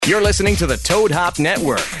You're listening to the Toad Hop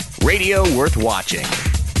Network, radio worth watching.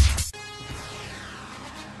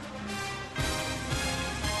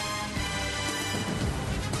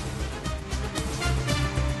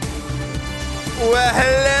 Well,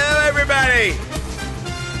 hello, everybody.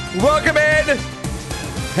 Welcome in.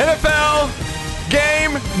 NFL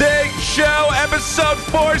Game Day Show, episode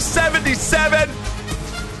 477.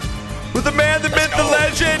 With the man, the myth, the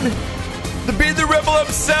legend, the Be the Rebel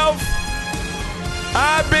himself,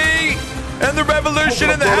 IB, and the revolution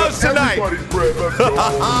in the house tonight.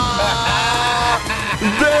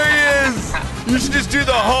 There he is. You should just do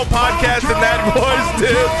the whole podcast in that voice,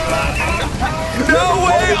 dude. No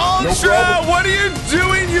way, Ultra! What are you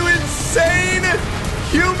doing, you insane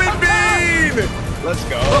human being? Let's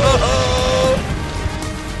go.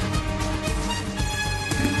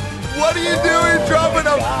 What are you doing, dropping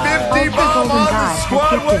a 50 bomb on the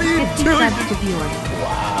squad? What are you doing?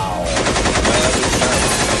 Wow.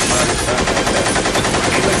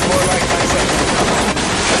 He looks more like myself.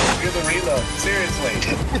 You're the reload. Seriously.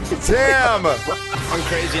 Damn. One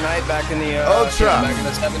crazy night back in the Ultra. back in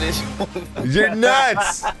the 70s. You're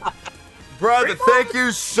nuts. Brother, thank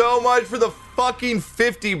you so much for the fucking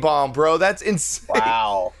 50 bomb, bro. That's insane.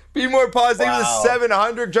 Wow. Be more positive. Wow. The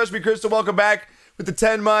 700. Just Me Crystal, welcome back with the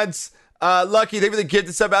 10 months. Lucky, thank you for the gift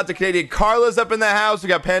to sub out to Canadian. Carla's up in the house. We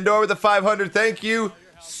got Pandora with the 500. Thank you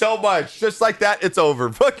so much. Just like that, it's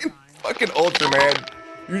over. Fucking Ultra, man.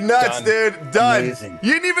 You're nuts, Done. dude. Done. Amazing.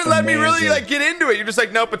 You didn't even let me really get into it. You're just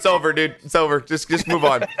like, nope, it's over, dude. It's over. Just move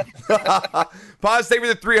on. Pause. Thank you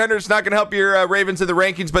for the 300. It's not going to help your Ravens in the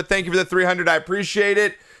rankings, but thank you for the 300. I appreciate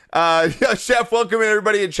it. Chef, welcome in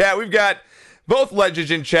everybody in chat. We've got both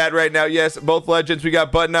legends in chat right now. Yes, both legends. We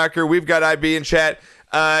got Butt Knocker. We've got IB in chat.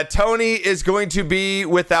 Tony is going to be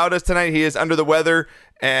without us tonight. He is under the weather,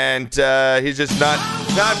 and he's just not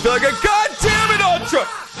feeling good. God damn it, Ultra!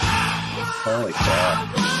 Holy crap.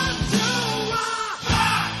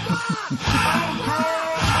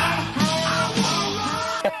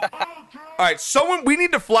 All right, we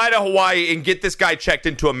need to fly to Hawaii and get this guy checked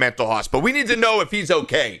into a mental hospital. We need to know if he's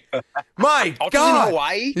okay. My God. In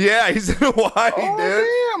Hawaii? Yeah, he's in Hawaii, dude.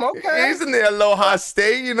 Damn, okay. He's in the Aloha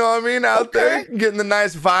State, you know what I mean? Out there, getting the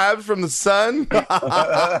nice vibes from the sun. Ultra.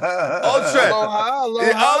 Aloha.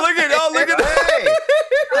 Oh, look at Hey.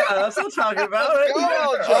 That's what I'm talking about. Let's go,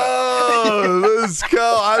 Ultra. Oh, let's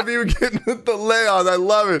go. I'm even getting with the lay on. I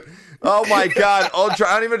love it. Oh, my God. Ultra,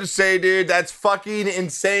 I don't even have to say, dude. That's fucking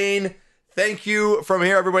insane. Thank you from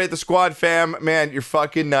here, everybody at the squad fam. Man, you're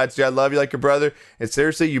fucking nuts. Dude, I love you like your brother. And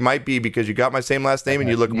seriously, you might be because you got my same last name and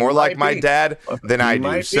you look more like my dad than I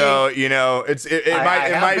do. So, you know, it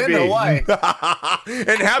might be.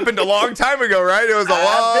 It happened a long time ago, right? It was a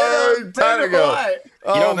long time ago.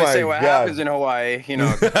 You know, they say what happens in Hawaii, you know,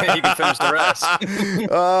 you can finish the rest.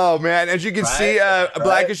 Oh, man. As you can see,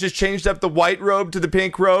 Blackish just changed up the white robe to the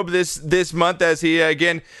pink robe this month as he,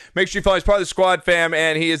 again, make sure you follow. He's part of the squad fam,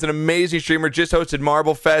 and he is an amazing streamer. Just hosted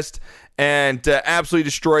Marble Fest and absolutely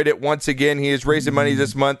destroyed it once again. He is raising money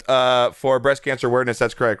this month for breast cancer awareness.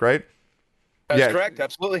 That's correct, right? That's correct.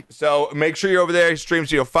 Absolutely. So make sure you're over there. He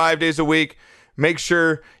streams 5 days a week. Make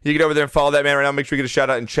sure you get over there and follow that man right now. Make sure you get a shout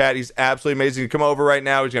out in chat. He's absolutely amazing. Come over right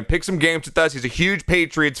now. He's going to pick some games with us. He's a huge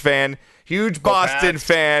Patriots fan, huge Boston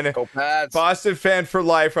fan. Go Pats. Boston fan for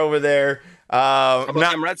life over there. How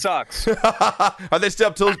about them Red Sox? Are they still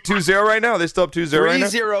up 2-0 right now? Are they still up 2-0 right now?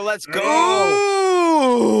 3-0. Let's go.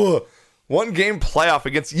 Ooh! One game playoff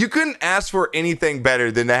against. You couldn't ask for anything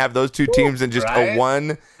better than to have those two teams in just a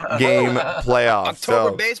one game playoff.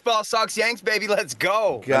 October baseball, Sox, Yanks, baby. Let's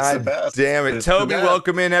go. God damn it. Toby,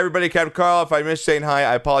 welcome in. Everybody, Captain Carl. If I missed saying hi,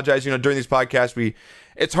 I apologize. You know, during these podcasts,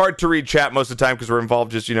 it's hard to read chat most of the time because we're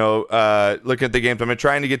involved just, looking at the games. I'm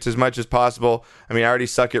trying to get to as much as possible. I mean, I already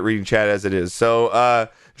suck at reading chat as it is. So,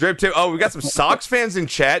 Drip Tip. Oh, we got some Sox fans in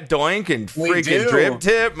chat. Doink and freaking Drip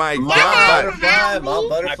Tip. My God.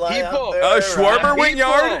 Butterfly people. Schwarber went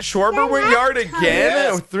yard. Schwarber went yard again.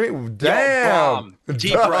 Yes. Damn.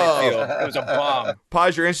 Deep right field. It was a bomb.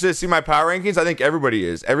 Pause. You're interested to see my power rankings? I think everybody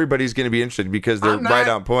is. Everybody's going to be interested because they're right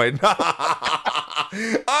on point.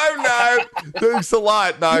 I'm not. Thanks a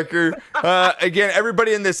lot, Knocker. Again,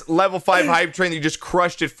 everybody in this level 5 hype train, you just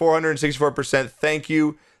crushed it 464%. Thank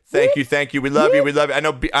you. Thank you. We love you. I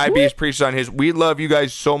know IB is preached on his. We love you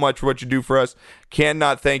guys so much for what you do for us.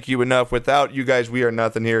 Cannot thank you enough. Without you guys, we are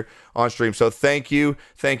nothing here on stream. So thank you.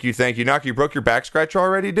 Knocker, you broke your back scratcher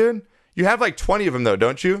already, dude? You have like 20 of them, though,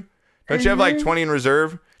 don't you? Don't you have like 20 in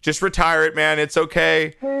reserve? Just retire it, man. It's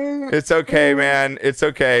okay. It's okay, man. It's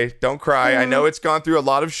okay. Don't cry. I know it's gone through a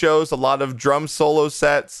lot of shows, a lot of drum solo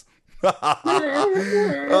sets.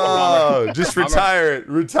 Oh, just retire it.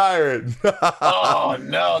 Retire it. Oh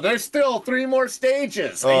no, there's still 3 more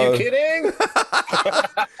stages. Are you kidding?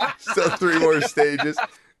 Still 3 more stages.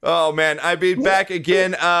 Oh man, I mean back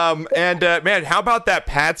again. Man, how about that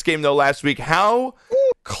Pats game though last week? How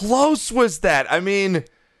close was that? I mean,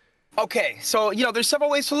 Okay, so there's several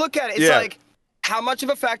ways to look at it. It's like, how much of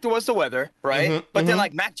a factor was the weather, right? But then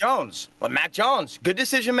like Mac Jones, good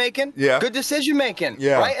decision making. Yeah. Good decision making.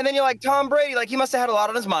 Yeah. Right? And then you're like Tom Brady, like he must have had a lot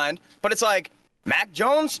on his mind. But it's like Mac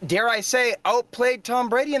Jones, dare I say, outplayed Tom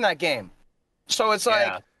Brady in that game. So it's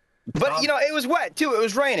like, but it was wet too. It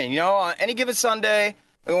was raining. On any given Sunday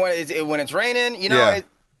when it's raining,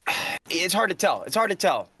 it's hard to tell. It's hard to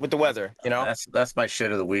tell with the weather. That's my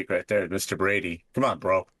shit of the week right there, Mr. Brady. Come on,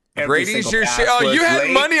 bro. Brady's your shit. Oh, you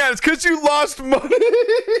had money on it because you lost money.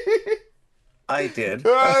 I did.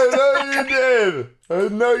 I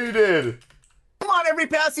know you did. Come on, every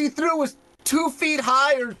pass he threw was 2 feet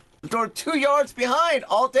high or 2 yards behind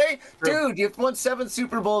all day. Dude, you've won 7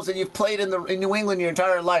 Super Bowls and you've played in New England your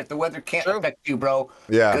entire life. The weather can't affect you, bro.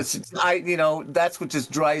 Yeah. Because that's what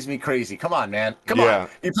just drives me crazy. Come on, man. Come on.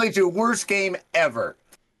 You played your worst game ever.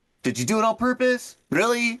 Did you do it on purpose?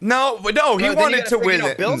 Really? No, he wanted to win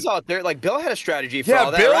it. Bill's out there. Like, Bill had a strategy for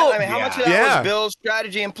all that, Bill, right? I mean, how much of that was Bill's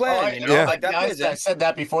strategy and plan? I said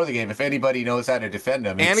that before the game. If anybody knows how to defend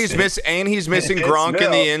him. He's missing Gronk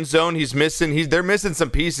in the end zone. They're missing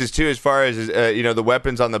some pieces, too, as far as, the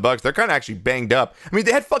weapons on the Bucs. They're kind of actually banged up. I mean,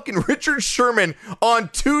 they had fucking Richard Sherman on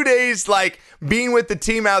 2 days, like, being with the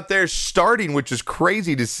team out there starting, which is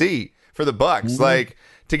crazy to see for the Bucs. Like,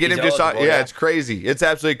 to get him just on, it's crazy. It's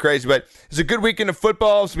absolutely crazy. But it's a good weekend of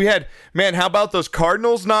football. So we had, man, how about those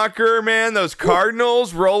Cardinals, Knocker, man? Those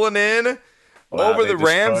Cardinals rolling in over the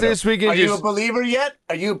Rams this weekend. Are you a believer yet?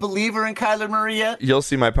 Are you a believer in Kyler Murray yet? You'll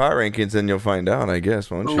see my power rankings and you'll find out, I guess,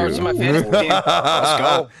 won't you? Starts my fantasy team. Let's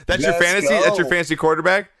go. That's your fantasy? That's your fantasy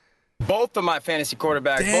quarterback? Both of my fantasy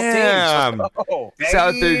quarterbacks. Damn. Both teams. He's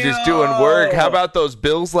out there just doing work. How about those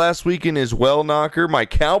Bills last weekend as well, Knocker? My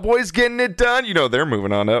Cowboys getting it done. They're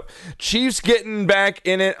moving on up. Chiefs getting back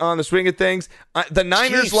in it on the swing of things. The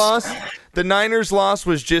Niners loss. The Niners loss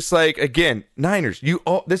was just like, again, Niners.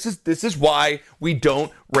 This is why we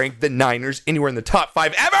don't rank the Niners anywhere in the top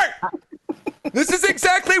 5 ever. This is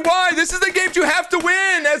exactly why. This is the games you have to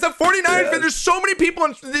win. As a 49ers fan, there's so many people,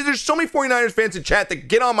 there's so many 49ers fans in chat that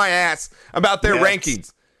get on my ass about their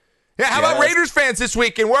rankings. Yeah, how about Raiders fans this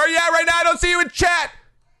weekend? Where are you at right now? I don't see you in chat.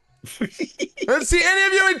 I don't see any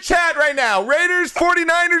of you in chat right now. Raiders,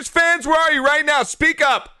 49ers fans, where are you right now? Speak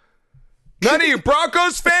up. None of you.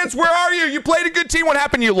 Broncos fans, where are you? You played a good team. What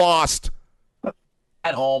happened? You lost.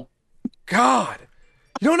 At home. God.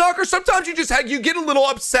 Knocker, sometimes you get a little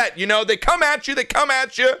upset. They come at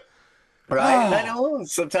you. Right? I know.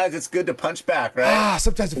 Sometimes it's good to punch back, right?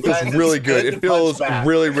 Sometimes it feels really good. It feels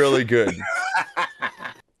really, really good.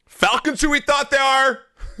 Falcons, who we thought they are.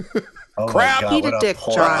 Crap. Eat a dick,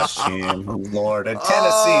 Josh. Lord. And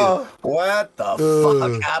Tennessee. What the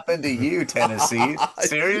fuck happened to you, Tennessee?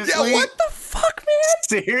 Seriously? Yeah, what the fuck,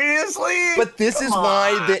 man? Seriously? But this is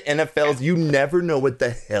why the NFL's, you never know what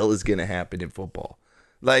the hell is going to happen in football.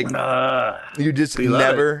 Like, you just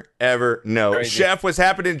never, ever know. Crazy. Chef, what's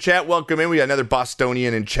happening in chat? Welcome in. We got another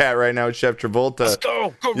Bostonian in chat right now, Chef Travolta. Let's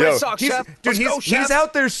go. Go Red Sox, Chef. Dude, he's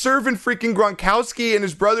out there serving freaking Gronkowski and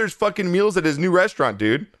his brother's fucking meals at his new restaurant,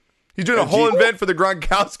 dude. He's doing a whole event for the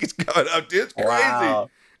Gronkowskis coming up, dude. It's crazy.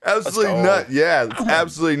 Wow. Absolutely nuts. Yeah, it's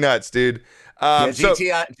absolutely nuts, dude.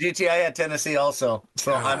 GTI at Tennessee also.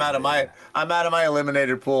 So I'm out of my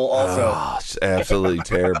eliminator pool also. Oh, it's absolutely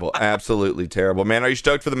terrible. Absolutely terrible. Man, are you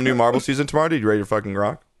stoked for the new Marvel season tomorrow? Are you ready to fucking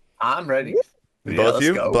rock? I'm ready. Both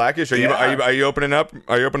you? Go. Blackish, are you opening up?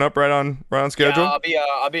 Are you opening up right on schedule? Yeah,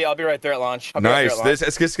 I'll be right there at launch. Nice.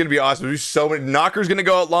 It's gonna be awesome. There's so many. Knocker's gonna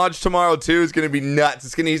go at launch tomorrow too. It's gonna be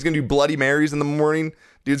nuts. He's gonna do Bloody Marys in the morning.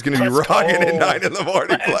 Dude's gonna be rocking at 9 in the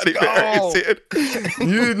morning. Bloody Marys,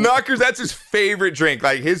 dude. Knockers, that's his favorite drink.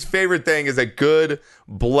 Like his favorite thing is a good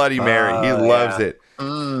Bloody Mary. He loves it. Are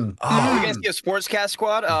we gonna see a Sportscast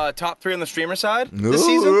squad top 3 on the streamer side this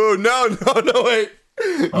season? No, wait.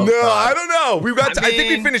 I don't know. I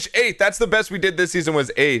think we finished 8th. That's the best we did this season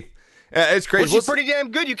was 8th. It's crazy. Which is pretty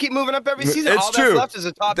damn good. You keep moving up every season. It's All true. that's left is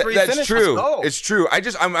a top 3 That's finish. true. Let's go. It's true.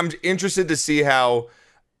 I'm interested to see how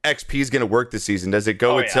XP is going to work this season. Does it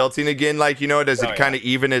go with tilting again? Does it kind of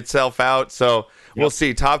even itself out? So we'll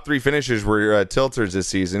see. Top 3 finishers were tilters this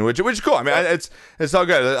season, which is cool. I mean, it's all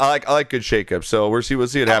good. I like good shakeup. So we'll see what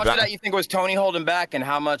happens. How much of that you think was Tony holding back, and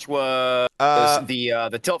how much was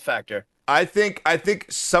the tilt factor? I think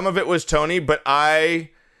some of it was Tony, but I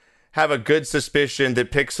have a good suspicion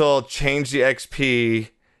that Pixel changed the XP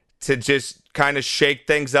to just kind of shake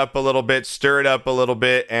things up a little bit, stir it up a little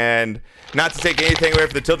bit, and not to take anything away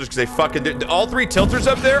from the tilters, because they fucking all 3 tilters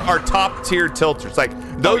up there are top tier tilters. Like,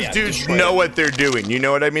 those dudes know what they're doing. You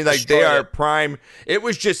know what I mean? Like, they are prime. It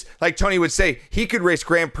was just like Tony would say, he could race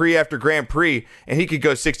Grand Prix after Grand Prix, and he could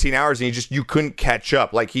go 16 hours, and you couldn't catch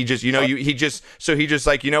up. Like, he just, he just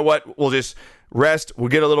like, you know what? We'll just rest. We'll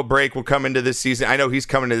get a little break. We'll come into this season. I know he's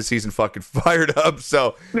coming to the season fucking fired up.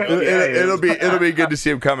 So it'll be good to see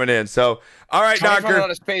him coming in. So. All right, Knocker. Running out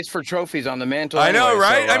of space for trophies on the mantle. I know, anyway,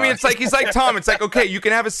 right? So, I mean, it's like he's like Tom. It's like, okay, you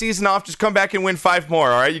can have a season off. Just come back and win 5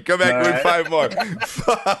 more. All right, you come back and win 5 more.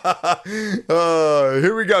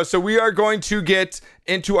 Here we go. So we are going to get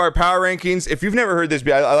into our power rankings. If you've never heard this,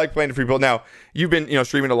 I like playing it for people. Now, you've been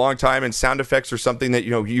streaming a long time, and sound effects are something that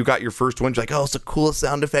you got your first one. You're like, oh, it's the coolest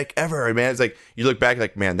sound effect ever, man. It's like you look back,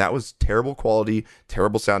 like, man, that was terrible quality,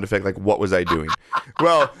 terrible sound effect. Like, what was I doing?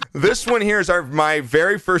 Well, this one here is my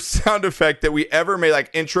very first sound effect that we ever made, like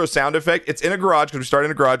intro sound effect. It's in a garage, because we started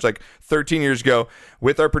in a garage like 13 years ago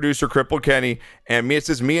with our producer Cripple Kenny, and it's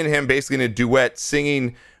just me and him basically in a duet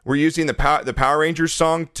singing. We're using the Power Rangers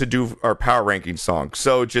song to do our power ranking song.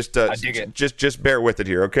 So just just bear with it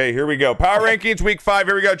here. Okay, here we go. Power rankings week 5.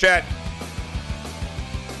 Here we go, chat.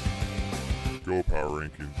 Go Power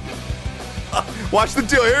Rankings. Watch the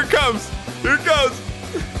deal. Here it comes. Here it goes.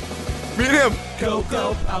 Me and him. Go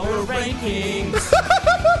Power Rankings.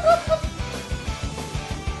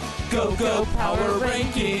 Go Power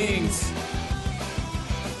Rankings.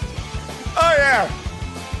 Oh yeah.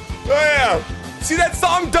 Oh yeah. See, that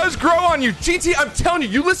song does grow on you. GT, I'm telling you,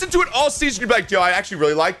 you listen to it all season, you're like, yo, I actually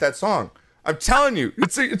really like that song. I'm telling you,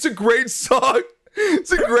 it's a great song.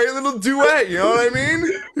 It's a great little duet, you know what I mean?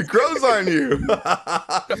 It grows on you.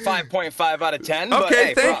 A 5.5 out of 10. Okay,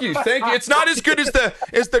 hey, thank you. It's not as good as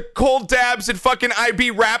the Cold Dabs and fucking IB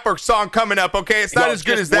rapper song coming up, okay? It's not as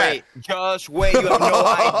good as that. Just wait. You have no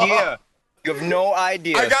idea. You have no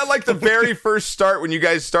idea. I got like the very first start when you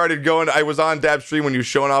guys started going. I was on Dab Stream when you were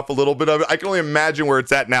showing off a little bit of it. I can only imagine where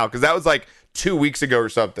it's at now, because that was like 2 weeks ago or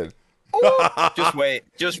something. Just wait.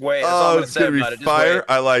 That's all I'm gonna say about it. Just fire. wait.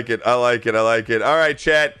 I like it. All right,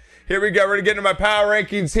 chat. Here we go. We're gonna get into my power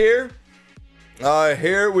rankings here.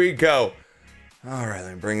 Here we go. All right,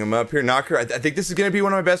 let me bring him up here. Knocker, I think this is going to be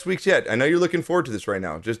one of my best weeks yet. I know you're looking forward to this right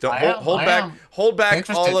now. Just don't hold back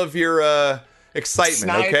all of your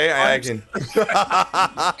excitement, okay? I can.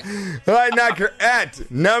 All right, Knocker, at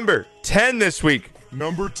number 10 this week.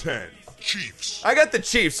 Number 10, Chiefs. I got the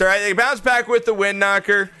Chiefs, all right? They bounced back with the win,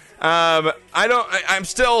 Knocker. I'm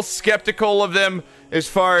still skeptical of them as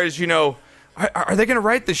far as, are they going to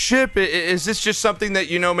right the ship? Is this just something that,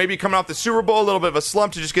 maybe coming off the Super Bowl, a little bit of a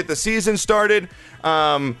slump to just get the season started?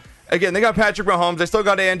 Again, they got Patrick Mahomes. They still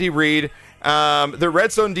got Andy Reid. Their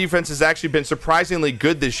red zone defense has actually been surprisingly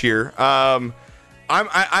good this year.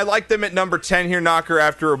 I like them at number 10 here, Knocker,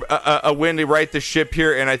 after a win to right the ship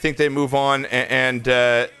here, and I think they move on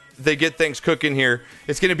and they get things cooking here.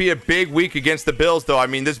 It's going to be a big week against the Bills, though. I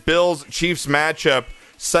mean, this Bills-Chiefs matchup,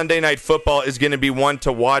 Sunday Night Football, is going to be one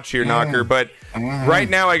to watch here, Knocker. But right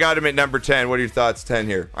now, I got him at number 10. What are your thoughts, 10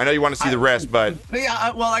 here? I know you want to see the rest, but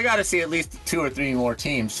yeah, well, I got to see at least 2 or 3 more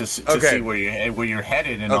teams to see where you're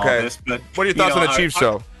headed and all this. But what are your thoughts on the Chiefs,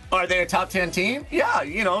 though? Are they a top 10 team? Yeah,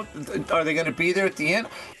 are they going to be there at the end?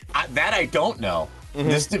 That I don't know. Mm-hmm.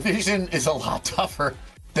 This division is a lot tougher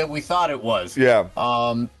than we thought it was. Yeah.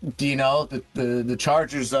 The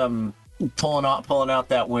Chargers pulling out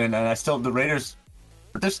that win, and the Raiders.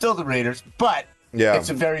 They're still the Raiders, but it's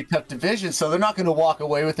a very tough division, so they're not going to walk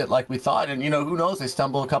away with it like we thought. And who knows? They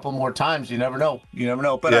stumble a couple more times. You never know.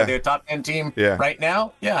 But are they a top 10 team right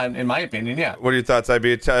now? Yeah, in my opinion, yeah. What are your thoughts?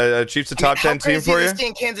 IB, Chiefs a top 10 team for you? How crazy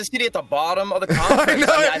is Kansas City at the bottom of the conference?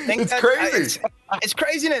 I think it's crazy. It's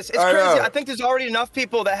craziness. It's crazy. I think there's already enough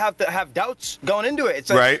people that have doubts going into it. It's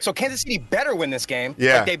like, right. So Kansas City better win this game.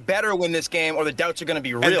 Yeah. Like they better win this game, or the doubts are going to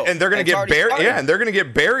be real. And they're going to get buried. Yeah, and they're going to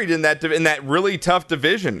get buried in that really tough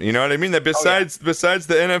division. You know what I mean? That besides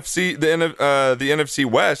the NFC, the NFC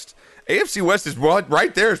West, AFC West is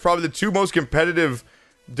right there. Is probably the 2 most competitive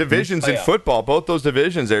divisions in football. Both those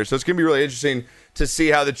divisions there. So it's going to be really interesting to see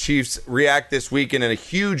how the Chiefs react this weekend in a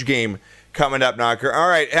huge game coming up, Knocker. All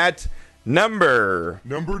right, at number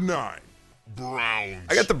 9, Browns.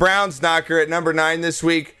 I got the Browns, Knocker, at number 9 this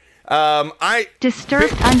week.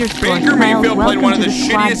 Disturbed _ Baker Mayfield played one of the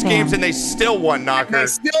shittiest games, band. and they still won, Knocker. They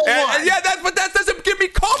still won. But that doesn't give me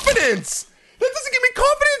confidence. That doesn't give me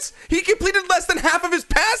confidence. He completed less than half of his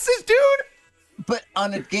passes, dude. But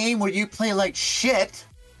on a game where you play like shit,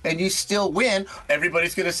 and you still win,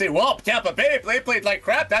 everybody's going to say, well, Tampa Bay, they played like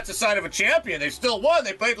crap. That's a sign of a champion. They still won.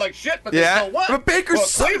 They played like shit, but they still won. But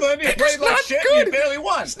Baker's Cleveland, you played like shit and you barely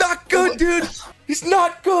won. He's not good, dude. He's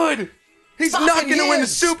not good. He's not going to win the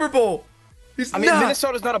Super Bowl. I mean,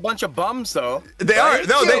 Minnesota's not a bunch of bums, though. They are.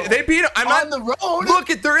 No, they beat him. I'm on not the road. Look,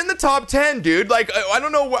 they're in the top 10, dude. Like, I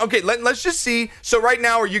don't know. Okay, let's just see. So right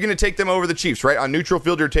now, are you going to take them over the Chiefs, right? On neutral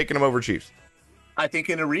field, you're taking them over Chiefs. I think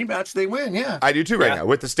in a rematch they win, yeah. I do too right now.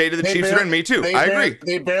 With the state of the Chiefs are in, me too. I agree.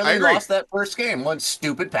 They barely lost that first game. One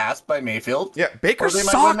stupid pass by Mayfield. Yeah, Baker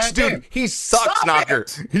sucks, dude. He sucks, Knocker.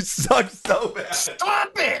 He sucks so bad.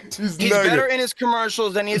 Stop it! He's better in his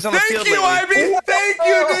commercials than he is on the field. Thank you, Ivy. Thank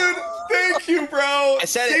you, dude. Thank you, bro. I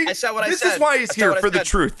said it. I said what I said. This is why he's here, for the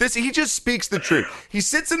truth. He just speaks the truth. He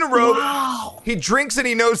sits in a robe. Wow. He drinks and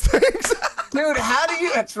he knows things. Dude, how do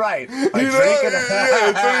you? That's right. Yeah,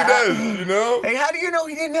 that's what he does. You know. Hey, how do you know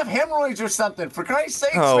he didn't have hemorrhoids or something? For Christ's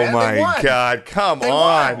sakes, oh man, my God! Come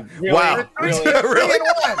on! Really? Wow! Really?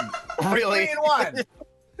 3-1. Really? 3-1.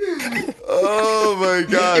 Oh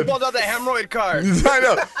my God! He pulled out the hemorrhoid card. I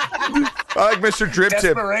know. I like Mr. Drip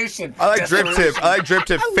Tip. Desperation. I like Drip Tip. I like Drip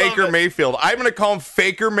Tip. Faker Mayfield. I'm gonna call him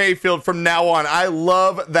Faker Mayfield from now on. I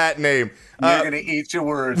love that name. You're gonna eat your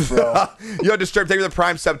words, bro. Yo, Disturbed, thank you for the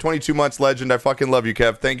Prime sub, 22 months legend. I fucking love you,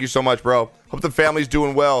 Kev. Thank you so much, bro. Hope the family's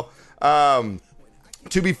doing well.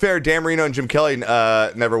 To be fair, Dan Marino and Jim Kelly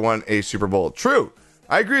never won a Super Bowl. True.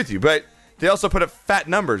 I agree with you, but they also put up fat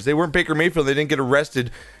numbers. They weren't Baker Mayfield. They didn't get arrested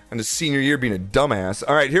in his senior year being a dumbass.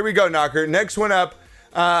 All right, here we go, Knocker. Next one up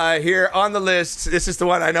here on the list. This is the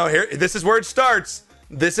one I know here. This is where it starts.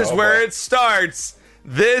 This is where it starts.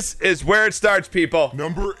 This is where it starts, people.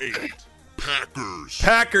 Number 8, Packers.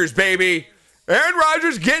 Packers, baby. Aaron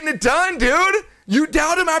Rodgers getting it done, dude. You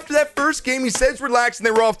doubt him after that first game. He says relax, and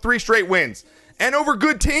they were off 3 straight wins. And over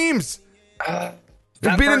good teams. To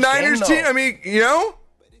beat a Niners team, I mean, you know?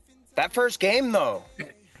 That first game, though. Wait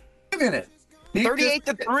a minute.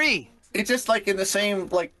 38-3. It's just like in the same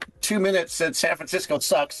 2 minutes said San Francisco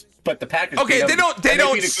sucks, but the Packers. Okay, they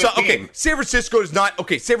don't suck. Okay, San Francisco is not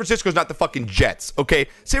the fucking Jets. Okay,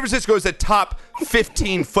 San Francisco is a top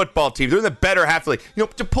 15 football team. They're in the better half of the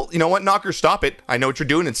league. You know what, Knocker? Stop it. I know what you're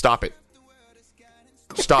doing, and stop it.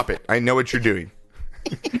 Stop it. I know what you're doing.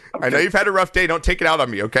 I know you've had a rough day. Don't take it out on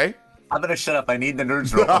me, okay? I'm gonna shut up. I need the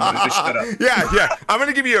nerds rope. I'm gonna just shut up. Yeah. I'm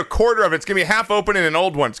gonna give you a quarter of it. It's gonna be half open and an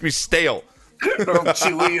old one. It's gonna be stale.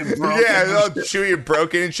 Chewy and broken. Yeah, all chewy and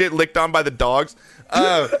broken and shit, licked on by the dogs.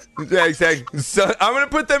 Yeah, exactly. So I'm gonna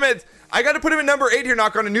put them at. I got to put him at number 8 here.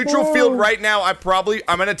 Knock on a neutral field right now. I'm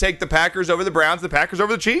gonna take the Packers over the Browns. The Packers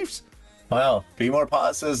over the Chiefs. Well, B More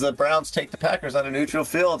Paz says the Browns take the Packers on a neutral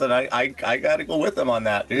field, and I got to go with them on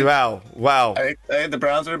that, dude. Wow. I think the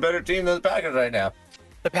Browns are a better team than the Packers right now.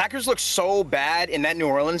 The Packers look so bad in that New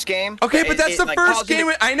Orleans game. Okay, but that's the first game.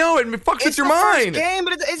 I know, it fucks with your mind. It's the first game,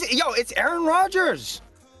 but it's Aaron Rodgers.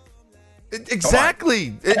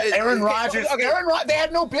 Exactly. Aaron Rodgers. They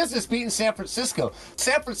had no business beating San Francisco.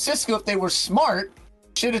 San Francisco, if they were smart,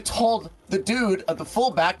 should have told the dude, the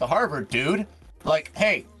fullback, the Harvard dude,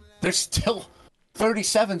 hey, there's still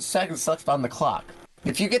 37 seconds left on the clock.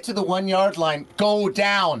 If you get to the 1 yard line, go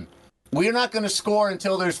down. We're not going to score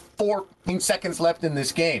until there's 14 seconds left in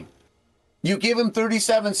this game. You give him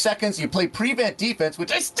 37 seconds, you play prevent defense,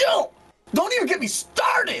 which I still don't even get me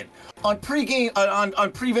started on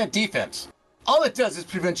on prevent defense. All it does is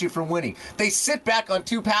prevent you from winning. They sit back on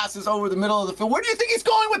 2 passes over the middle of the field. Where do you think he's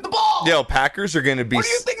going with the ball? Yo, Packers are going to be. Where do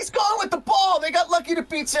you think he's going with the ball? They got lucky to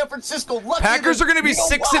beat San Francisco. Packers are going to be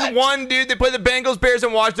 6-1, dude. They play the Bengals, Bears,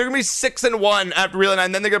 and Washington. They're going to be 6-1 after real,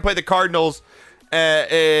 and then they're going to play the Cardinals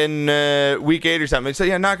in week 8 or something. So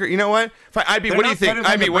yeah, Knocker. You know what? Fine, IB, what do you think?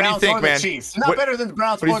 IB, what do you think, man? Not better than the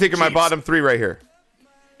Browns. What do you think of my bottom 3 right here?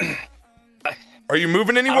 Are you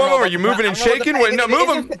moving anyone? Are you moving and shaking? Wait, no, move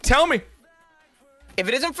them. Tell me. If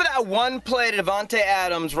it isn't for that one play to Devontae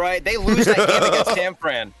Adams, right, they lose that game against San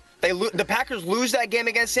Fran. The Packers lose that game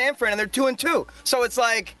against San Fran, and they're 2-2. So it's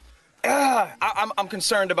like, I'm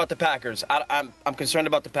concerned about the Packers. I'm concerned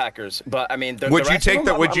about the Packers. But I mean, would you take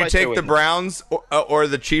the Browns or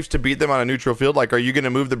the Chiefs to beat them on a neutral field? Like, are you going to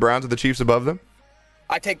move the Browns or the Chiefs above them?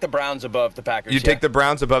 I take the Browns above the Packers. You take the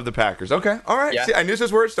Browns above the Packers. Okay, all right. Yeah. See, I knew this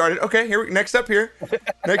was where it started. Okay, next up here,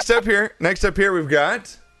 we've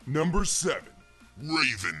got number 7.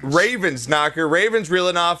 Ravens, Knocker. Ravens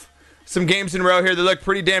reeling off some games in a row here. They look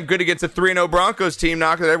pretty damn good against a 3-0 Broncos team,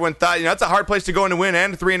 Knocker. Everyone thought, that's a hard place to go in and win,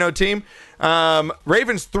 and a 3-0 team.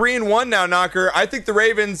 Ravens 3-1 now, Knocker. I think the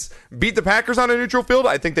Ravens beat the Packers on a neutral field.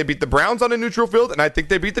 I think they beat the Browns on a neutral field, and I think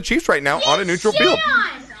they beat the Chiefs right now on a neutral field.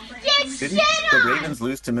 Didn't the Ravens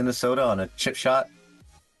lose to Minnesota on a chip shot?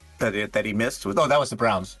 that he missed? Oh, that was the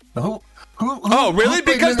Browns. Who Oh, really? who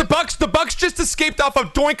played Because in the Bucks just escaped off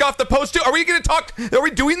of doink off the post too. Are we going to talk? Are we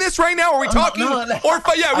doing this right now? Are we talking? no.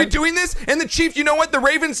 Are we doing this? And the Chiefs, you know what? The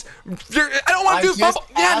Ravens. I don't want to do fumble.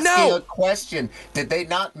 Yeah, no. A question: did they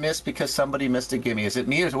not miss because somebody missed a gimme? Is it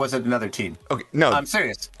me or was it another team? Okay, no. I'm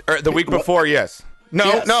serious. The week before, yes. No,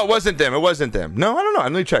 Yes. no, it wasn't them. It wasn't them. No, I don't know.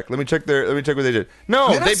 Let me check. Let me check what they did.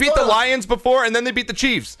 No, they beat the Minnesota. Lions before, and then they beat the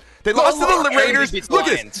Chiefs. They lost to the Raiders. Look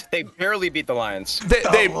at this. They barely beat the Lions.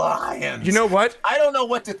 They Lions. You know what? I don't know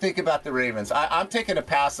what to think about the Ravens. I'm taking a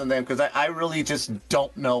pass on them because I really just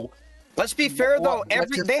don't know. Let's be fair, though. What They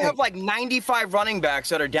you have think? like 95 running backs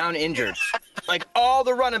that are down injured. Like all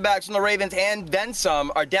the running backs on the Ravens and then some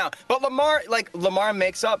are down. But Lamar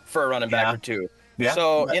makes up for a running back or two. Yeah.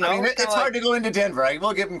 So, I mean, it's hard to go into Denver. I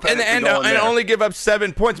will give them credit And for going there. only give up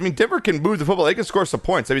 7 points. I mean, Denver can move the football. They can score some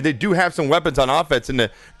points. I mean, they do have some weapons on offense, and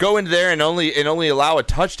to go into there and only allow a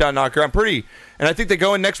touchdown knocker, I'm pretty. And I think they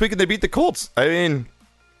go in next week and they beat the Colts. I mean,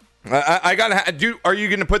 I gotta do. Are you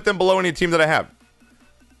gonna put them below any team that I have?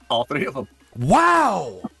 All three of them.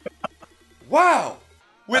 Wow. Wow.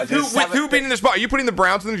 With who being in this spot? Are you putting the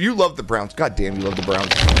Browns in there? You love the Browns. God damn, you love the Browns.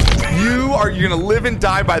 You're going to live and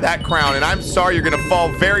die by that crown, and I'm sorry you're going to fall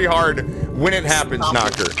very hard when it happens,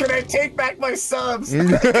 Knocker. Can I take back my subs?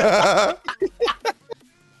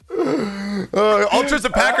 Ultra's a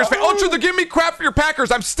Packers fan. Ultra, they're giving me crap for your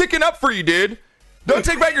Packers. I'm sticking up for you, dude. Don't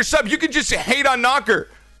take back your sub. You can just hate on Knocker.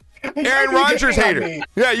 Aaron Rodgers hater.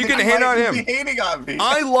 Yeah, you can hate on him. Hating on me.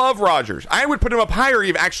 I love Rodgers. I would put him up higher,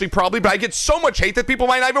 even actually, probably, but I get so much hate that people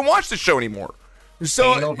might not even watch the show anymore.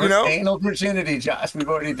 So, anal virginity, Josh. We've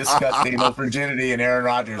already discussed anal virginity and Aaron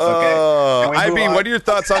Rodgers. Okay. IB, what are your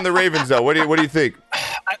thoughts on the Ravens, though? What do you think?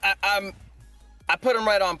 I put them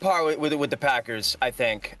right on par with the Packers, I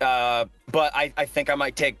think. But I think I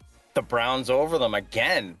might take the Browns over them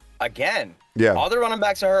again. Yeah. All the running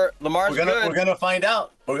backs are hurt. Lamar's good. We're gonna find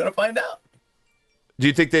out. Do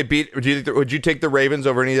you think they beat? Would you take the Ravens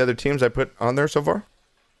over any of the other teams I put on there so far?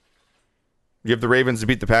 You have the Ravens to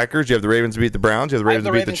beat the Packers. You have the Ravens to beat the Browns. You have the Ravens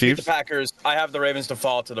to beat the Chiefs. Beat the Packers. I have the Ravens to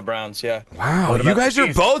fall to the Browns. Yeah. Wow, you guys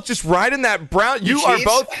are both just riding that Brown.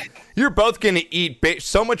 You're both going to eat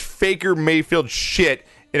so much Faker Mayfield shit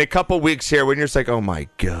in a couple weeks here when you're just like, oh my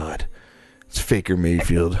god, it's Faker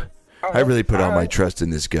Mayfield. I really put all my trust in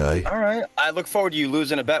this guy. All right. I look forward to you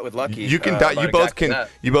losing a bet with Lucky. You can die. You both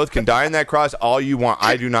can die in that cross all you want.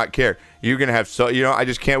 I do not care. You're gonna have I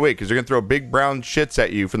just can't wait because they're gonna throw big brown shits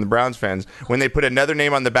at you from the Browns fans when they put another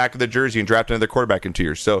name on the back of the jersey and draft another quarterback in 2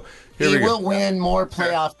 years. So he will win more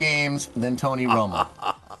playoff games than Tony Romo.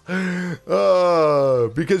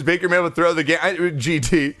 Because Baker Mayfield would throw the game.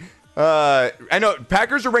 GT. I know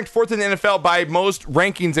Packers are ranked 4th in the NFL by most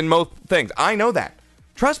rankings in most things. I know that.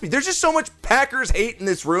 Trust me, there's just so much Packers hate in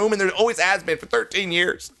this room, and there always has been for 13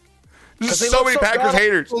 years. There's so many Packers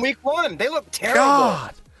haters. In week 1, they look terrible.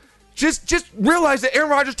 God. Just realize that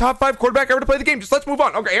Aaron Rodgers, top 5 quarterback ever to play the game. Just let's move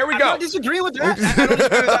on. Okay, here we go. I don't disagree with that. I don't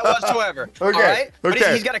disagree with that whatsoever. Okay. All right? But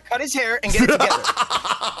Okay. he's got to cut his hair and get it together.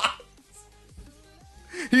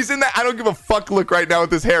 He's in that I don't give a fuck look right now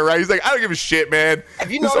with his hair, right? He's like, I don't give a shit, man.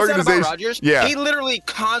 Have you This noticed that about organization- Rodgers? Yeah. He literally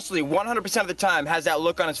constly, 100% of the time, has that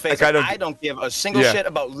look on his face. Like, Like, I don't give a single Yeah. shit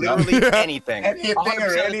about literally anything. Anything 100% or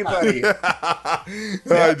of the anybody.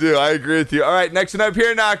 I do. I agree with you. All right, next one up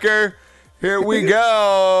here, Knocker. Here we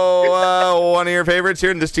go. One of your favorites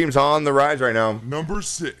here, and this team's on the rise right now. Number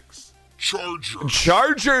 6, Chargers.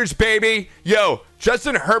 Chargers, baby. Yo,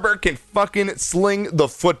 Justin Herbert can fucking sling the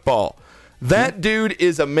football. That dude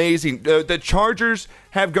is amazing. The Chargers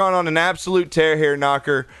have gone on an absolute tear here,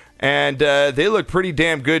 Knocker, and they look pretty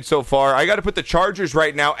damn good so far. I got to put the Chargers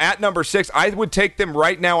right now at number 6. I would take them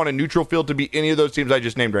right now on a neutral field to beat any of those teams I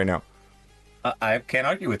just named right now. I can't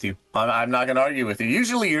argue with you. I'm not going to argue with you.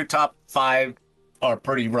 Usually your top 5 are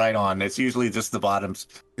pretty right on. It's usually just the bottoms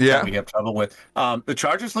that we have trouble with. The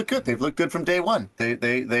Chargers look good. They've looked good from day one.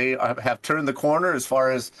 They have turned the corner as far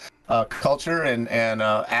as culture and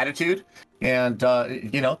attitude. And,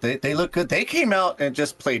 they look good. They came out and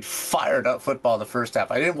just played fired up football the first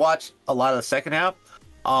half. I didn't watch a lot of the second half,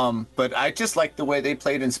 but I just liked the way they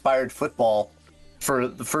played inspired football for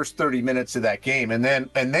the first 30 minutes of that game. And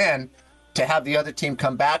then to have the other team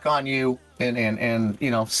come back on you and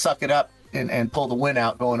suck it up and pull the win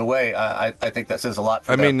out going away, I think that says a lot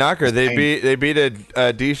for them. I mean, Knocker, they beat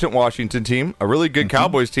a decent Washington team, a really good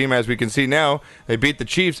Cowboys team, as we can see now. They beat the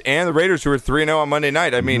Chiefs and the Raiders, who are 3-0 on Monday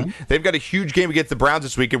night. I mean, they've got a huge game against the Browns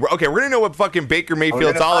this week. Okay, we're going to know what fucking Baker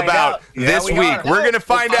Mayfield's all about this week. We're going to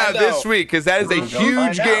find out this week because that is a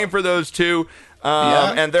huge game for those two.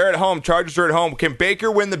 And they're at home. Chargers are at home. Can Baker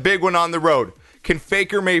win the big one on the road? Can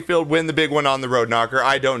Faker Mayfield win the big one on the road, Knocker?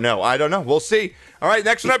 I don't know. We'll see. All right,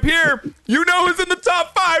 next one up here. You know who's in the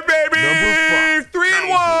top 5, baby. Number 5.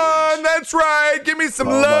 3-1. That's right. Give me some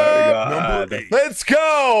love. Number 8. Let's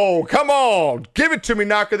go. Come on. Give it to me,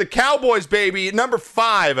 Knocker. The Cowboys, baby. At number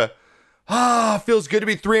 5. Feels good to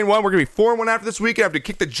be 3-1. We're going to be 4-1 after this week. I have to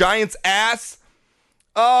kick the Giants' ass.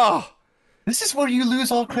 This is where you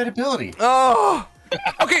lose all credibility.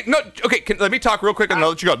 Okay, let me talk real quick and I'll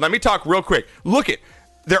let you go. Let me talk real quick. Look it.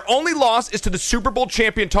 Their only loss is to the Super Bowl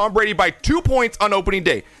champion Tom Brady by 2 points on opening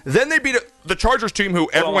day. Then they beat the Chargers team, who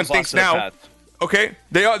everyone thinks now. Okay,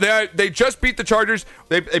 they just beat the Chargers.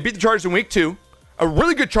 They beat the Chargers in week 2. A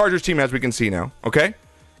really good Chargers team, as we can see now. Okay,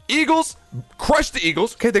 Eagles crushed the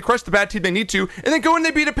Eagles. Okay, they crushed the bad team they need to, and then go and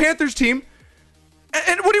they beat a Panthers team.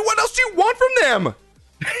 And what else do you want from them?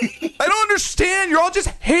 I don't understand. You're all just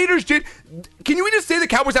haters, dude. Can you just say the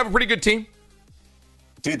Cowboys have a pretty good team?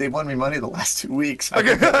 Dude, they won me money the last 2 weeks. I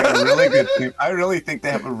think they have a really good team. I really think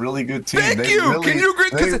they have a really good team. Thank you. Can you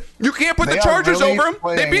agree? Because you can't put the Chargers over them.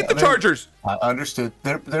 They beat the Chargers. I understood.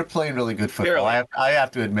 They're playing really good football. I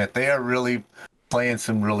have to admit, they are really playing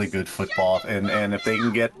some really good football. And if they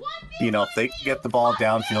can get, if they can get the ball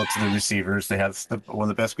downfield to the receivers, they have one of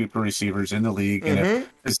the best group of receivers in the league. And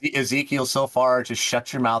if Ezekiel so far, just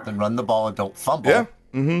shut your mouth and run the ball and don't fumble. Yeah.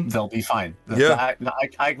 They'll be fine. Yeah,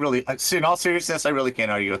 I really, in all seriousness, I really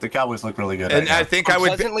can't argue with. The Cowboys look really good. And I think I'm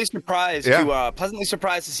pleasantly surprised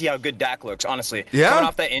to see how good Dak looks. Honestly, yeah, coming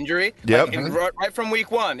off that injury, right from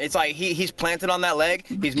week 1, it's like he's planted on that leg.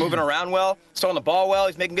 He's moving around well, throwing the ball well.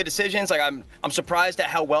 He's making good decisions. Like I'm surprised at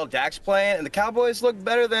how well Dak's playing, and the Cowboys look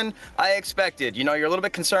better than I expected. You're a little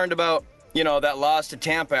bit concerned about that loss to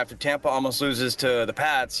Tampa after Tampa almost loses to the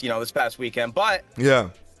Pats. This past weekend, but yeah.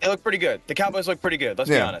 They look pretty good. The Cowboys look pretty good. Let's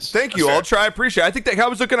be honest. Thank you, Ultra. I appreciate it. I think the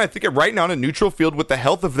Cowboys looking, right now on a neutral field with the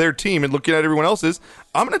health of their team and looking at everyone else's.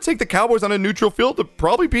 I'm going to take the Cowboys on a neutral field to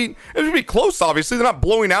probably beat. It's going to be close, obviously. They're not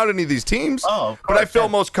blowing out any of these teams. Oh, but I feel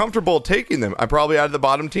most comfortable taking them. I'm probably out of the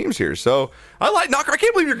bottom teams here. So I like Knocker. I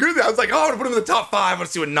can't believe you're good at that. I was like, I'm going to put him in the top 5. I want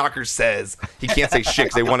to see what Knocker says. He can't say shit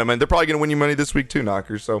because they won him. And they're probably going to win you money this week too,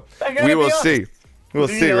 Knocker. So we will see. We'll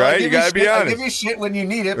see, right? You got to be honest. I give you shit when you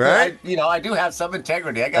need it, right? But I do have some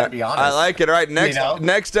integrity. I got to be honest. I like it. All right,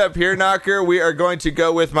 next up here, Knocker, we are going to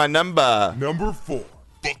go with my number 4,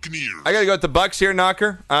 Buccaneers. I got to go with the Bucs here,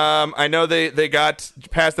 Knocker. I know they got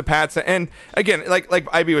past the Pats, and again, like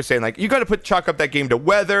IB was saying, you got to chalk up that game to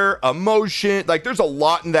weather, emotion. There's a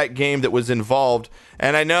lot in that game that was involved,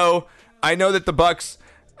 and I know that the Bucs,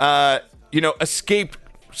 escaped.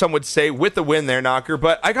 Some would say with the win there, Knocker,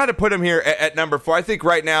 but I got to put him here at number 4. I think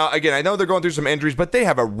right now, again, I know they're going through some injuries, but they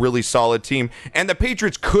have a really solid team, and the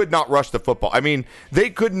Patriots could not rush the football. I mean, they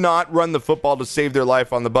could not run the football to save their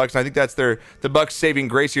life on the Bucs, and I think that's the Bucs saving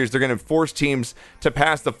grace here is they're going to force teams to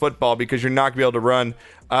pass the football because you're not going to be able to run.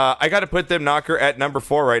 I got to put them, Knocker, at number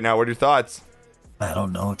 4 right now. What are your thoughts? I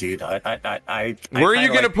don't know, dude. Where are you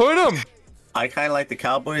going to put them? I kind of like the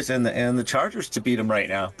Cowboys and the Chargers to beat them right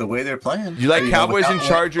now. The way they're playing. You like Cowboys and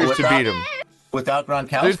Chargers to beat them without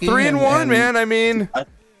Gronkowski. They're 3-1, man. I mean,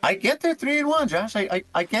 I get they're 3-1, Josh.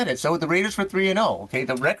 I get it. So the Raiders were 3-0. Okay,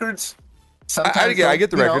 the records. Sometimes I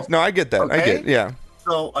get the records. No, I get that. Okay? I get. Yeah.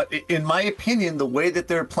 So, in my opinion, the way that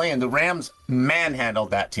they're playing, the Rams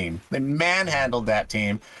manhandled that team. They manhandled that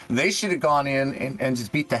team. They should have gone in and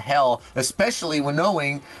just beat the hell, especially when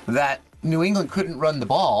knowing that New England couldn't run the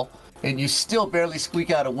ball. And you still barely squeak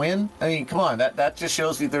out a win? I mean, come on. That just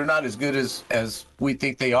shows you they're not as good as we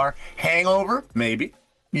think they are. Hangover? Maybe.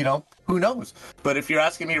 Who knows? But if you're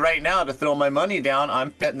asking me right now to throw my money down, I'm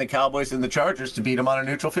betting the Cowboys and the Chargers to beat them on a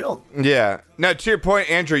neutral field. Yeah. Now, to your point,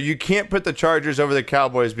 Andrew, you can't put the Chargers over the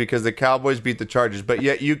Cowboys because the Cowboys beat the Chargers. But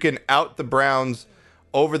yet you can out the Browns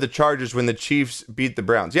over the Chargers when the Chiefs beat the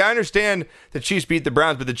Browns. Yeah, I understand the Chiefs beat the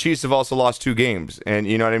Browns, but the Chiefs have also lost 2 games. And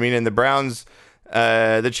you know what I mean? And the Browns...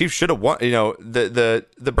 the Chiefs should have won. The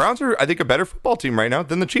Browns are, I think, a better football team right now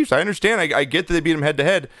than the Chiefs. I understand. I get that they beat them head to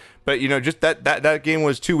head, but just that game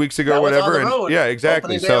was 2 weeks ago, or whatever. On the road. Yeah,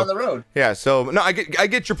 exactly. So on the road. Yeah. So no, I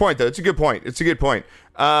get your point though. It's a good point.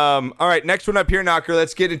 All right, next one up here, Knocker.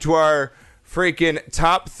 Let's get into our freaking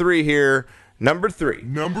top 3 here. Number 3.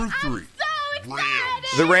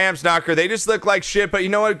 Rams. The Rams, Knocker, they just look like shit, but you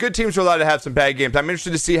know what? Good teams are allowed to have some bad games. I'm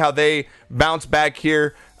interested to see how they bounce back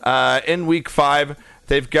here in week 5.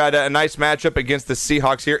 They've got a nice matchup against the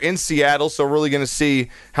Seahawks here in Seattle, so we're really going to see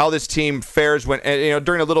how this team fares when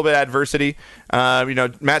during a little bit of adversity.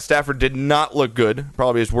 Matt Stafford did not look good,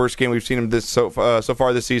 probably his worst game we've seen him this so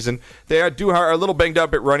far this season. They are a little banged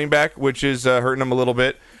up at running back, which is hurting them a little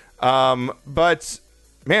bit. But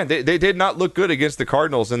man, they did not look good against the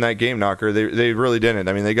Cardinals in that game, Knocker. They really didn't.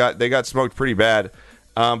 I mean, they got smoked pretty bad.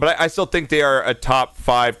 But I still think they are a top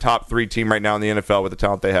 5, top 3 team right now in the NFL with the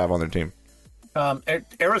talent they have on their team.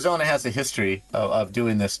 Arizona has a history of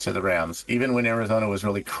doing this to the Rams. Even when Arizona was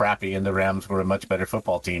really crappy and the Rams were a much better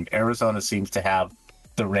football team, Arizona seems to have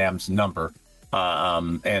the Rams number.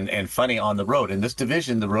 And funny on the road. In this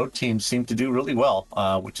division, the road teams seem to do really well,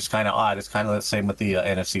 which is kind of odd. It's kind of the same with the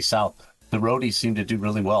NFC South. The roadies seem to do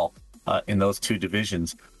really well in those two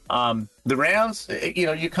divisions. The Rams,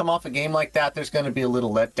 you come off a game like that, there's going to be a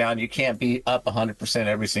little letdown. You can't be up 100%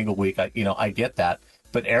 every single week. I get that.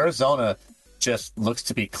 But Arizona just looks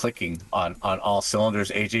to be clicking on all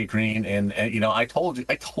cylinders. AJ Green and I told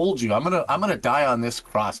you I'm gonna die on this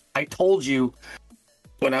cross. I told you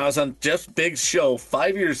when I was on Jeff Biggs' show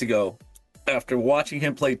 5 years ago, after watching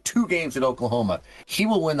him play 2 games at Oklahoma, he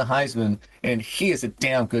will win the Heisman, and he is a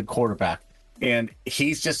damn good quarterback. And he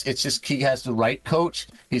has the right coach.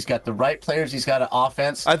 He's got the right players. He's got an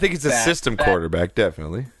offense. I think it's a system quarterback,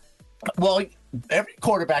 definitely. Well, every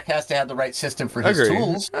quarterback has to have the right system for his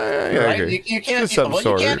tools. Right? You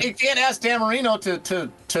can't ask Dan Marino to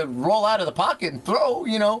roll out of the pocket and throw.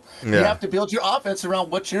 You have to build your offense around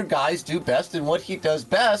what your guys do best, and what he does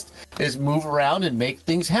best is move around and make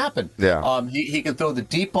things happen. Yeah. He can throw the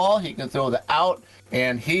deep ball. He can throw the out.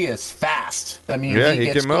 And he is fast. I mean, he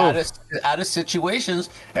gets can move out of situations,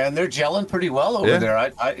 and they're gelling pretty well over there.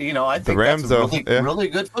 I think the Rams, that's a really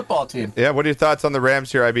good football team. Yeah, what are your thoughts on the Rams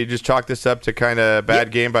here? I mean, just chalk this up to kind of bad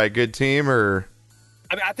game by a good team, or?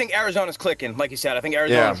 I mean, I think Arizona's clicking, like you said. I think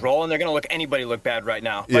Arizona's rolling. They're going to anybody look bad right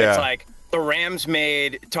now. But it's like the Rams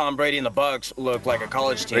made Tom Brady and the Bucs look like a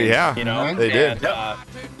college team. Yeah, they did.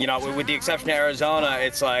 With the exception of Arizona,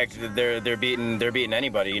 it's like they're beating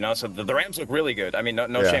anybody. So the Rams look really good. I mean,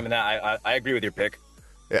 no shame in that. I agree with your pick.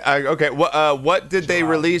 Okay, what did they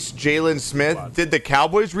release Jalen Smith? Did the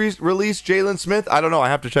Cowboys release Jalen Smith? I don't know. I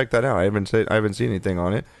have to check that out. I haven't seen anything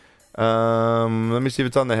on it. Let me see if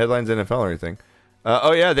it's on the headlines NFL or anything.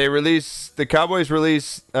 The Cowboys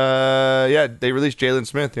released Jalen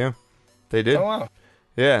Smith. Yeah, they did. Oh wow.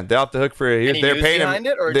 Yeah, they're off the hook for Any they're news paying behind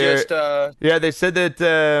him. It or just Yeah, they said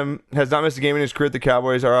that has not missed a game in his career at the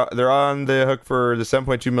Cowboys. They're on the hook for the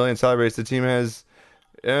 $7.2 million salary raise the team has.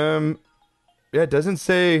 It doesn't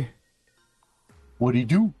say what'd he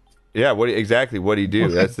do. Yeah, what'd he do?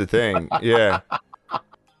 That's the thing. Yeah.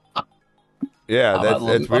 Yeah,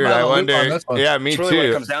 that's weird. I wonder. Yeah, me too. What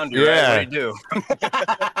it comes down to, right? What do you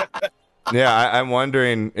do? I'm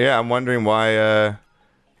wondering. Yeah, I'm wondering why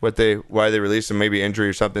they released him. Maybe injury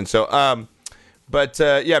or something. So, back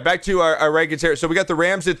to our rankings here. So we got the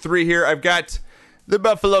Rams at 3 here. I've got the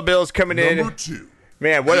Buffalo Bills coming in. Number 2.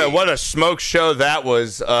 Man, what a smoke show that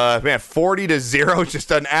was. 40-0, just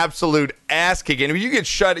an absolute ass kicking. I mean,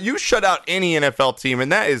 you shut out any NFL team,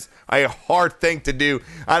 and that is a hard thing to do.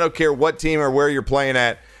 I don't care what team or where you're playing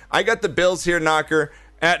at. I got the Bills here, Knocker,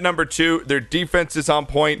 at number 2. Their defense is on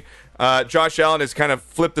point. Josh Allen has kind of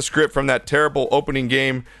flipped the script from that terrible opening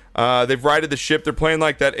game. They've righted the ship. They're playing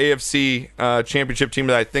like that AFC championship team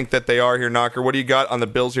that I think that they are here, Knocker. What do you got on the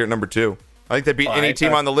Bills here at number 2? I think they beat any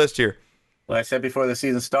team on the list here. Well, I said before the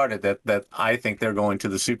season started that I think they're going to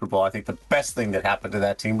the Super Bowl. I think the best thing that happened to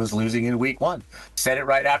that team was losing in week 1. Said it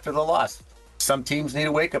right after the loss. Some teams need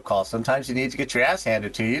a wake-up call. Sometimes you need to get your ass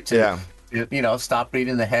handed to you to stop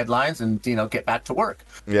reading the headlines and get back to work.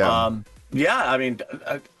 Yeah. I mean,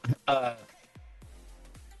 I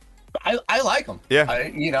like him. Yeah.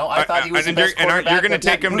 I thought he was the best quarterback. You're going to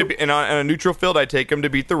take him on a neutral field. I take him to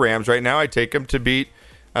beat the Rams right now. I take him to beat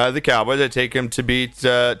the Cowboys. I take him to beat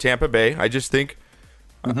Tampa Bay. I just think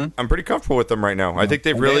I'm pretty comfortable with them right now. I think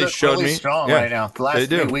they've really showed really me strong right now. The last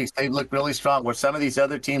 3 weeks, they look really strong. Where some of these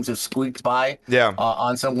other teams have squeaked by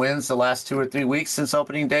on some wins the last 2 or 3 weeks since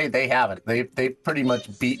opening day, they haven't. They've pretty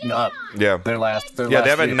much beaten up their last. They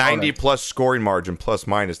have a 90-plus scoring margin, plus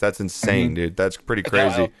minus. That's insane, dude. That's pretty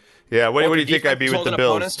crazy. Yeah, what do you think I'd be with the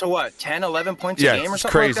Bills? Opponents to what, 10, 11 points a game or something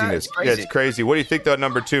craziness. like that? It's crazy. Yeah, it's crazy. What do you think though,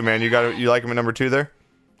 number 2, man? You like him at number 2 there?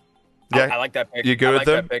 Yeah, I like that pick. You good with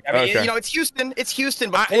them? I mean, it's Houston,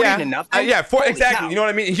 but 40 to nothing. Exactly. You know what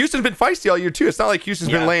I mean? Houston's been feisty all year, too. It's not like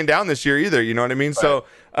Houston's been laying down this year either. You know what I mean? Right. So,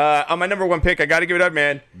 on my number 1 pick, I got to give it up,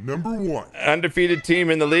 man. Number 1. Undefeated team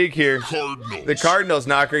in the league here. Cardinals. The Cardinals,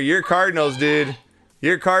 Knocker. You're Cardinals, dude.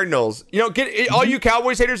 You're Cardinals. Get all you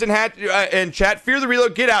Cowboys haters and chat, fear the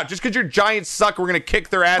reload, get out. Just because your Giants suck, we're going to kick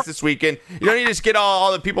their ass this weekend. You don't need to just get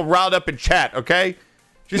all the people riled up in chat, okay?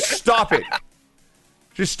 Just stop it.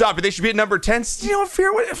 Just stop it. They should be at number 10.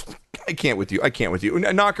 I can't with you.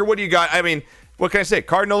 Knocker, what do you got? I mean, what can I say?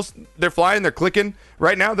 Cardinals, they're flying. They're clicking.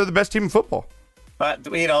 Right now, they're the best team in football.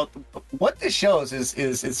 You know, what this shows is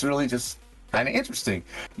it's really just kind of interesting.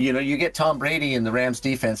 You know, you get Tom Brady and the Rams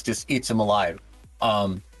defense just eats him alive.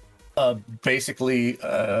 Basically,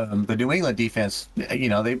 the New England defense, you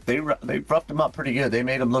know, they roughed him up pretty good. They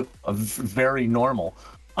made him look very normal.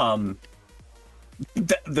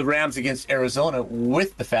 The Rams against Arizona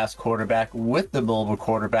with the fast quarterback, with the mobile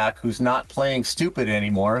quarterback who's not playing stupid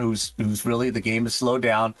anymore, who's really, the game is slowed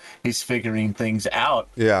down. He's figuring things out.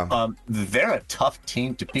 Yeah. They're a tough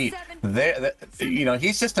team to beat. You know,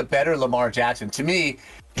 he's just a better Lamar Jackson. To me,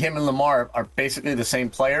 him and Lamar are basically the same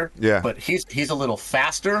player. Yeah. But he's a little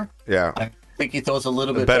faster. Yeah. I think he throws a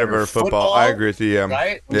little bit better football. I agree with you. Yeah.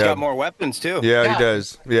 Right? He's got more weapons too. Yeah, he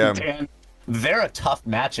does. Yeah. And they're a tough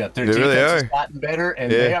matchup. Their They defense really has are. gotten better,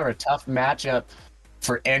 and they are a tough matchup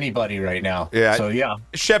for anybody right now. Yeah. So, yeah.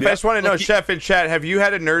 Chef, I just want to know, Chef in chat, have you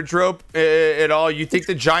had a nerds rope at all? You think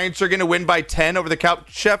the Giants are going to win by 10 over the Cow?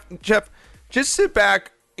 Chef, just sit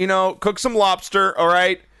back, you know, cook some lobster, all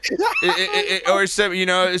right? Or some, you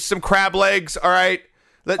know, some crab legs, all right?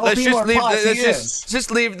 Let's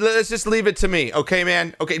just leave it to me, okay,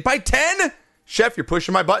 man? Okay, by 10? Chef, you're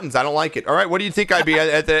pushing my buttons. I don't like it. All right, what do you think I'd be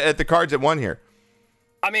at the Cards at 1 here?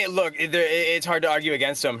 I mean, look, it's hard to argue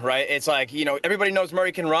against him, right? It's like, you know, everybody knows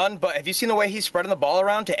Murray can run, but have you seen the way he's spreading the ball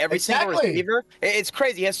around to every single receiver? It's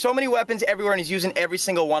crazy. He has so many weapons everywhere, and he's using every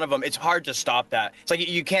single one of them. It's hard to stop that. It's like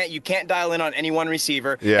you can't dial in on any one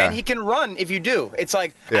receiver, and he can run if you do. It's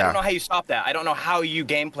like, I don't know how you stop that. I don't know how you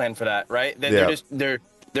game plan for that, right? They're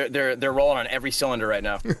rolling on every cylinder right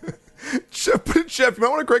now. Chef, you might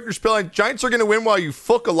want to correct your spelling. Giants are going to win while you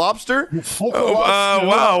fuck a lobster?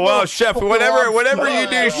 Wow, Chef. Whatever you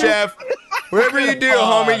do, Chef. Whatever you do,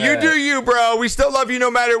 homie. You do you, bro. We still love you no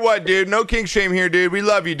matter what, dude. No king shame here, dude. We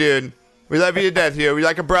love you, dude. We love you to death here. We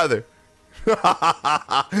like a brother.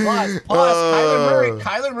 Pause.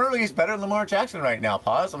 Kyler Murray is better than Lamar Jackson right now.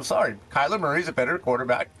 Pause. I'm sorry. Kyler Murray's a better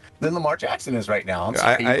quarterback than Lamar Jackson is right now. I'm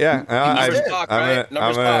going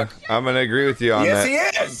to agree with you on that.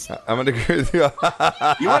 Yes, he is. I'm going to agree with you. You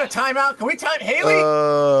want a timeout? Can we time Haley?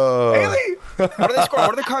 Haley? What do they score?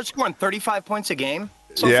 What are the Cards scoring? 35 points a game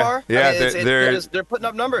so far? Yeah, I mean, they're putting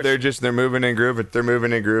up numbers. They're moving and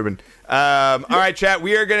grooving. All right, chat.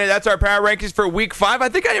 That's our power rankings for week 5. I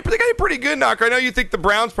think I did pretty good, Knocker. I know you think the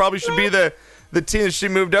Browns probably should be the team that she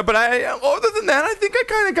moved up, but other than that, I think I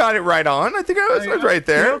kind of got it right on. I think I was right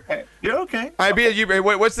there. You're okay.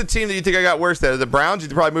 What's the team that you think I got worse there? The Browns? You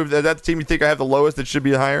probably moved. Is that the team you think I have the lowest that should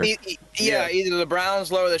be higher? Either the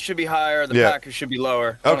Browns lower that should be higher, or the Packers should be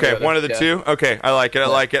lower. Okay, one of the two. Okay, I like it.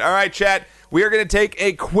 All right, chat. We are going to take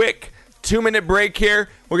a quick 2-minute break here.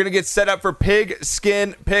 We're going to get set up for Pig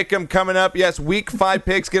Skin Pick'em coming up. Yes, week 5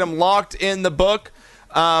 picks. Get them locked in the book.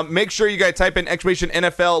 Make sure you guys type in exclamation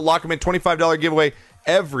NFL, lock them in, $25 giveaway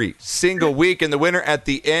every single week, and the winner at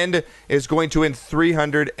the end is going to win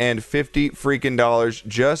 $350 freaking dollars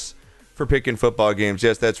just for picking football games.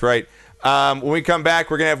 Yes, that's right. When we come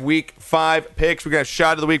back, we're gonna have week 5 picks. We're gonna have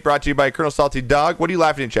shot of the week brought to you by Colonel Salty Dog. What are you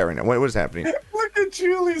laughing in chat right now? What is happening? Look at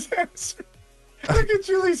Julie's answer. Look at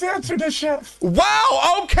Julie's answer to Chef.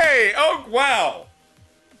 Wow. Okay. Oh wow.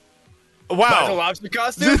 Wow. The lobster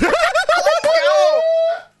costume.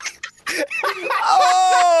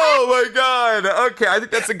 Oh my God. Okay, I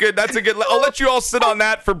think that's a good. I'll let you all sit on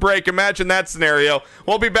that for break. Imagine that scenario.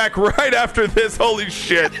 We'll be back right after this. Holy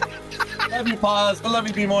shit. Love you, Pause. I love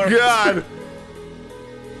you, B-More. God.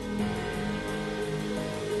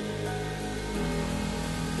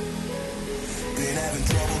 Been having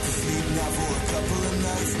trouble to sleep now for a couple of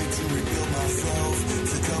nights. Need to rebuild myself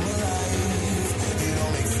to come alive. It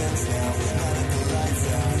all makes sense now. Now that the lights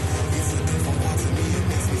out, it's a different world to me. It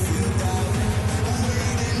makes me feel down.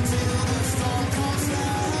 Wait until the storm comes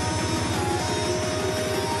out.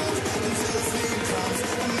 Until the sleep comes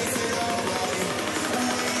and makes it alright.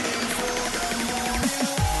 Waiting for the morning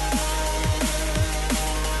light.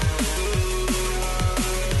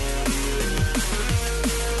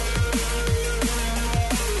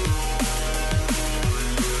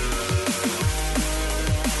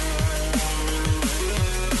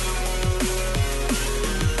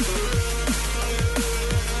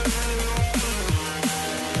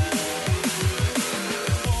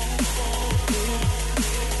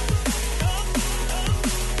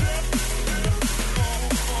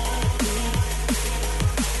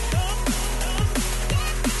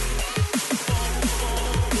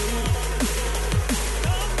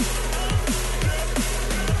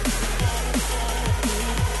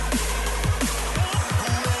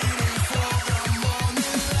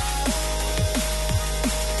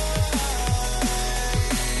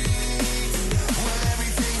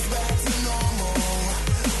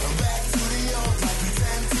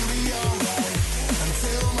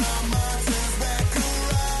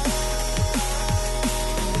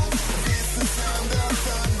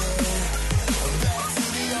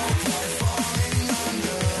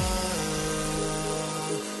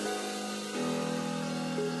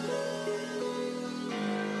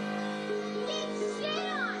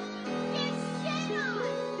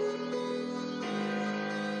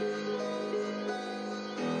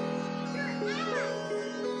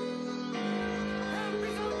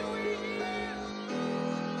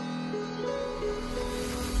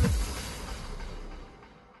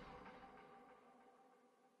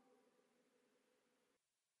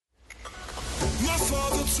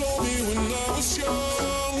 told me when I was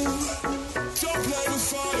young, don't play with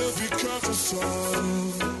fire, be careful,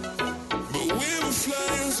 son. But we were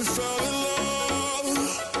flames and fell in love.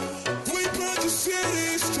 We burned the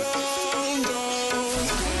cities down, down.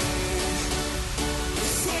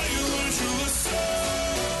 Fire learns you listen.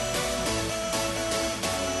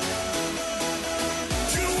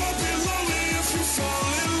 You won't be lonely if you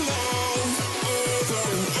fall in love. Over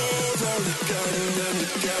and over again and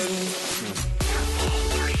again.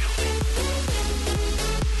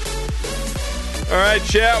 All right,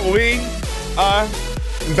 chat. We are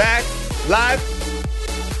back live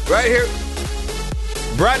right here.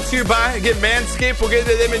 Brought to you by, again, Manscaped. We'll get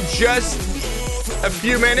to them in just a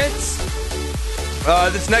few minutes.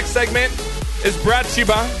 This next segment is brought to you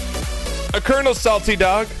by a Colonel Salty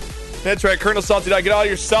Dog. That's right, Colonel Salty Dog. Get all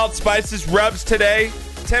your salt, spices, rubs today.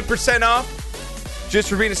 10% off just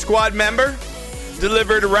for being a squad member.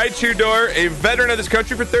 Delivered right to your door. A veteran of this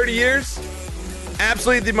country for 30 years.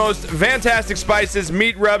 Absolutely the most fantastic spices,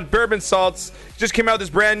 meat rubs, bourbon salts. Just came out with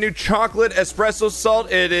this brand new chocolate espresso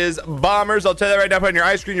salt. It is bombers. I'll tell you that right now. Put on your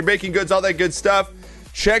ice cream, your baking goods, all that good stuff.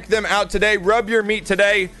 Check them out today. Rub your meat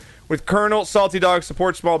today with Colonel Salty Dog.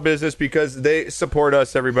 Support small business because they support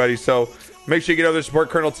us, everybody. So make sure you get over there,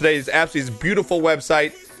 support Colonel today. It's absolutely his beautiful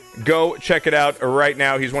website. Go check it out right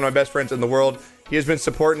now. He's one of my best friends in the world. He has been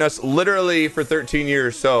supporting us literally for 13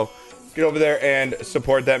 years. So get over there and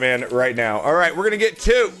support that man right now. All right, we're going to get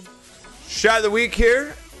to Shot of the Week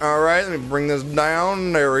here. All right, let me bring this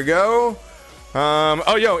down. There we go.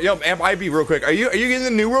 Yo, Amp IB real quick. Are you getting the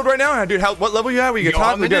New World right now? Dude, what level you at? We can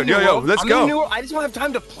talk. Let's go. I just don't have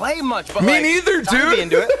time to play much. But Me neither,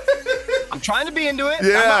 dude. I'm trying to be into it.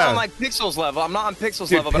 Yeah. I'm not on like Pixels level. I'm not on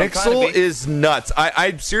Pixels level, but I'm trying Pixel to be. is nuts.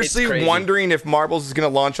 I'm seriously wondering if Marbles is going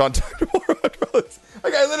to launch on time tomorrow.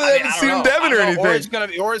 Like, I literally haven't seen Devin or anything.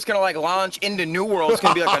 Or it's gonna like launch into New World. It's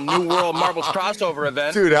gonna be like a New World Marbles crossover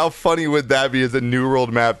event. Dude, how funny would that be as a New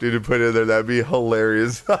World map, dude, to put in there? That'd be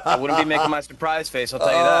hilarious. I wouldn't be making my surprise face, I'll tell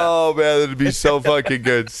you that. Oh, man, that'd be so fucking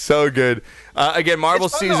good. So good. Again, Marvel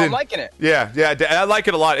it's fun, season. though. I'm liking it. Yeah, I like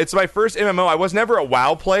it a lot. It's my first MMO. I was never a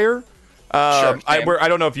WoW player. Sure, I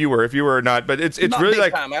don't know if you were or not, but it's not really big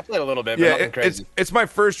like time. I played a little bit, but yeah, nothing crazy. It's my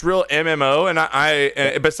first real MMO, and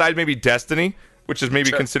I besides maybe Destiny, which is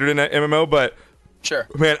maybe considered an MMO, but sure,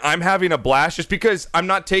 man, I'm having a blast just because I'm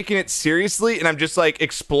not taking it seriously, and I'm just like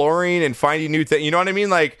exploring and finding new things. You know what I mean?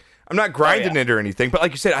 Like I'm not grinding it or anything, but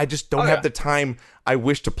like you said, I just don't have the time I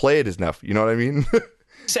wish to play it enough. You know what I mean?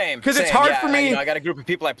 Same. Because it's hard for me. I got a group of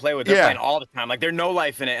people I play with. They're playing all the time. Like, there's no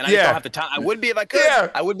life in it, and I just don't have the time. I would be if I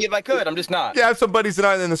could. I would be if I could. I'm just not. Yeah, I have some buddies that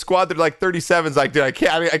are in the squad that are like 37s. Like, dude, I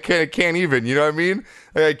can't even. You know what I mean?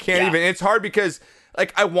 I can't even. It's hard because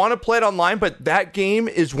like I want to play it online, but that game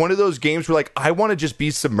is one of those games where like I want to just be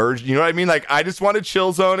submerged. You know what I mean? Like I just want to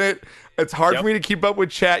chill zone it. It's hard for me to keep up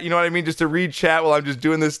with chat. You know what I mean? Just to read chat while I'm just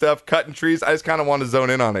doing this stuff, cutting trees. I just kind of want to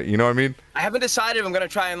zone in on it. You know what I mean? I haven't decided if I'm going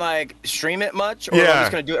to try and like stream it much or I'm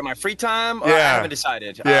just going to do it in my free time. I haven't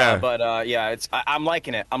decided. I'm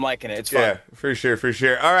liking it. It's fun. Yeah, for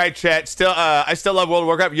sure. All right, chat. Still, I still love World of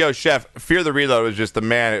Warcraft. Yo, Chef, Fear the Reload was just the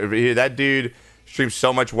man. That dude streamed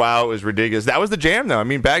so much WoW. It was ridiculous. That was the jam, though. I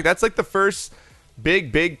mean, that's like the first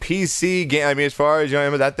big PC game. I mean, as far as, you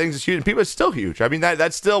know, that thing's huge. And people, it's still huge. I mean,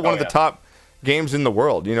 that's still one of the top games in the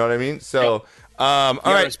world. You know what I mean? So, all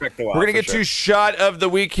right. We're going to get to Shot of the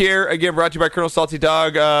Week here. Again, brought to you by Colonel Salty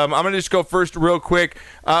Dog. I'm going to just go first real quick.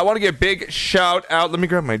 I want to get a big shout out. Let me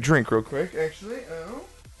grab my drink real quick, actually.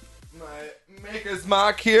 My Maker's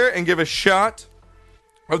Mark here and give a shot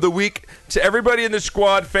of the week to everybody in the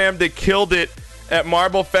squad, fam. They killed it at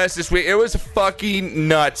Marble Fest this week. It was fucking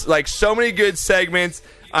nuts. Like, so many good segments.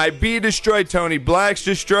 IB destroyed, Tony Blacks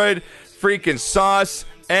destroyed, freaking Sauce,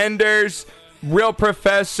 Enders, Real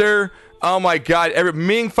Professor. Oh my god,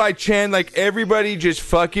 Ming Fai Chen, like everybody just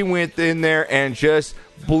fucking went in there and just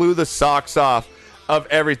blew the socks off of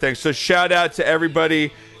everything. So shout out to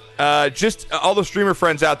everybody, just all the streamer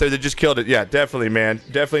friends out there that just killed it. Yeah, definitely, man.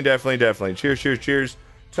 Definitely. Cheers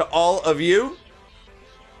to all of you.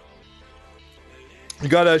 You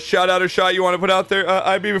got a shout out or shot you want to put out there,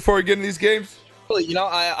 IB, before we get in these games? You know,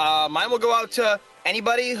 mine will go out to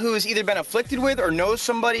anybody who's either been afflicted with or knows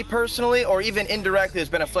somebody personally or even indirectly has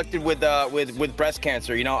been afflicted with breast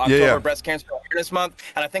cancer. You know, October Breast Cancer Awareness Month,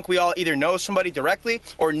 and I think we all either know somebody directly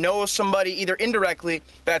or know somebody either indirectly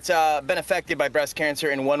that's been affected by breast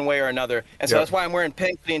cancer in one way or another. And so that's why I'm wearing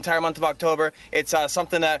pink for the entire month of October. It's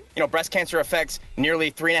something that, you know, breast cancer affects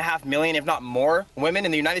nearly 3.5 million, if not more, women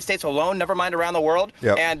in the United States alone, never mind around the world.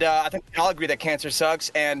 And I think we all agree that cancer sucks.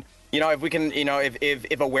 And if we can,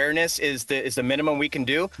 if awareness is the minimum we can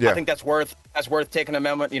do, Yeah. I think that's worth taking a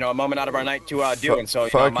moment out of our night to do. And so,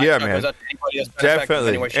 fuck my yeah, shout man. goes out to anybody that's been affected in Definitely.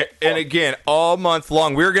 any way, shape, or And form. again, all month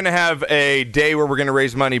long, we're going to have a day where we're going to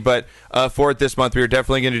raise money, but for it this month, we are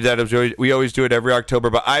definitely going to do that. As we always do it every October,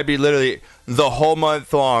 but I'd be literally the whole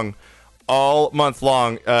month long. All month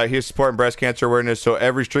long, he's supporting breast cancer awareness. So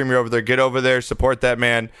every streamer over there, get over there, support that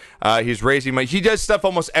man. He's raising money. He does stuff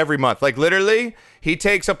almost every month. Like literally, he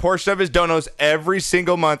takes a portion of his donos every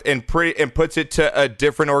single month and puts it to a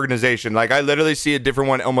different organization. Like I literally see a different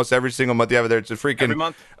one almost every single month you have it there. It's a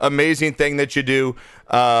freaking amazing thing that you do.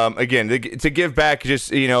 Again, to give back,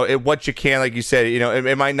 just what you can, like you said,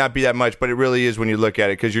 it might not be that much, but it really is when you look at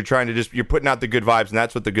it because you're trying to you're putting out the good vibes, and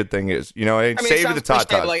that's what the good thing is. Save it the tatas.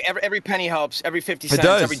 But like every penny helps. Every 50 cents,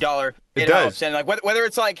 does. every dollar, It helps. does. And like whether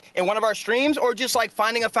it's like in one of our streams or just like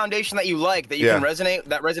finding a foundation that you like that you Yeah. can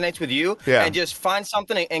resonates with you, Yeah. and just find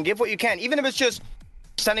something and give what you can, even if it's just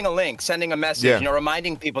sending a link, sending a message, Yeah.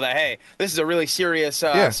 reminding people that hey, this is a really serious,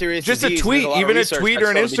 serious just a disease. tweet, There's lot of even a research tweet that's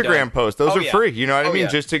or an still to be done. Instagram post. Those Oh, are yeah. free. You know what I Oh, mean? yeah.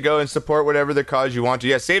 Just to go and support whatever the cause you want to.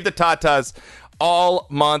 Yeah, save the tatas all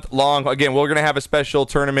month long. Again, we're gonna have a special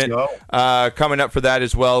tournament coming up for that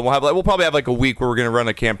as well. We'll probably have like a week where we're gonna run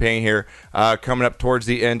a campaign here coming up towards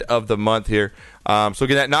the end of the month here. So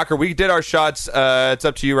get that knocker. We did our shots. It's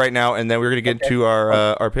up to you right now, and then we're gonna get into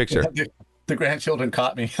our picks here. The grandchildren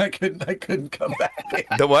caught me. I couldn't come back.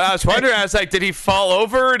 I was wondering. I was like, did he fall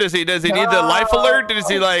over? Does he need the life alert? Is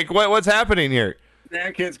he like what's happening here?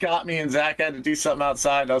 Grandkids got me, and Zach had to do something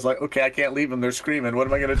outside. And I was like, okay, I can't leave them. They're screaming. What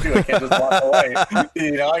am I going to do? I can't just walk away.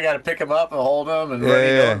 I got to pick them up and hold them and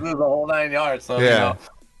run the whole 9 yards. So,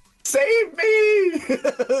 save me.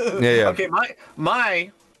 Yeah. Okay,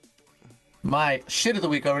 my shit of the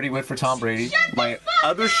week already went for Tom Brady. My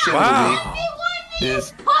other shit of the week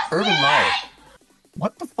is Urban Meyer.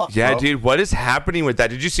 What the fuck? Yeah, bro? dude, what is happening with that?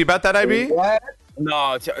 Did you see about that, IB? What?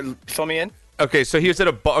 No, fill me in. Okay, so he was at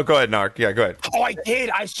a bar. Go ahead, Narc. Yeah, go ahead. Oh, I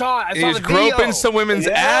did. I saw He was the video. groping some women's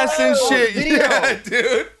ass and shit. Yeah,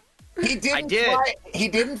 dude. He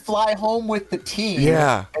didn't fly home with the team.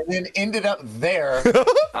 Yeah. And then ended up there.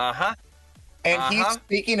 Uh-huh. And he's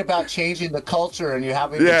speaking about changing the culture and you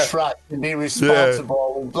having Yeah. to trust and be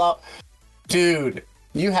responsible and blah. Dude,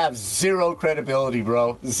 you have zero credibility,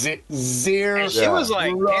 bro. Zero. And she was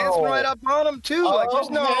like dancing right up on him too. Like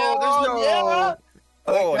there's no. Yeah.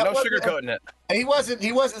 Oh, Like, no that sugarcoating it. He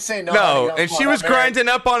wasn't saying no. No, honey, and come she on, was I'm married. grinding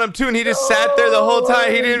up on him too, and he just sat there the whole time.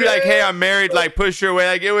 He didn't be like, "Hey, I'm married," like push her away.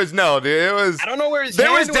 Like it was no, dude. It was. I don't know where his There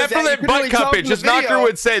hand was was at. You definitely couldn't butt really tell from cuppage. the As Knocker video.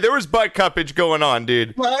 would say, there was butt cuppage going on,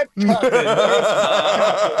 dude. What?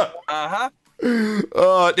 Uh-huh.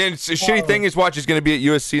 And shitty thing is, watch is going to be at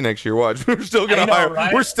USC next year. Watch, we're still going I to know, hire.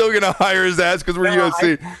 right? We're still going to hire his ass because we're No,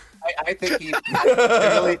 USC. I think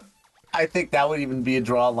I think that would even be a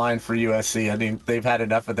draw line for USC. I mean, they've had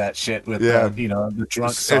enough of that shit with the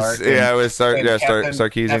drunk Sark. Yeah, it was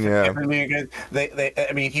Sarkisian. Yeah,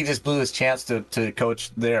 I mean, he just blew his chance to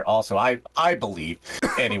coach there. Also, I believe.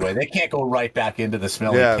 Anyway, they can't go right back into the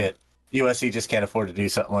smelly pit. USC just can't afford to do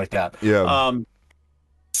something like that. Yeah.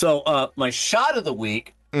 So my shot of the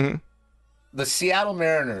week, Mhm. the Seattle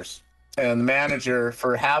Mariners and the manager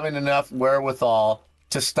for having enough wherewithal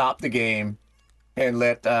to stop the game and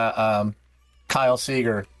let Kyle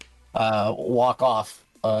Seager walk off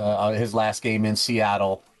on his last game in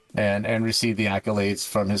Seattle and receive the accolades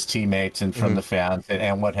from his teammates and from the fans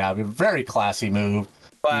and what have you. Very classy move.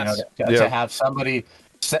 Class. To have somebody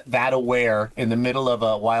that aware in the middle of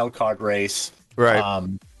a wild card race, Right.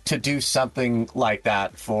 to do something like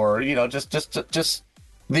that for just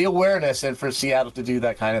the awareness, and for Seattle to do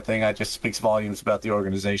that kind of thing, I just speaks volumes about the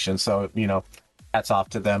organization. So hats off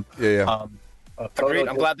to them. Yeah. Agreed.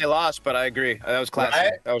 I'm glad they lost, but I agree. That was classy.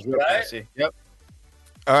 Right? That was real classy. Yep.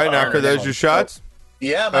 All right, Knocker, those your shots.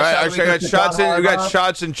 Yeah. All right, I got shots in. We got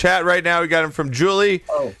shots in chat right now. We got them from Julie.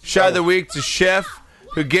 Shot of the week to Chef,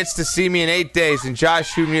 who gets to see me in 8 days, and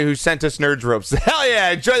Josh, who sent us Nerds Ropes. Hell yeah!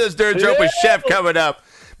 Enjoy those Nerds Ropes with Chef coming up.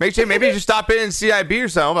 Maybe you should stop in and see IB or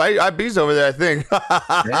something. IB's over there, I think.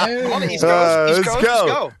 On the East Coast. East Coast, let's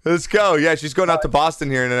go. Let's go. Yeah, she's going out to Boston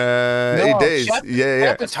here in 8 days. Chef-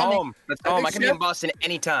 Yeah. That's home. That's home. I can be in Boston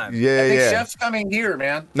anytime. I think Yeah. Chef's coming here,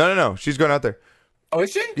 man. No. She's going out there. Oh,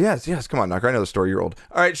 is she? Yes. Come on, Knocker. I know the story. You're old.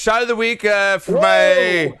 All right, shot of the week for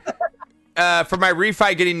my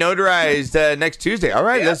refi getting notarized next Tuesday. All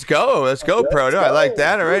right, let's go, Proto. I like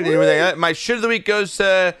that. All right, anything. My shit of the week goes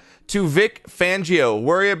to Vic Fangio.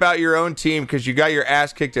 Worry about your own team because you got your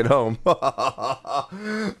ass kicked at home. Oh,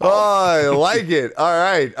 I like it. All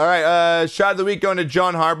right. Shot of the week going to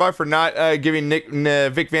John Harbaugh for not giving Vic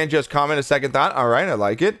Fangio's comment a second thought. All right, I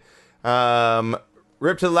like it.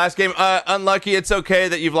 Rip to the last game. Unlucky. It's okay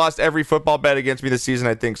that you've lost every football bet against me this season,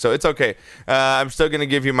 I think. So it's okay. I'm still going to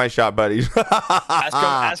give you my shot, buddy.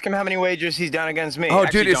 ask him how many wagers he's down against me. Oh,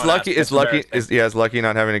 Actually, dude, it's don't lucky. ask. It's lucky. It's lucky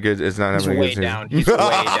not having a good. It's not He's having a way good down. season. He's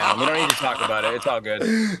way down. We don't need to talk about it. It's all good.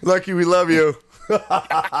 Lucky, we love you. Go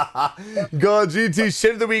on, GT.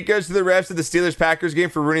 Shit of the week goes to the refs of the Steelers-Packers game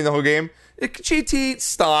for ruining the whole game. GT,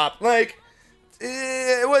 stop. Like,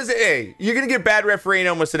 it was you're gonna get bad refereeing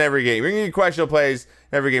almost in every game. You're gonna get questionable plays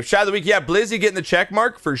in every game. Shot of the week, Blizzy getting the check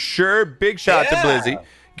mark for sure. Big shout to Blizzy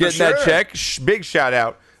getting that check. Big shout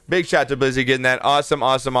out. Big shout to Blizzy getting that awesome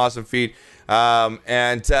feed.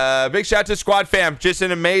 And big shout to Squad Fam. Just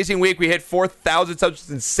an amazing week. We hit 4,000 subs. It's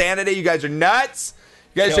insanity. You guys are nuts.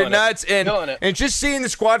 You guys are nuts. And just seeing the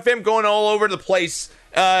Squad Fam going all over the place.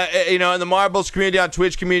 In the Marbles community, on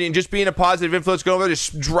Twitch community, and just being a positive influence, going over there,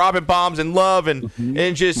 just dropping bombs and love and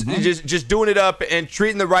just doing it up and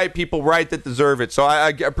treating the right people right that deserve it. So I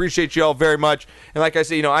appreciate you all very much. And like I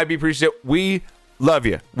said, IB appreciate it. We love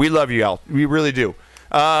you. We love you all. We really do.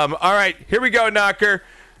 All right, here we go, Knocker.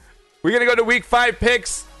 We're gonna go to week 5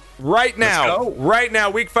 picks right now. Right now,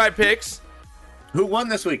 week 5 picks. Who won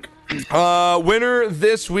this week? Winner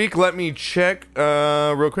this week. Let me check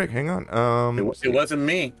real quick. Hang on. It wasn't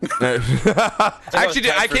me.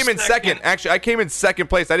 Actually, I came in second. Actually, I came in second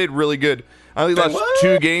place. I did really good. I only lost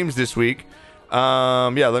 2 games this week.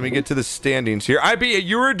 Let me get to the standings here. IB,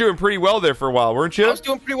 you were doing pretty well there for a while, weren't you? I was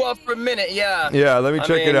doing pretty well for a minute, yeah. Yeah, let me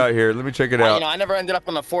check it out here. Let me check it out. I never ended up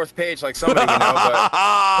on the 4th page like somebody,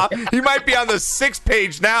 but... He might be on the 6th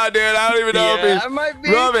page now, dude. I don't even know if he's... I might be.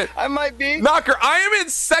 Love it. I might be. Knocker, I am in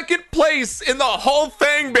second place in the whole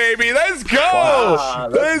thing, baby. Let's go. Wow,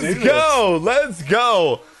 Let's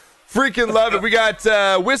go. Freaking love it. We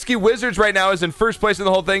got Whiskey Wizards right now is in first place in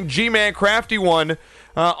the whole thing. G-Man Crafty won.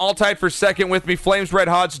 All tied for second with me. Flames Red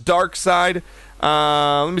Hot's Dark Side.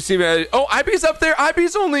 Let me see. IB's up there.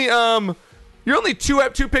 IB's only you're only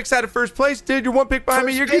two picks out of first place, dude. You're 1 pick behind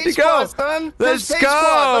me. You're good to go. Let's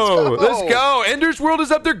go. Ender's World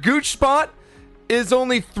is up there. Gooch Spot is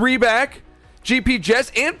only 3 back. GP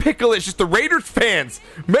Jess and Pickle is just the Raiders fans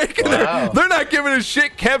making they're not giving a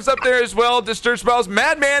shit. Kev's up there as well. Disturbed Smiles.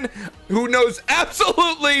 Madman, who knows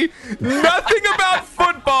absolutely nothing about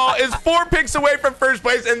football, is 4 picks away from first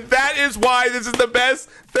place, and that is why this is the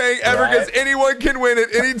best thing ever, because anyone can win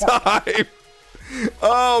at any time.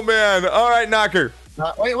 Oh man. All right, Knocker.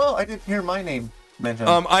 I didn't hear my name mentioned.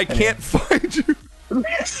 I can't find you.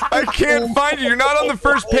 I can't find you. You're not on the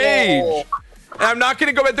first page. And I'm not going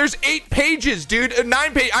to go back. There's 8 pages, dude.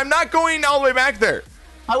 9 pages. I'm not going all the way back there.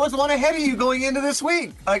 I was 1 ahead of you going into this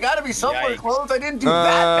week. I got to be somewhere close. I didn't do that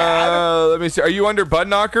bad. Let me see. Are you under Bud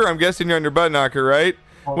Knocker? I'm guessing you're under Bud Knocker, right?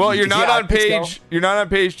 Well, you're not on page. So. You're not on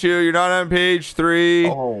page 2. You're not on page 3.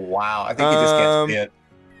 Oh wow! I think you just can't see it.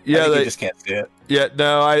 Yeah, you just can't see it. Yeah,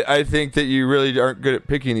 no, I think that you really aren't good at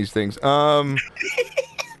picking these things. Yeah,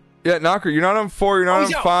 Knocker, you're not on 4. You're not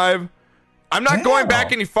on 5. I'm not going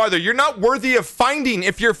back any farther. You're not worthy of finding.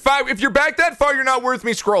 If you're back that far, you're not worth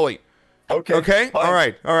me scrolling. Okay.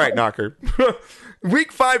 Fine. All right, Knocker.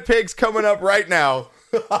 Week 5 picks coming up right now.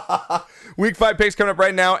 Week 5 picks coming up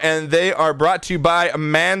right now, and they are brought to you by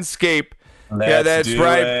Manscaped. That's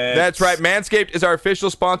right. Manscaped is our official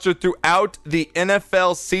sponsor throughout the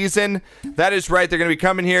NFL season. That is right. They're going to be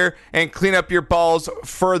coming here and clean up your balls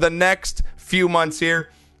for the next few months here,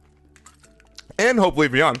 and hopefully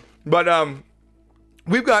beyond. But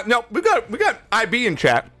we got IB in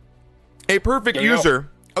chat, a perfect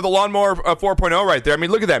user of the Lawnmower 4.0 right there. I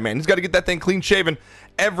mean, look at that, man. He's got to get that thing clean shaven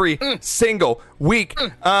every single week.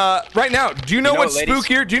 Right now, do you know what's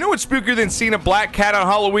spookier? Do you know what's spookier than seeing a black cat on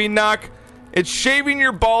Halloween, Knock? It's shaving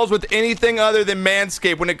your balls with anything other than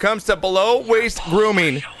Manscaped. When it comes to below-waist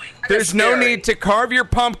grooming, there's no need to carve your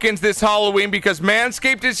pumpkins this Halloween because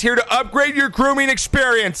Manscaped is here to upgrade your grooming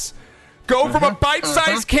experience. Go from a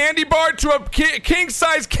bite-sized candy bar to a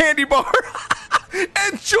king-size candy bar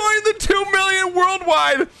and join the 2 million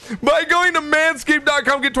worldwide by going to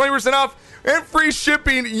manscaped.com. Get 20% off and free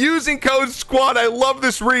shipping using code SQUAD. I love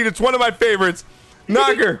this read. It's one of my favorites.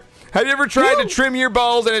 Knocker, have you ever tried to trim your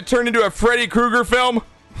balls and it turned into a Freddy Krueger film?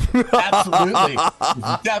 Absolutely.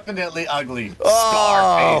 Definitely ugly.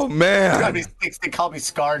 Oh, man. They call me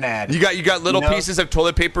Scarnad. You got little pieces of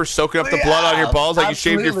toilet paper soaking up the blood on your balls like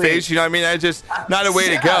absolutely. you shaved your face. You know what I mean? That's just not a way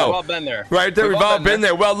to go. We've all been there. Right there. We've all been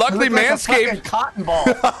there. Well, luckily Manscaped. Cotton ball.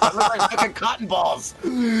 Look like fucking cotton balls.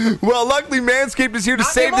 Well, luckily Manscaped is here to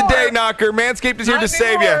save the day, Knocker. Manscaped is here to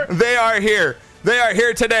save you. They are here. They are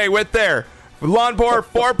here today with their Lawnmower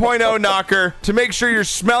 4.0 Knocker to make sure you're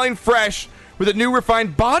smelling fresh with a new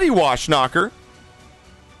refined body wash, Knocker.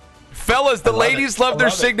 Fellas, the ladies love their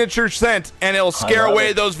signature scent, and it'll scare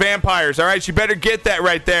away those vampires. All right, you better get that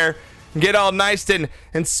right there. Get all nice and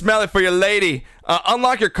smell it for your lady.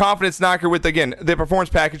 Unlock your confidence, Knocker, with, again, the Performance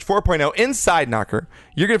Package 4.0. Inside, Knocker,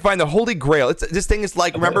 you're going to find the Holy Grail. This thing is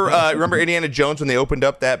like, remember Indiana Jones when they opened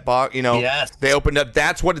up that box? Yes. They opened up.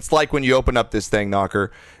 That's what it's like when you open up this thing,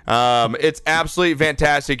 Knocker. It's absolutely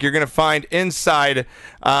fantastic. You're going to find inside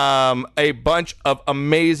a bunch of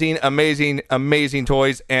amazing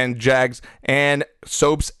toys and jags and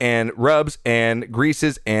soaps and rubs and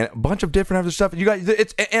greases and a bunch of different other stuff. You got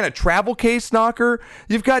and a travel case, Knocker.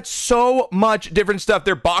 You've got so much different stuff.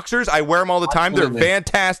 They're boxers. I wear them all the time. Absolutely. They're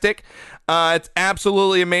fantastic. It's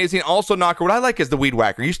absolutely amazing. Also, Knocker, what I like is the weed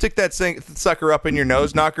whacker. You stick that sucker up in your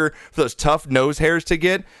nose, Knocker, for those tough nose hairs to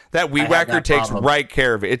get. That weed whacker takes right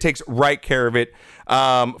care of it. It takes right care of it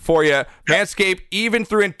for you. Manscaped even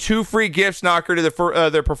threw in 2 free gifts, Knocker, to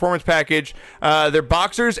their performance package. Their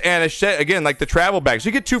boxers and a shed, again, like the travel bags. So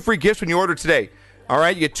you get 2 free gifts when you order today. All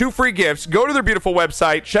right, you get 2 free gifts. Go to their beautiful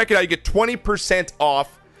website. Check it out. You get 20%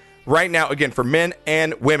 off right now, again, for men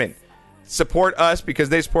and women. Support us because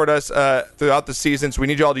they support us throughout the season. So we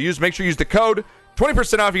need you all to make sure you use the code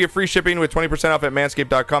 20% off. You get free shipping with 20% off at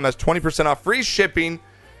manscaped.com. That's 20% off free shipping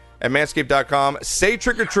at manscaped.com. Say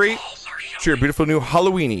trick or treat to your beautiful new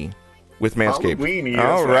Halloweeny with Manscaped. Halloweeny,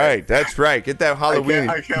 all right. That's right. Get that Halloweeny.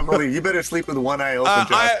 I can't believe you better sleep with one eye open,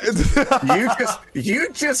 Josh. You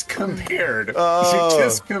just compared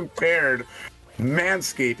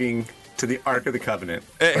manscaping to the Ark of the Covenant.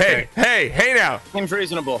 Okay? Hey now. Seems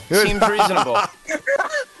reasonable.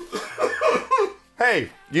 Hey,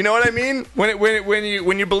 you know what I mean?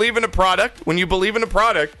 When you believe in a product,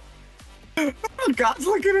 God's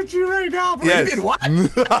looking at you right now. Bro. Yes. He did what? Opening a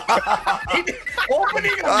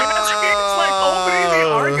manscape is like opening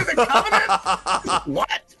the Ark of the Covenant?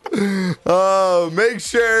 What? Oh, make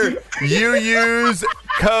sure you use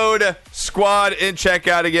code SQUAD in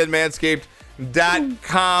checkout. Again,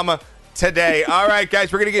 manscaped.com today. All right,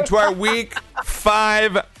 guys, we're going to get to our week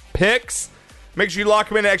 5 picks. Make sure you lock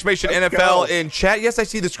them in exclamation NFL in chat. Yes, I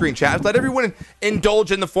see the screen chat. Let everyone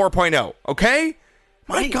indulge in the 4.0, okay?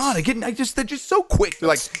 My God, they're just so quick. They're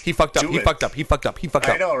like, he fucked up. I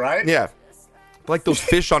know, right? Yeah. Like those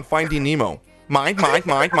fish on Finding Nemo. Mine. He fucked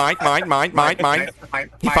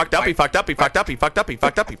up. That's what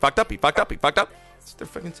they're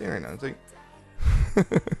fucking saying right now. It's like...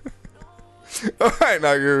 All right,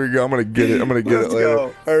 now here we go. I'm gonna get it later.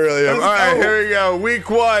 Go. I really am. All right, here we go. Week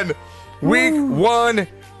 1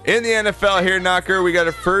 in the NFL here, Knocker. We got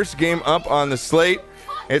our first game up on the slate.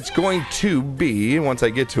 It's going to be, once I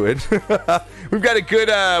get to it, we've got a good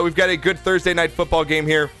Thursday night football game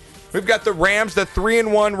here. We've got the Rams, the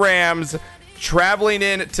 3-1 Rams, traveling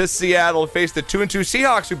in to Seattle to face the 2-2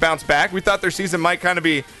 Seahawks, who bounced back. We thought their season might kind of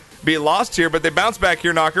be lost here, but they bounced back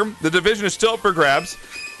here, Knocker. The division is still up for grabs.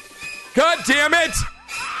 God damn it!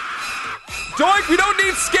 Doink, we don't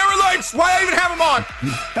need scare alerts! Why I even have them on?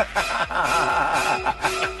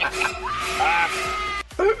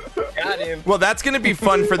 Got him. Well, that's going to be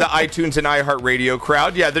fun for the iTunes and iHeartRadio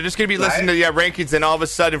crowd. Yeah, they're just going to be listening to the rankings, and all of a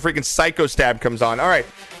sudden, freaking Psycho Stab comes on. All right,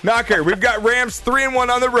 Knocker, we've got Rams 3-1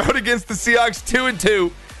 on the road against the Seahawks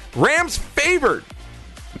 2-2. Rams favored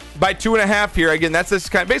by 2.5 here. Again, that's this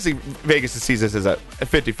kind of, basically Vegas sees this as a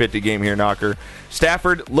 50-50 game here, Knocker.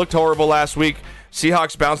 Stafford looked horrible last week.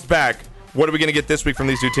 Seahawks bounced back. What are we going to get this week from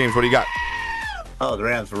these two teams? What do you got? Oh, the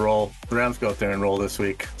Rams roll. The Rams go up there and roll this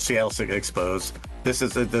week. Seattle's exposed. This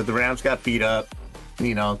is the Rams got beat up.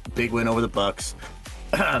 Big win over the Bucks.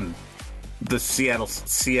 The Seattle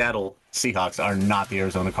Seahawks are not the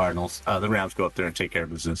Arizona Cardinals. The Rams go up there and take care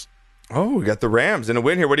of business. Oh, we got the Rams in a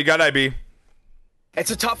win here. What do you got, IB?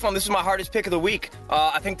 It's a tough one. This is my hardest pick of the week.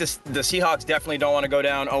 I think the Seahawks definitely don't want to go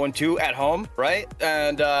down 0-2 at home, right?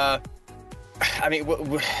 And I mean,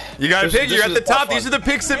 you got to pick. You're at the top. These are the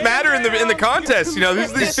picks that matter in the contest. These are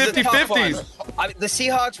these 50-50s. The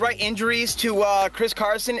Seahawks, right? Injuries to Chris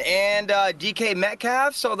Carson and DK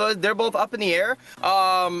Metcalf, so they're both up in the air.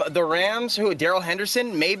 The Rams, Darrell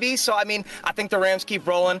Henderson, maybe. So I mean, I think the Rams keep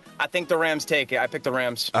rolling. I think the Rams take it. I pick the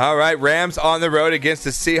Rams. All right, Rams on the road against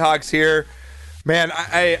the Seahawks here. Man,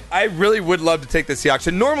 I really would love to take the Seahawks,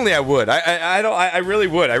 and normally I would. I really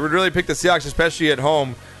would. I would really pick the Seahawks, especially at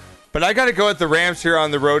home. But I got to go with the Rams here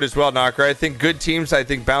on the road as well, Knocker. I think good teams,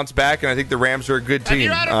 bounce back, and I think the Rams are a good team.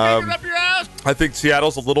 I think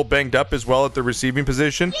Seattle's a little banged up as well at the receiving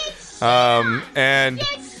position. And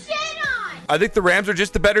I think the Rams are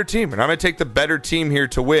just the better team, and I'm going to take the better team here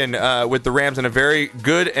to win with the Rams in a very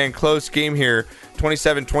good and close game here,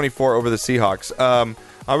 27-24 over the Seahawks.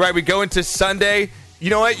 All right, we go into Sunday. You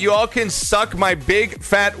know what? You all can suck my big,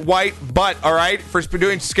 fat, white butt, all right, for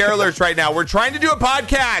doing scare alerts right now. We're trying to do a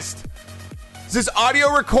podcast. This is audio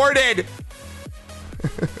recorded.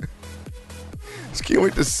 Just can't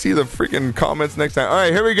wait to see the freaking comments next time. All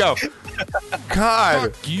right, here we go.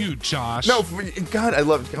 God. Fuck you, Josh. No, God, I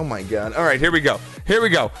love. Oh my God. All right, here we go.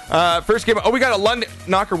 First game. Oh, we got a London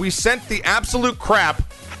knocker. We sent the absolute crap.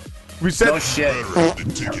 We sent. No shit.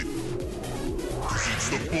 It's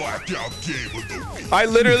the blackout game of the week. I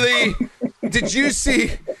literally. Did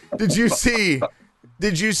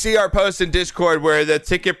you see our post in Discord where the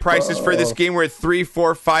ticket prices for this game were $300,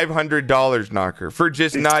 $400, $500, knocker for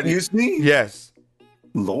just not. Excuse me? Yes.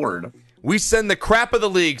 Lord. We send the crap of the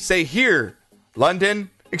league. Say here, London,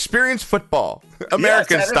 experience football,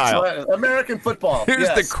 American Yes, style. American football. Here's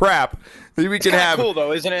yes. the crap that we can have. Cool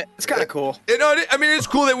though, isn't it? It's kind of cool. You know, I mean, it's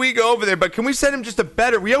cool that we go over there, but can we send him just a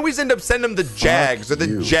better? We always end up sending them the Jags or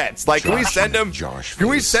the Jets. Like, can we send them? Can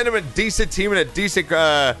we send them a decent team and a decent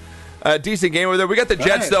game over there? We got the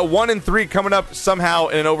Jets though, 1-3 coming up somehow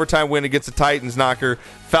in an overtime win against the Titans. Knocker.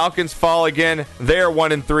 Falcons fall again. They're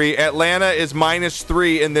 1-3. Atlanta is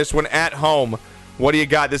 -3 in this one at home. What do you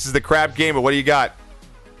got? This is the crap game, but what do you got?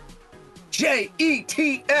 Jets,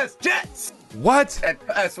 Jets. What?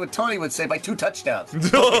 That's what Tony would say by 2 touchdowns.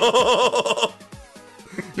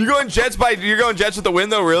 You're going Jets with the win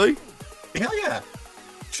though, really? Hell yeah.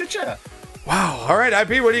 Shit yeah. Wow. All right,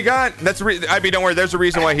 IB, what do you got? IB, don't worry. There's a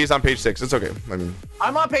reason why he's on page 6. It's okay. I mean,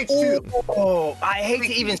 I'm on page 2. Oh, I hate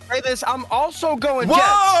to even say this. I'm also going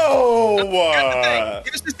whoa! Jets. Here's the thing.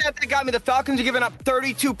 Here's the stat that got me. The Falcons are giving up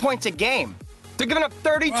 32 points a game. They're giving up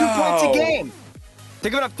 32 points a game. They're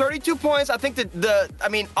giving up 32 points. I think I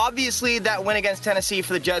mean, obviously that win against Tennessee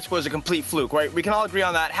for the Jets was a complete fluke, right? We can all agree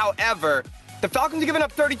on that. However, the Falcons are giving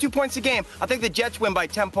up 32 points a game. I think the Jets win by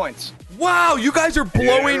 10 points. Wow, you guys are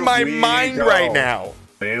blowing my mind right now.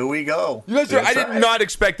 There we go. You guys I did not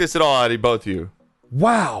expect this at all out of both of you.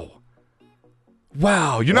 Wow.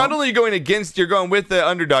 You're not only going against, you're going with the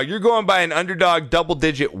underdog. You're going by an underdog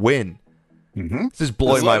double-digit win. Mm-hmm. This is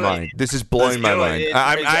blowing my mind. This is blowing my mind.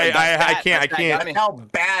 I can't. How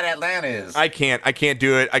bad Atlanta is. I can't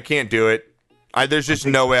do it. I can't do it. There's just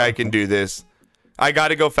no way I can do this. I got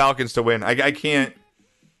to go Falcons to win. I can't.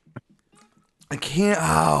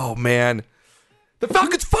 Oh, man. The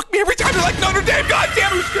Falcons fuck me every time. They're like Notre Dame. God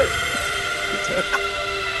damn it.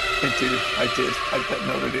 I did. I bet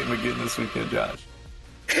Notre Dame again this weekend, Josh.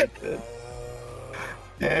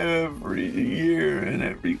 Every year and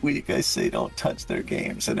every week I say don't touch their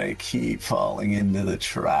games, and I keep falling into the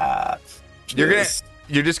trap.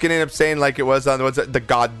 You're just gonna end up saying like it was on the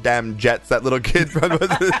goddamn Jets, that little kid from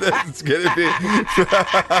it's gonna be.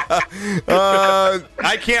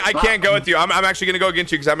 I can't go with you. I'm actually gonna go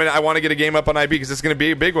against you because I want to get a game up on IB because it's gonna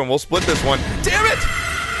be a big one. We'll split this one. Damn it!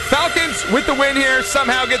 Falcons with the win here,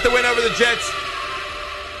 somehow get the win over the Jets.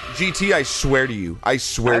 GT, I swear to you,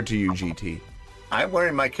 GT. I'm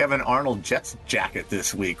wearing my Kevin Arnold Jets jacket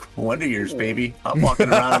this week. Wonder Years, baby. I'm walking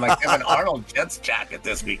around in my Kevin Arnold Jets jacket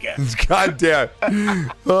this weekend. God damn.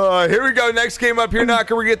 Here we go. Next game up here,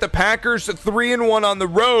 Knocker. We get the Packers 3-1 on the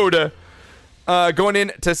road. Going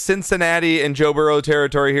into Cincinnati and Joe Burrow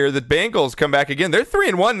territory here. The Bengals come back again. They're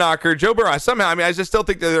 3-1, Knocker. Joe Burrow, somehow, I just still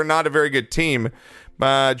think that they're not a very good team.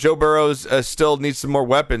 Joe Burrow's still needs some more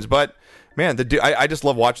weapons. But, man, I just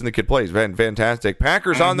love watching the kid play. He's fantastic.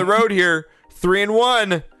 Packers on the road here.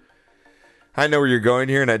 3-1. I know where you're going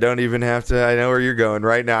here, and I don't even have to. I know where you're going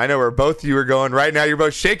right now. I know where both of you are going right now. You're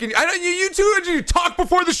both shaking. I know you two. Did you talk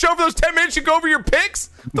before the show for those 10 minutes? You go over your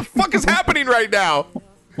picks. What the fuck is happening right now?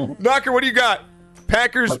 Knocker, what do you got?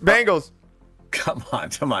 Packers, Bengals. Come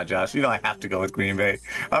on, Josh. You know I have to go with Green Bay.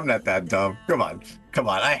 I'm not that dumb. Come on.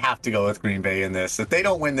 I have to go with Green Bay in this. If they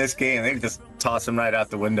don't win this game, they just toss them right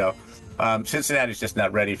out the window. Cincinnati's just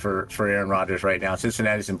not ready for Aaron Rodgers right now.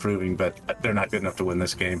 Cincinnati's improving, but they're not good enough to win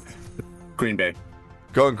this game. Green Bay.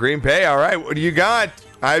 Going Green Bay. All right. What do you got?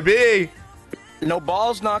 IB. No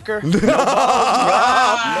balls, Knocker. No balls.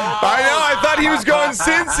 I know. I thought he was going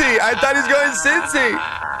Cincy.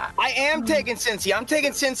 I am taking Cincy. I'm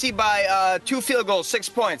taking Cincy by 2 field goals, 6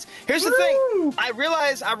 points. Here's the thing. I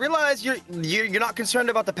realize you're not concerned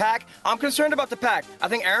about the Pack. I'm concerned about the Pack. I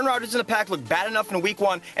think Aaron Rodgers and the Pack look bad enough in week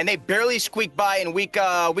 1, and they barely squeaked by in week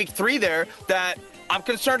 3 there that I'm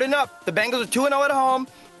concerned enough. The Bengals are 2-0 at home.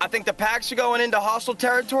 I think the Packs are going into hostile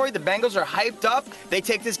territory. The Bengals are hyped up. They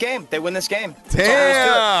take this game. They win this game.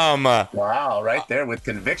 Damn. Wow, right there with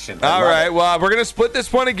conviction. All right, well, we're going to split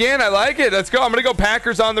this one again. I like it. Let's go. I'm going to go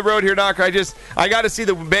Packers on the road here, Knocker. I got to see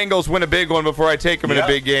the Bengals win a big one before I take them in a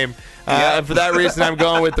big game. And for that reason, I'm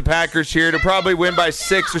going with the Packers here to probably win by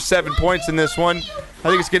 6 or 7 points in this one. I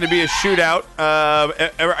think it's going to be a shootout.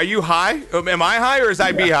 Are you high? Am I high or is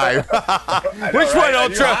IB high? Which one,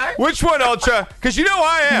 Ultra? Which one, Ultra? Because you know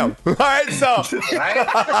I am. All right, so. You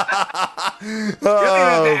don't even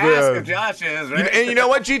have to ask if Josh is, right? And you know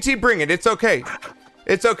what, GT, bring it. It's okay.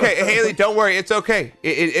 It's okay. Haley, don't worry. It's okay.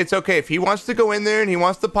 It's okay. If he wants to go in there and he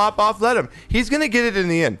wants to pop off, let him. He's going to get it in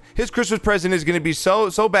the end. His Christmas present is going to be so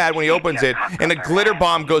bad when he opens it and a glitter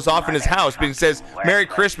bomb goes off in his house because it says Merry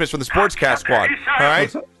Christmas from the Sportscast Squad. All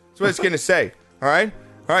right? That's what it's going to say. All right?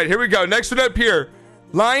 All right, here we go. Next one up here.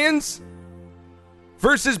 Lions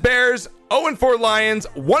versus Bears. 0-4 Lions,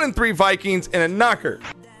 1-3 Vikings, and a knocker.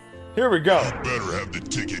 Here we go. Better have the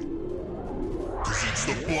ticket. Cause it's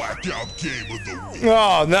the blackout game of the week.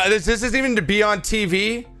 Oh, no, this isn't even to be on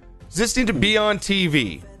TV. Does this need to be on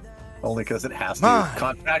TV? Only because it has to. My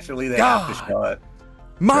Contractually, they God. have to show it.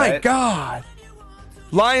 My Right? God.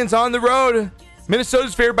 Lions on the road.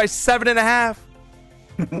 Minnesota's favored by 7.5.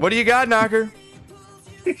 What do you got, Knocker?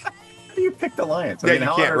 You pick the Lions. Yeah, you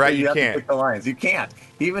how can't, on earth right? do You have to can't. pick the Lions. You can't.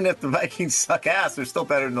 Even if the Vikings suck ass, they're still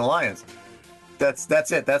better than the Lions.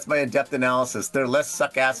 That's it. That's my in-depth analysis. They're less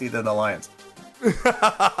suck-assy than the Lions.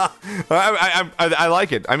 I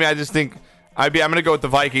like it. I mean, I just think I'm going to go with the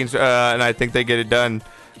Vikings, and I think they get it done.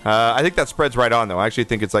 I think that spread's right on, though. I actually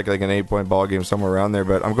think it's like an 8-point ball game somewhere around there,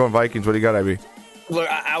 but I'm going Vikings. What do you got, IB? Look,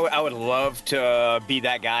 I would love to be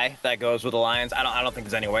that guy that goes with the Lions. I don't think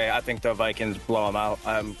there's any way. I think the Vikings blow them out.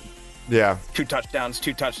 Yeah. Two touchdowns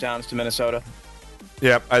to Minnesota.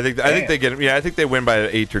 Yeah, I think they get it. Yeah, I think they win by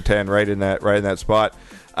 8 or 10 right in that spot.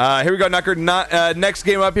 Here we go, Knocker. Next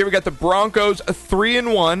game up here, we got the Broncos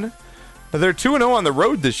 3-1. They're 2-0 on the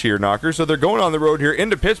road this year, Knocker. So they're going on the road here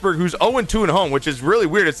into Pittsburgh, who's 0-2 at home, which is really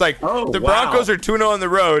weird. It's like the Broncos are 2-0 on the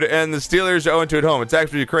road, and the Steelers are 0-2 at home. It's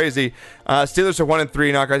actually crazy. Steelers are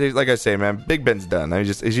 1-3, Knocker. I think, like I say, man, Big Ben's done. I mean,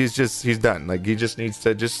 he's done. Like he just needs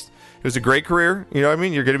to just. It was a great career. You know what I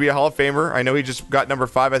mean? You're going to be a Hall of Famer. I know he just got number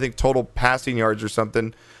 5, I think, total passing yards or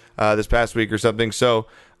something this past week or something. So,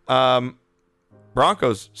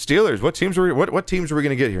 Broncos, Steelers. What teams are we going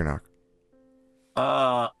to get here, Knock?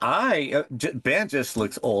 Ben just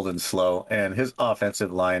looks old and slow, and his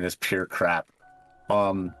offensive line is pure crap.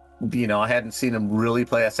 I hadn't seen him really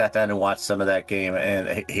play. I sat down and watched some of that game,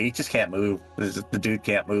 and he just can't move. The dude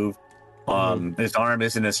can't move. His arm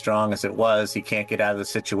isn't as strong as it was. He can't get out of the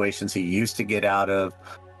situations he used to get out of.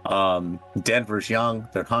 Denver's young.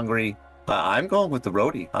 They're hungry. I'm going with the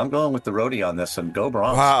roadie. I'm going with the roadie on this one. Go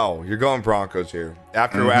Broncos. Wow, you're going Broncos here.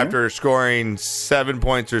 After scoring 7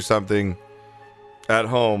 points or something at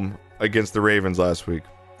home against the Ravens last week.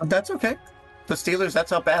 That's okay. The Steelers,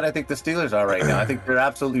 that's how bad I think the Steelers are right now. I think they're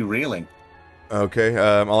absolutely reeling. Okay.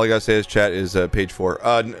 All I got to say is chat is page 4.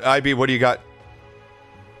 IB, what do you got?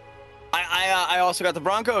 I also got the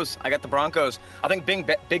Broncos. I got the Broncos. I think Big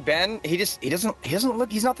Ben. He doesn't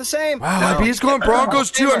look. He's not the same. Wow, IB's going Broncos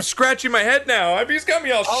too. I'm scratching my head now. IB's got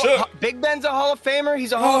me all shook. Big Ben's a Hall of Famer.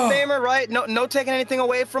 He's a Hall of Famer, right? No taking anything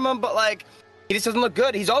away from him, but like he just doesn't look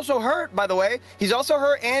good. He's also hurt, by the way. He's also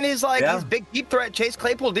hurt, and his big deep threat Chase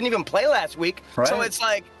Claypool didn't even play last week. Right. So it's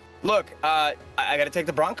like, look, I got to take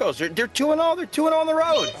the Broncos. They're 2-0. They're 2-0 on the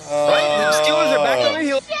road. Right? The Steelers are back on their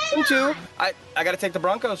heels too. I got to take the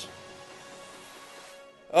Broncos.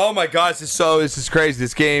 Oh my gosh, this is crazy.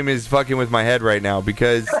 This game is fucking with my head right now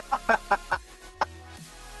because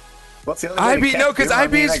IB, no, because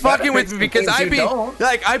IB is fucking with me because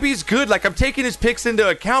IB's good. Like I'm taking his picks into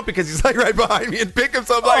account because he's like right behind me and pick him.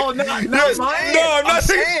 So I'm like, not mine. No, I'm not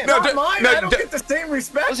saying. Not mine. I don't get the same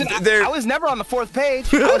respect. Listen, I was never on the 4th page.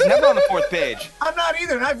 I'm not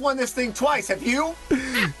either, and I've won this thing twice. Have you?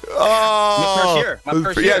 Oh, my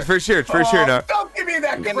first year. Yeah, it's first year. It's first year now. Don't give me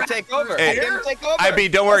that. I'm gonna take over. IB,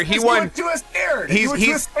 don't worry. He won. Too scared.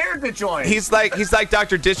 He's scared to join. He's like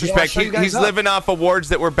Dr. Disrespect. He's living off awards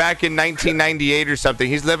that were back in 1998 or something.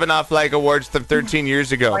 He's living off like awards from 13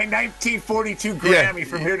 years ago. My 1942 Grammy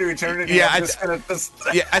from here to eternity. Yeah,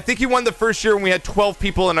 I think he won the first year when we had 12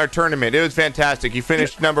 people in our tournament. It was fantastic. He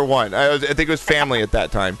finished number 1. I think it was family at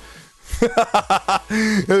that time.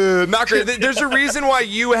 Knocker, there's a reason why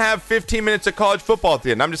you have 15 minutes of college football at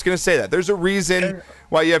the end. I'm just going to say that. There's a reason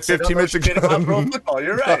why you have 15 minutes of about pro football.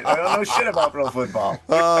 You're right. I don't know shit about pro football.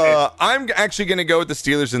 I'm actually going to go with the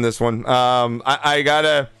Steelers in this one. I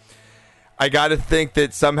gotta think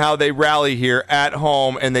that somehow they rally here at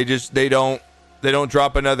home and they don't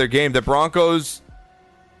drop another game. The Broncos,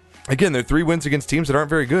 again, they're 3 wins against teams that aren't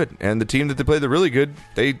very good, and the team that they played the really good,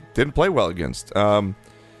 they didn't play well against.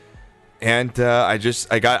 And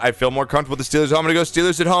I feel more comfortable with the Steelers. I'm going to go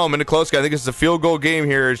Steelers at home in a close game. I think this is a field goal game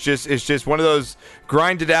here. It's just one of those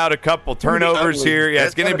grinded out, a couple turnovers here. Yeah,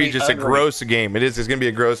 it's going to be just a gross game. It's going to be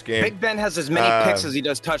a gross game. Big Ben has as many picks as he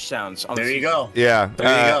does touchdowns. There you go. Yeah, there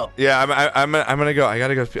you go. Yeah, I'm going to go. I got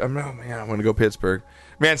to go. I'm going to go Pittsburgh.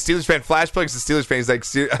 Man, Steelers fan. Flash plays the Steelers fan. He's like,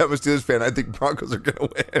 I'm a Steelers fan. I think Broncos are going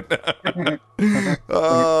to win.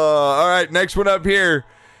 All right, next one up here.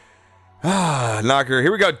 Knocker.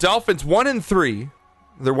 Here we go. Dolphins 1-3.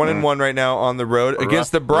 They're 1-1 right now on the road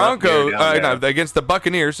against the Broncos. Against the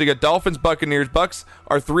Buccaneers. So you got Dolphins, Buccaneers. Bucks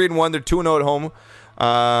are 3-1. They're 2-0 at home.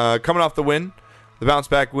 Coming off the win, the bounce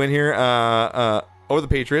back win here over the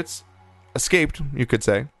Patriots. Escaped, you could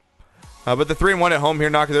say. But the 3-1 at home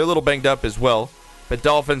here, Knocker. They're a little banged up as well. But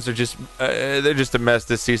Dolphins are they're just a mess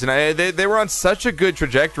this season. They were on such a good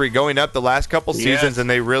trajectory going up the last couple seasons, and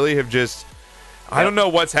they really have just. I don't know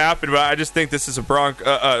what's happened, but I just think this is a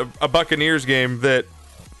Buccaneers game that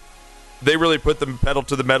they really put the pedal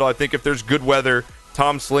to the metal. I think if there's good weather,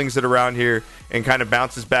 Tom slings it around here and kind of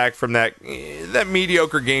bounces back from that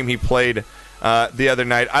mediocre game he played the other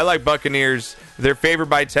night. I like Buccaneers. They're favored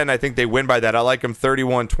by 10. I think they win by that. I like them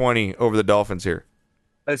 31-20 over the Dolphins here.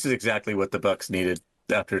 This is exactly what the Bucs needed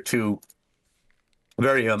after two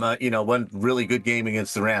very, one really good game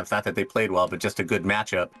against the Rams. Not that they played well, but just a good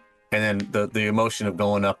matchup. And then the emotion of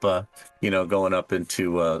going up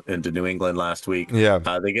into New England last week. Yeah,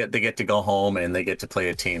 they get to go home and they get to play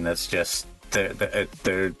a team that's just they're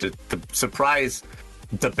the surprise.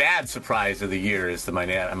 The bad surprise of the year is the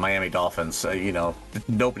Miami Dolphins.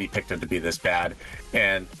 Nobody picked them to be this bad,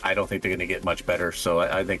 and I don't think they're going to get much better. So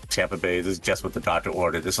I think Tampa Bay, this is just what the doctor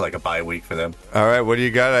ordered. This is like a bye week for them. All right, what do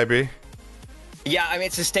you got, IB? Yeah, I mean,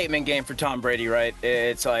 it's a statement game for Tom Brady, right?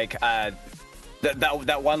 It's like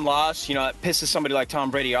that one loss, it pisses somebody like Tom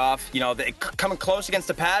Brady off. Coming close against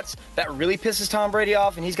the Pats, that really pisses Tom Brady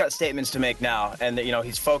off, and he's got statements to make now. And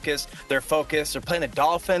he's focused. They're focused. They're playing the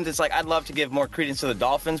Dolphins. It's like I'd love to give more credence to the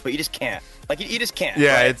Dolphins, but you just can't. You just can't.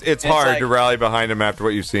 Yeah, right? it's hard to rally behind him after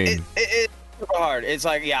what you've seen. It's super hard. It's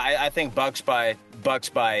like, I think Bucks by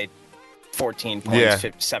 14 points,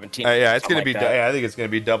 17. It's going to be. Like I think it's going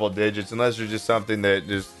to be double digits, unless there's just something that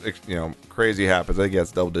just crazy happens. I think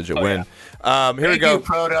it's double digit win. Yeah. Here we go.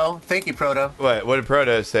 Thank you, Proto. What did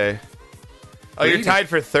Proto say? Oh, you're tied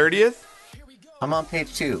for 30th. I'm on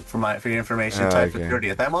page 2 for your information. Tied for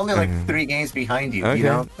 30th. I'm only like 3 games behind you.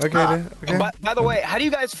 Okay. By the way, how do you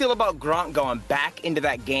guys feel about Gronk going back into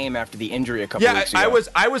that game after the injury a couple weeks ago? I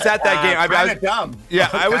was at that game. I was dumb. Yeah,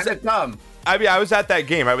 I was dumb. I was at that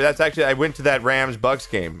game. I went to that Rams-Bucks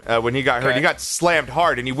game when he got hurt. He got slammed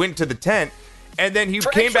hard, and he went to the tent, and then he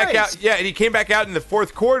came back out. Yeah, and he came back out in the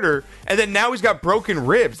fourth quarter, and then now he's got broken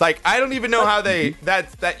ribs. Like, I don't even know how you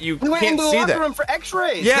we went can't into the see locker that. room for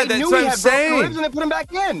X-rays. Yeah, they that's knew what he I'm had saying. broken ribs, and they put him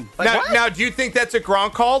back in. Now, do you think that's a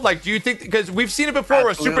Gronk call? Like, do you think, because we've seen it before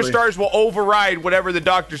Absolutely. where superstars will override whatever the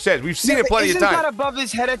doctor says. We've seen it plenty of times. Isn't that above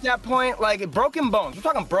his head at that point? Like, broken bones. We're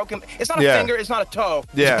talking broken. It's not a finger. It's not a toe.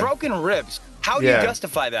 Yeah. It's broken ribs. How do you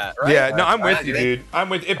justify that, right? Yeah, no, I'm with you, dude.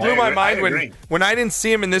 It blew my mind when I didn't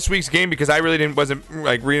see him in this week's game, because I really wasn't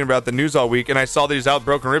reading about the news all week, and I saw that he's out with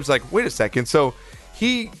broken ribs. Like, wait a second, so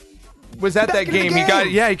he was at that game.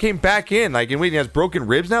 He came back in. Like, and he has broken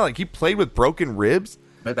ribs now. Like, he played with broken ribs.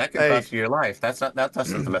 But that could cost you your life. That's not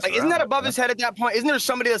the mess. Like, isn't that above his head at that point? Isn't there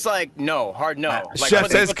somebody that's like, no, hard no? Like,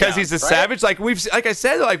 Chef says because he's a savage. Like, I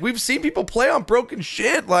said, we've seen people play on broken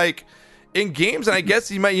shit. Like, in games, and I guess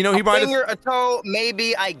he might, he might finger, a toe,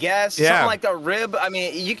 maybe, I guess, something like the rib. I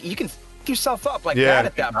mean, you can f yourself up like that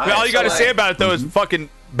at that point. All you got to say about it though is fucking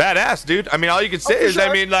badass, dude. I mean, all you can say is,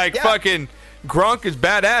 fucking Gronk is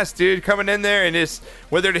badass, dude. Coming in there and just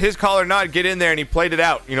whether to his call or not, get in there and he played it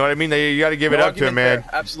out. You know what I mean? You got to give it up to him, man.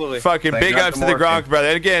 Absolutely. Fucking big ups to the Gronk brother.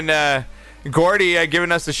 And again, Gordy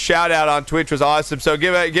giving us a shout out on Twitch was awesome. So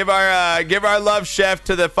give our love, Chef,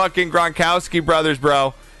 to the fucking Gronkowski brothers,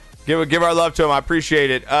 bro. Give our love to him. I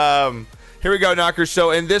appreciate it. Here we go, Knockers.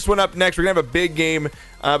 So in this one up next, we're going to have a big game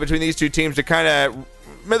between these two teams to kind of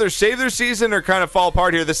either save their season or kind of fall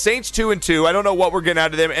apart here. The Saints 2-2. I don't know what we're getting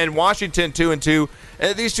out of them. And Washington 2-2.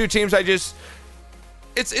 And these two teams, it's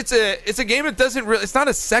a game that doesn't really, it's not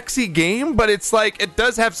a sexy game, but it's like, it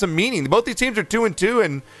does have some meaning. Both these teams are 2-2,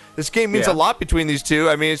 and this game means a lot between these two.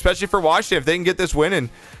 I mean, especially for Washington, if they can get this win and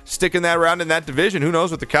stick in that round in that division, who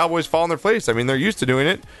knows what the Cowboys fall on their face. I mean, they're used to doing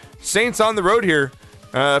it. Saints on the road here,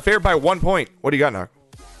 favored by 1 point. What do you got, Knock?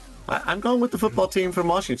 I'm going with the football team from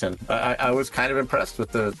Washington. I was kind of impressed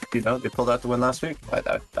with they pulled out the win last week.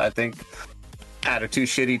 I think out of two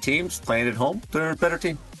shitty teams playing at home, they're a better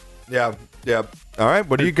team. Yeah. All right,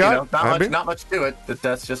 what do you got? Not much to it.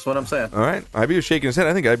 That's just what I'm saying. All right, IB was shaking his head.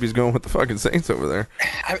 I think IB's going with the fucking Saints over there.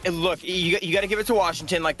 Look, you got to give it to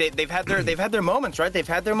Washington. Like they've had their moments, right? They've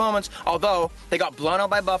had their moments. Although they got blown out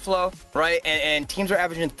by Buffalo, right? And teams are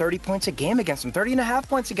averaging 30 points a game against them, 30.5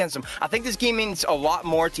 points against them. I think this game means a lot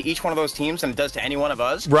more to each one of those teams than it does to any one of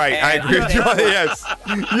us. Right, I agree with you. Yes,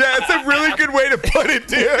 yeah, it's a really good way to put it,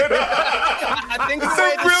 dude. I think it's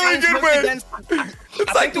a really good way.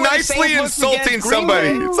 It's like nicely insulting somebody.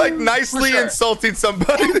 It's like nicely insulting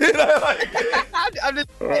somebody. I'm just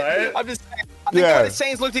saying. I think when the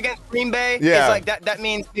Saints looked against Green Bay, it's like that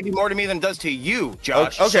means maybe more to me than it does to you,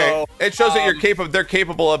 Josh. Okay. So, it shows that they're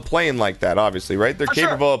capable of playing like that, obviously, right? They're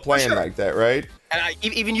capable of playing like that, right? And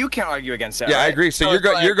even you can't argue against that. Yeah, right? I agree. So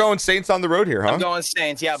you're going Saints on the road here, huh? I'm going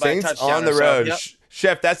Saints, by a touchdown. Saints on the road. So,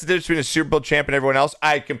 Chef, that's the difference between a Super Bowl champ and everyone else.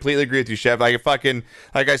 I completely agree with you, Chef. Like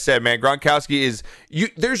I said, man, Gronkowski is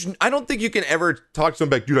I don't think you can ever talk to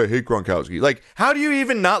someone back, dude, I hate Gronkowski. Like, how do you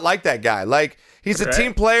even not like that guy? Like, he's a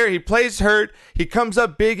team player. He plays hurt. He comes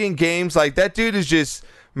up big in games. Like, that dude is just,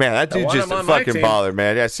 man, that dude's just a fucking baller,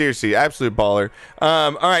 man. Yeah, seriously, absolute baller.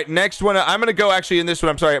 All right, next one. I'm gonna go actually in this one.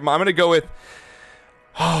 I'm sorry. I'm gonna go with.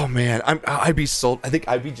 Oh man, IB sold. I think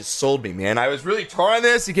IB just sold me, man. I was really torn on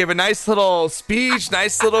this. He gave a nice little speech,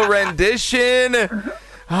 nice little rendition.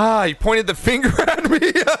 He pointed the finger at me.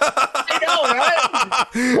 I know,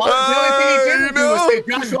 right? Well, the only thing he didn't do was say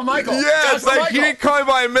Joshua Michael. Yeah, it's like he didn't call me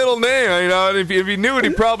by a middle name. You know, and if he knew it,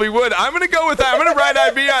 he probably would. I'm gonna go with that. I'm gonna ride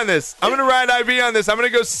IB on this. I'm gonna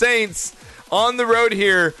go Saints on the road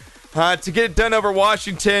here. To get it done over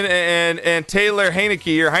Washington and Taylor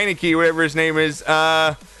Heineke, whatever his name is.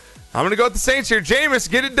 I'm going to go with the Saints here. Jameis,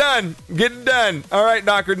 get it done. All right,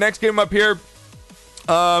 Knocker, next game up here.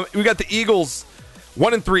 We got the Eagles,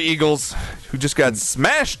 1-3 Eagles, who just got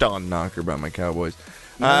smashed on, Knocker, by my Cowboys.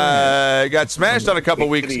 Got smashed on a couple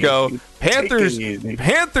weeks ago. Panthers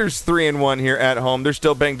 3-1 here at home. They're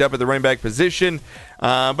still banged up at the running back position.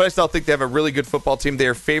 But I still think they have a really good football team. They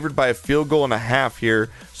are favored by a field goal and a half here.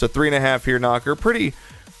 So 3.5 here, Knocker. Pretty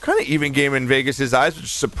kind of even game in Vegas' eyes, which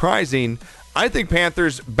is surprising. I think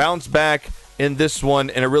Panthers bounce back in this one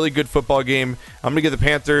in a really good football game. I'm going to give the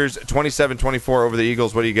Panthers 27-24 over the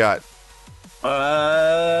Eagles. What do you got?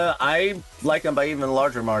 I like them by even a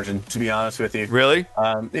larger margin, to be honest with you. Really?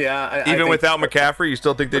 Yeah. Even without McCaffrey, you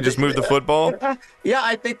still think they just moved the football? Yeah,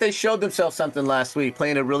 I think they showed themselves something last week,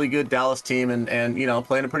 playing a really good Dallas team and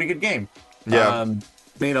playing a pretty good game. Yeah.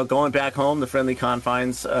 Going back home, the friendly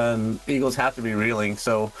confines, Eagles have to be reeling.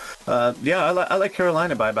 So, I like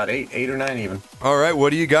Carolina by about 8 or 9 even. All right,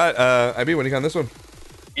 what do you got? IB, what do you got on this one?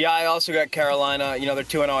 Yeah, I also got Carolina. They're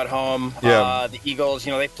 2-0 at home. Yeah. The Eagles,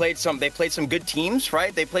 they played some good teams,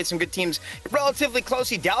 right? They played some good teams relatively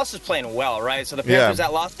closely. Dallas is playing well, right? So the Panthers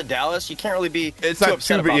that lost to Dallas, you can't really be too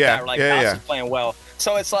upset about that. Like Dallas is playing well.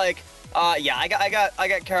 So it's like, I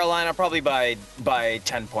got Carolina probably by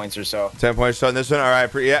 10 points or so. 10 points on this one. All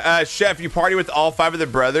right, Chef, you party with all 5 of the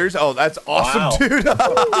brothers. Oh, that's awesome, dude.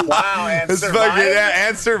 Wow, and survive.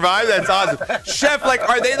 And survive. That's awesome. Chef,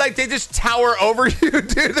 are they they just tower over you,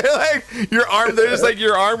 dude? They're like your arm. They're just like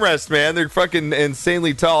your armrest, man. They're fucking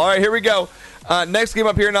insanely tall. All right, here we go. Next game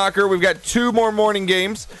up here, Knocker. We've got 2 more morning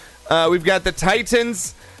games. We've got the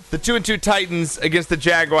Titans, the 2-2 Titans against the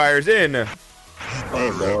Jaguars in.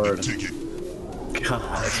 Oh, Lord.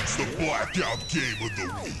 God. It's the blackout game of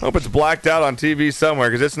the week. Hope it's blacked out on TV somewhere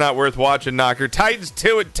because it's not worth watching, Knocker. Titans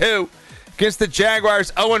 2-2 against the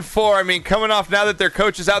Jaguars 0-4. I mean, coming off now that their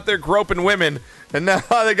coach is out there groping women, and now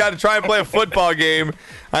they got to try and play a football game.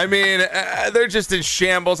 I mean, they're just in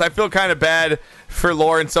shambles. I feel kind of bad for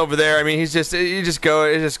Lawrence over there. I mean, it's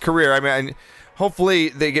his career. I mean, hopefully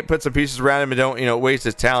they put some pieces around him and don't waste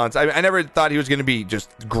his talents. I never thought he was going to be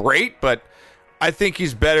just great, but I think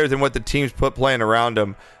he's better than what the team's playing around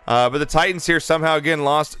him. But the Titans here somehow again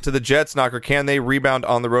lost to the Jets. Knocker, can they rebound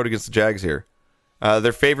on the road against the Jags here?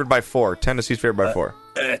 They're favored by 4. Tennessee's favored by 4.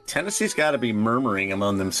 Tennessee's got to be murmuring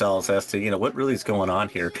among themselves as to what really is going on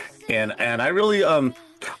here. And I really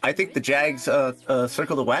I think the Jags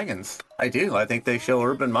circle the wagons. I do. I think they show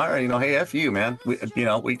Urban Meyer, hey, F you, man.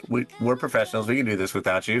 We're professionals. We can do this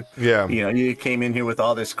without you. Yeah. You came in here with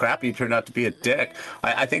all this crap. You turned out to be a dick.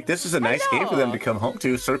 I think this is a nice game for them to come home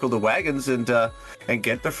to, circle the wagons, and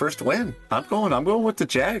get their first win. I'm going with the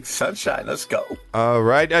Jags. Sunshine. Let's go. All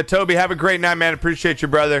right. Toby, have a great night, man. Appreciate you,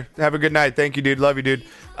 brother. Have a good night. Thank you, dude. Love you, dude.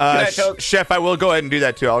 Chef, I will go ahead and do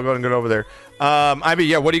that, too. I'll go and get over there. What do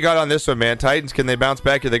you got on this one, man? Titans, can they bounce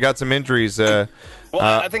back? They got some injuries.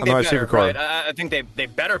 Well, I think they better, core. right? I think they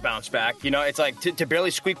better bounce back. You know, it's like to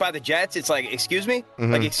barely squeak by the Jets. It's like, excuse me?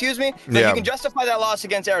 Like, excuse me? Like, you can justify that loss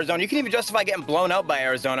against Arizona. You can even justify getting blown out by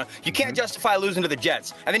Arizona. You can't justify losing to the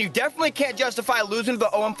Jets. And then you definitely can't justify losing to the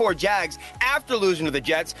 0-4 Jags after losing to the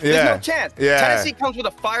Jets. There's no chance. Tennessee comes with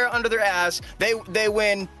a fire under their ass. They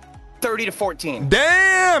win 30-14.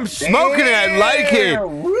 Damn, smoking it. I like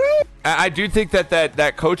it. I do think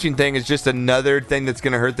that coaching thing is just another thing that's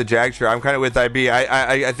going to hurt the Jags here. I'm kind of with IB.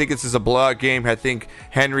 I think this is a blowout game. I think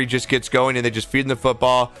Henry just gets going and they just feed him the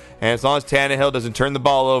football. And as long as Tannehill doesn't turn the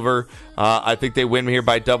ball over, I think they win here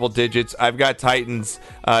by double digits. I've got Titans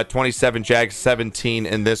 27, Jags 17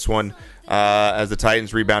 in this one. As the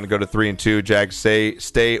Titans rebound and go to 3-2, Jags stay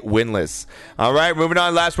winless. All right, moving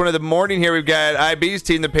on. Last one of the morning here. We've got IB's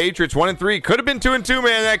team, the Patriots, 1-3. Could have been 2-2,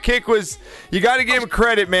 man. That kick was. You got to give him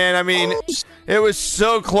credit, man. I mean, it was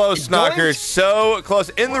so close, Knocker. So close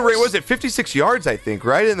in the rain. Was it 56 yards? I think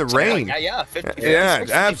right in the rain. Yeah, 50,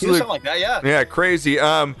 absolutely. Something like that. Yeah, crazy.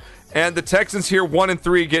 And the Texans here,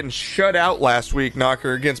 1-3, getting shut out last week,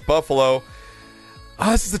 Knocker, against Buffalo.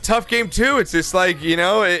 This is a tough game, too. It's just like, you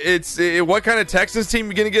know, it's what kind of Texans team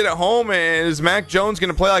you're going to get at home? And is Mac Jones going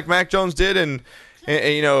to play like Mac Jones did and,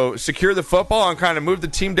 you know, secure the football and kind of move the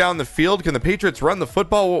team down the field? Can the Patriots run the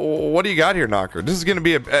football? What do you got here, Knocker? This is going to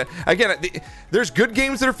be, again, there's good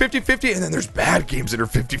games that are 50-50, and then there's bad games that are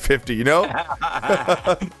 50-50, you know?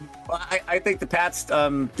 Well, I think the Pats,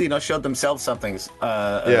 showed themselves something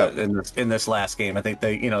in this last game. I think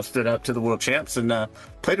they, stood up to the world champs and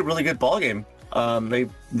played a really good ball game. They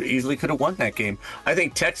easily could have won that game. I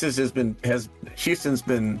think Houston's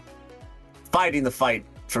been fighting the fight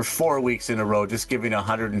for 4 weeks in a row, just giving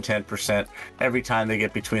 110% every time they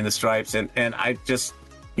get between the stripes. And I just,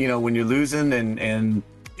 when you're losing and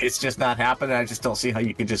it's just not happening, I just don't see how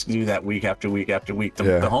you can just do that week after week after week.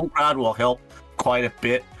 The home crowd will help quite a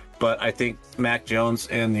bit, but I think Mac Jones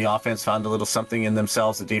and the offense found a little something in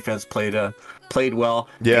themselves. The defense played well.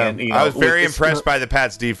 Yeah, and, I was very impressed by the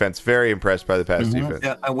Pats defense. Very impressed by the Pats defense.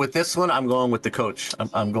 Yeah, with this one, I'm going with the coach.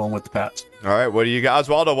 I'm going with the Pats. All right, what do you got?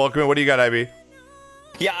 Oswaldo, welcome in. What do you got, IB?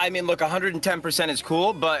 Yeah, I mean, look, 110% is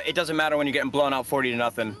cool, but it doesn't matter when you're getting blown out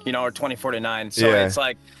 40-0, or 24-9. So it's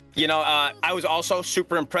like, I was also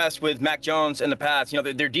super impressed with Mac Jones and the Pats.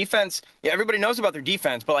 Their defense, everybody knows about their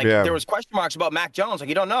defense, but there was question marks about Mac Jones. Like,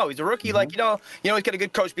 you don't know. He's a rookie. Like, he's got a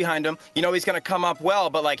good coach behind him. He's going to come up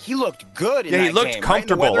well, but he looked good in that game. Yeah, he looked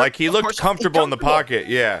comfortable. Right? He looked comfortable in the pocket.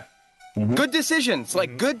 Yeah. Mm-hmm. Good decisions,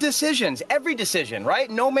 good decisions, every decision,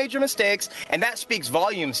 right? No major mistakes, and that speaks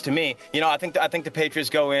volumes to me. I think the Patriots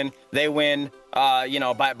go in, they win, by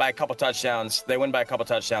a couple touchdowns. They win by a couple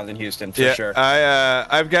touchdowns in Houston for sure.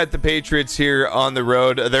 I've got the Patriots here on the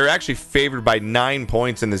road. They're actually favored by 9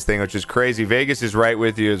 points in this thing, which is crazy. Vegas is right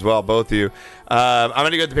with you as well, both of you. I'm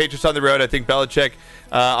going to go with the Patriots on the road. I think Belichick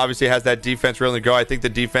obviously has that defense ready to go. I think the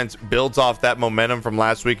defense builds off that momentum from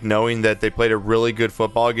last week, knowing that they played a really good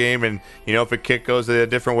football game. And, if a kick goes a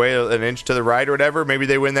different way, an inch to the right or whatever, maybe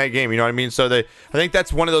they win that game. You know what I mean? So I think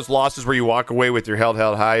that's one of those losses where you walk away with your head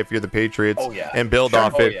held high if you're the Patriots and build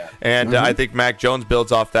off it. Yeah. And I think Mac Jones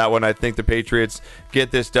builds off that one. I think the Patriots get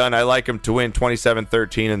this done. I like them to win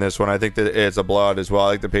 27-13 in this one. I think that it's a blowout as well. I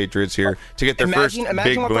like the Patriots here to get their first big win.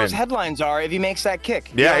 Imagine what those headlines are if he makes that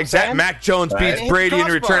kick. Yeah, exactly. Mac Jones beats Brady in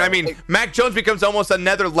return. I mean, Mac Jones becomes almost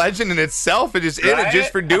another legend in itself. It is in it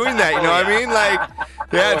just for doing that. You know what I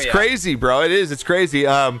mean? It's crazy, bro. It is. It's crazy.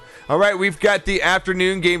 All right, we've got the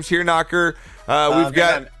afternoon games here, Knocker. We've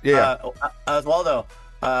got Oswaldo.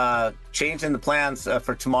 Changing the plans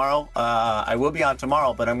for tomorrow. I will be on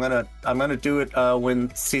tomorrow, but I'm gonna do it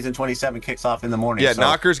when season 27 kicks off in the morning. Yeah, so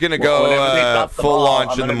Knocker's gonna go full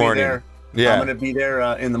launch in the morning. Yeah, I'm going to be there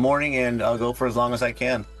in the morning, and I'll go for as long as I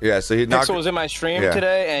can. Yeah, so Pixel was in my stream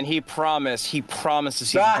today, and he promised the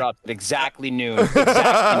season dropped at exactly noon.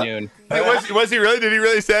 Exactly noon. Hey, was he really? Did he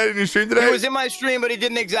really say it in your stream today? He was in my stream, but he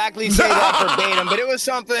didn't exactly say that verbatim, but it was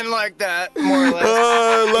something like that, more or less.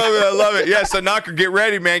 Oh, I love it. Yeah, so Knocker, get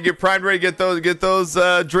ready, man. Get primed ready. Get those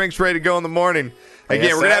drinks ready to go in the morning.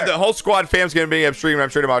 Again, we're going to have the whole squad fam's going to be upstream. I'm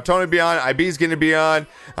sure tomorrow Tony will be on. IB's going to be on.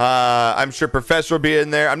 I'm sure Professor will be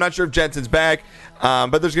in there. I'm not sure if Jensen's back,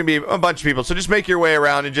 but there's going to be a bunch of people. So just make your way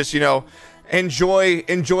around and just, enjoy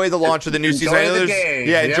the launch of the new season.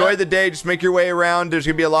 Enjoy the day. Just make your way around. There's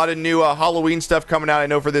going to be a lot of new Halloween stuff coming out, I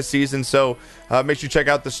know, for this season. So make sure you check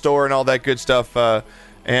out the store and all that good stuff.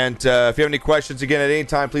 And if you have any questions, again, at any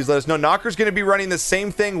time, please let us know. Knocker's going to be running the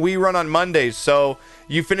same thing we run on Mondays. So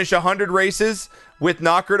you finish 100 races with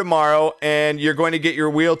Knocker tomorrow, and you're going to get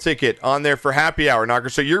your wheel ticket on there for happy hour, Knocker.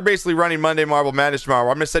 So you're basically running Monday Marble Madness tomorrow.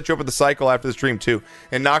 I'm going to set you up with the cycle after the stream, too.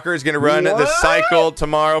 And Knocker is going to run the cycle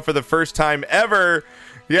tomorrow for the first time ever.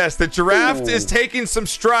 Yes, the giraffe is taking some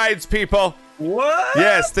strides, people. What?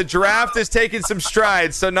 Yes, the giraffe is taking some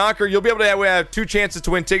strides. So, Knocker, you'll be able to have, we have 2 chances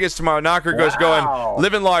to win tickets tomorrow. Knocker goes going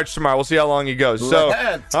living large tomorrow. We'll see how long he goes. So,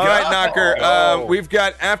 all right, Knocker, we've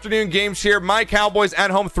got afternoon games here. My Cowboys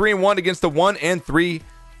at home 3-1 against the 1-3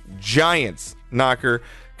 Giants. Knocker,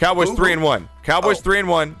 Cowboys 3-1. Cowboys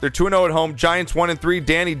 3-1. They're 2-0 at home. Giants 1-3.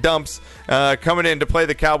 Danny Dumps coming in to play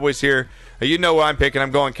the Cowboys here. You know what I'm picking. I'm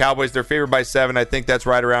going Cowboys. They're favored by 7. I think that's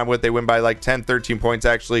right around what they win by, like 10, 13 points,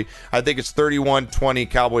 actually. I think it's 31-20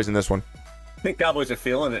 Cowboys in this one. I think Cowboys are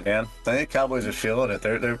feeling it, man. I think Cowboys are feeling it.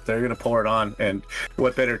 They're going to pour it on. And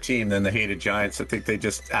what better team than the hated Giants? I think they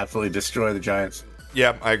just absolutely destroy the Giants.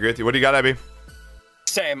 Yeah, I agree with you. What do you got, Abby?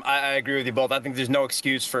 Same. I agree with you both. I think there's no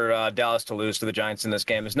excuse for Dallas to lose to the Giants in this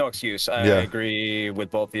game. There's no excuse. I agree with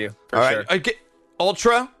both of you, for sure. Okay.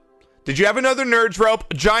 Ultra? Did you have another Nerds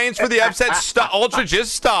rope? Giants for the upset. Stop. Ultra,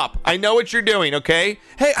 just stop. I know what you're doing, okay?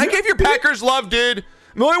 Hey, I gave your Packers love, dude.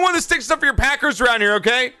 I'm the only one that sticks up for your Packers around here,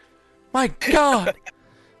 okay? My God.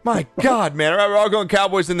 My God, man. All right, we're all going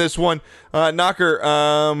Cowboys in this one. Knocker,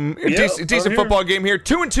 decent football game here.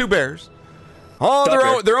 2-2 Bears. Oh,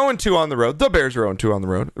 they're 0-2 on the road. The Bears are 0-2 on the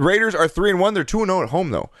road. Raiders are 3-1. They're 2-0 at home,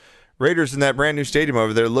 though. Raiders in that brand new stadium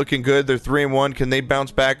over there looking good. They're 3-1. Can they bounce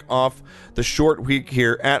back off the short week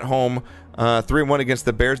here at home? 3-1 against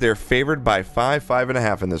the Bears. They're favored by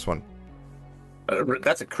 5.5 in this one.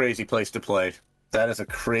 That's a crazy place to play. That is a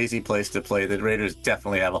crazy place to play. The Raiders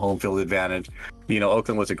definitely have a home field advantage. You know,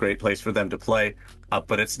 Oakland was a great place for them to play,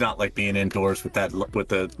 but it's not like being indoors with that with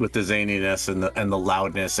the zaniness and the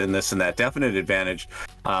loudness and this and that. Definite advantage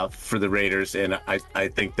for the Raiders, and I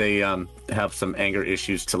think they have some anger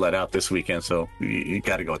issues to let out this weekend. So you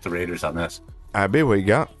got to go with the Raiders on this. Abby, what you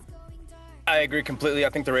got? I agree completely. I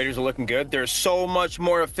think the Raiders are looking good. They're so much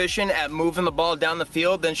more efficient at moving the ball down the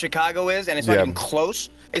field than Chicago is, and it's not even close.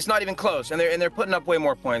 It's not even close, and they're putting up way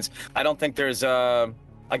more points. I don't think there's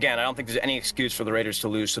any excuse for the Raiders to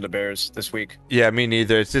lose to the Bears this week. Yeah, me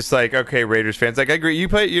neither. It's just like, okay, Raiders fans, like I agree. You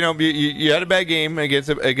play, you had a bad game against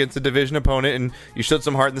a division opponent, and you showed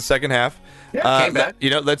some heart in the second half. Yeah, came back.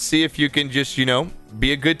 Let's see if you can just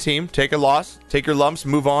be a good team, take a loss, take your lumps,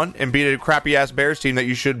 move on, and beat a crappy ass Bears team that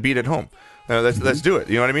you should beat at home. Let's do it.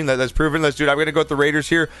 You know what I mean? That's proven. Let's do it. I'm going to go with the Raiders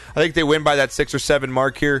here. I think they win by that 6 or 7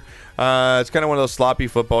 mark here. It's kind of one of those sloppy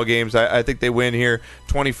football games. I think they win here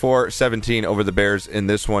 24-17 over the Bears in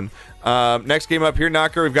this one. Next game up here,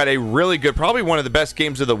 Knocker, we've got a really good, probably one of the best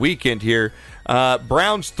games of the weekend here.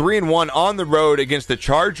 Browns 3-1 on the road against the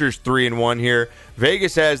Chargers 3-1 here.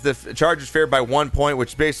 Vegas has the Chargers favored by 1 point,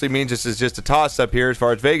 which basically means this is just a toss-up here as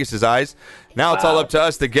far as Vegas' eyes. Now it's all up to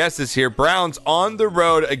us, the guesses here. Browns on the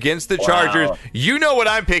road against the Chargers. You know what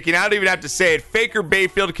I'm picking. I don't even have to say it. Faker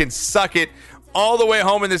Bayfield can suck it all the way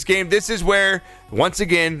home in this game. This is where, once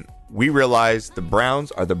again, we realize the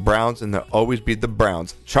Browns are the Browns, and they'll always be the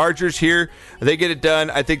Browns. Chargers here, they get it done.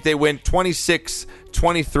 I think they win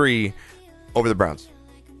 26-23 over the Browns.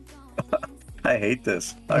 I hate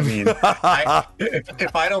this. I mean,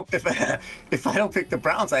 if I don't pick the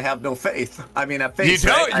Browns, I have no faith. I mean, you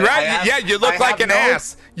don't, right? You look like an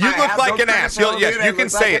ass. You look like an ass. Yes, you can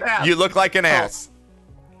say it. You look like an ass.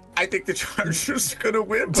 I think the Chargers are going to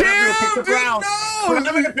win, but I'm going to pick the Browns. But I'm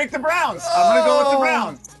going to pick the Browns. I'm going to go with the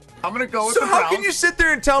Browns. I'm going to go with the Browns. So how can you sit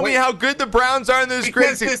there and tell me how good the Browns are in this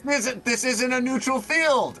great season? This isn't a neutral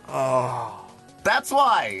field. Oh. That's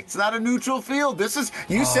why. It's not a neutral field. This is,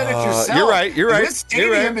 you said it yourself. You're right. This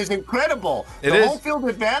stadium is incredible. The home field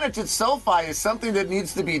advantage at SoFi is something that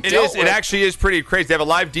needs to be dealt with. It actually is pretty crazy. They have a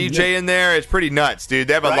live DJ in there. It's pretty nuts, dude.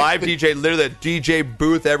 They have a live DJ, literally a DJ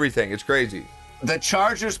booth, everything. It's crazy. The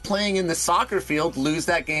Chargers playing in the soccer field lose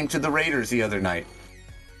that game to the Raiders the other night.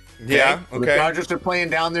 Yeah, okay. The Chargers are playing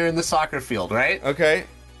down there in the soccer field, right? Okay.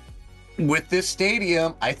 With this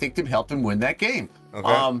stadium, I think they've helped him win that game.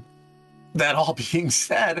 Okay. That all being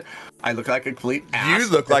said, I look like a complete ass. You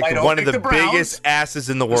look like one of the biggest asses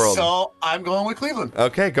in the world. So I'm going with Cleveland.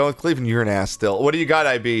 Okay, go with Cleveland. You're an ass still. What do you got,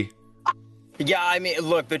 IB? Yeah, I mean,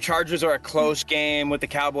 look, the Chargers are a close game with the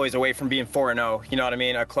Cowboys away from being 4-0. You know what I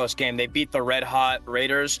mean? A close game. They beat the red-hot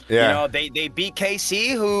Raiders. Yeah. You know, they beat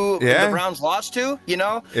KC, who the Browns lost to, you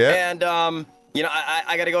know? Yeah. And, I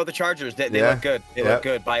got to go with the Chargers. They look good. They look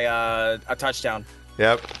good by a touchdown.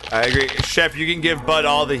 Yep, I agree. Chef, you can give Bud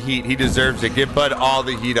all the heat. He deserves it. Give Bud all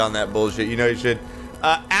the heat on that bullshit. You know you should.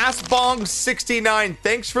 Assbong69,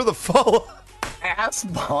 thanks for the follow.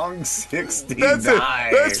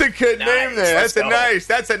 Assbong69. That's a good name there. That's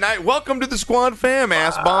a nice. Welcome to the squad, fam,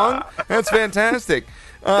 Assbong. That's fantastic.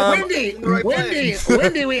 Wendy,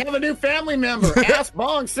 we have a new family member,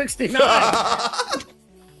 Assbong69.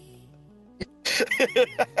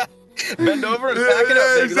 Bend over and back it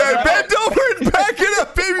up, baby. Bend over and back it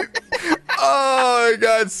up, baby. Oh my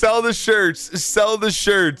God! Sell the shirts.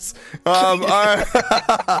 All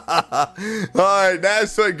right,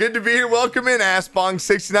 that's so good to be here. Welcome in,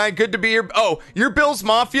 Assbong69. Good to be here. Oh, you're Bills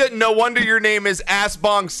Mafia. No wonder your name is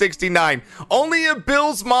Assbong69. Only a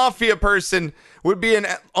Bills Mafia person would be an.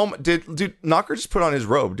 Oh, dude, Knocker just put on his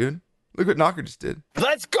robe, dude. Look what Knocker just did.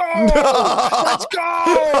 Let's go! Let's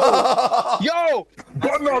go! Yo!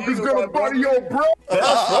 Butt Knocker's gonna butter your breath. That's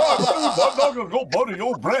right, dude. Butt Knocker's gonna butter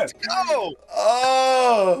your breath. Go!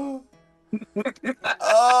 Oh,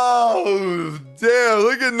 damn.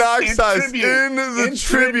 Look at Knox in the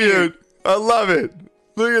tribute. I love it.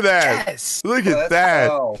 Look at that. Yes. Look at that.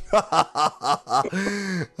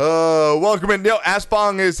 Welcome in.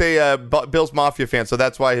 Assbong is a Bills Mafia fan, so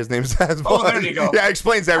that's why his name's Assbong. Oh, there you go. Yeah,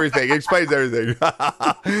 explains everything.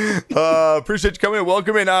 Appreciate you coming in.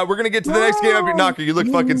 Welcome in. We're going to get to the next game up here. Knocker, you look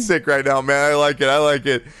fucking sick right now, man. I like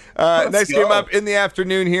it. Next game up in the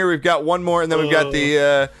afternoon here. We've got one more, and then we've got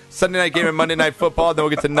the Sunday night game and Monday Night Football. Then we'll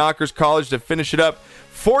get to Knockers College to finish it up.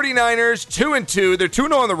 49ers 2-2. They're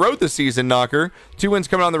 2-0 on the road this season, Knocker. 2 wins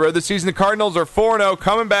coming on the road this season. The Cardinals are 4-0,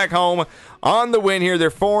 coming back home on the win here.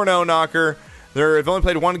 They're 4-0, Knocker. They've only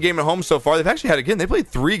played one game at home so far. They've actually they played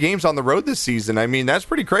 3 games on the road this season. I mean, that's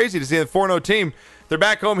pretty crazy to see a 4-0 team. They're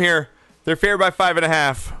back home here. They're favored by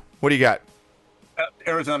 5.5. What do you got?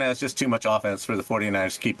 Arizona has just too much offense for the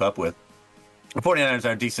 49ers to keep up with. The 49ers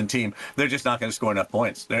are a decent team. They're just not going to score enough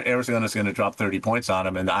points. Arizona's going to drop 30 points on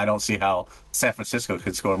them, and I don't see how San Francisco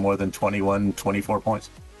could score more than 21, 24 points.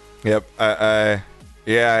 Yep. Yeah,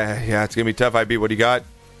 it's going to be tough, IB. What do you got?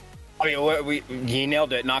 I mean, he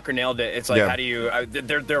nailed it. Knocker nailed it. It's like, how do you?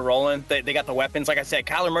 They're rolling. They got the weapons. Like I said,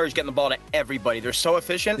 Kyler Murray's getting the ball to everybody. They're so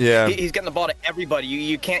efficient. Yeah, he's getting the ball to everybody.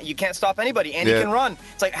 You can't stop anybody, and he can run.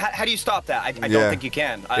 It's like, how do you stop that? I don't think you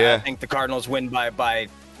can. I think the Cardinals win by.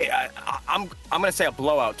 I'm gonna say a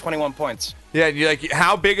blowout, 21 points. Yeah, you're like,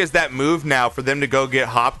 how big is that move now for them to go get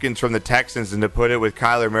Hopkins from the Texans and to put it with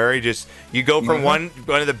Kyler Murray? Just you go from one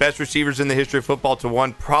of the best receivers in the history of football to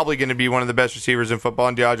one probably going to be one of the best receivers in football,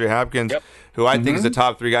 and DeAndre Hopkins, who I think is a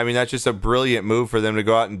top 3 guy. I mean, that's just a brilliant move for them to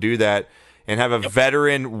go out and do that and have a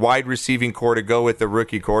veteran wide receiving core to go with the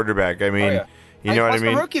rookie quarterback. I mean. You know what I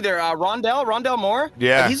mean? The rookie there, Rondell Moore.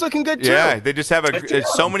 Yeah, he's looking good too. Yeah, they just have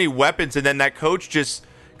so many weapons, and then that coach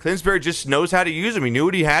Klinsbury just knows how to use him. He knew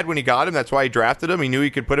what he had when he got him. That's why he drafted him. He knew he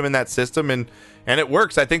could put him in that system, and it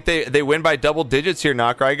works. I think they win by double digits here,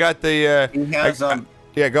 Knocker. I got the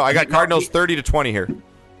I got Cardinals 30-20 here.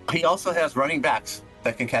 He also has running backs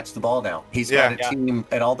that can catch the ball now. He's got a team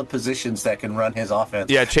at all the positions that can run his offense.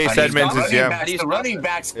 Yeah, Chase Edmonds is the running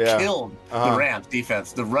backs killed the Rams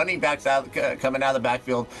defense. The running backs coming out of the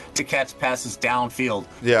backfield to catch passes downfield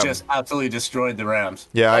just absolutely destroyed the Rams.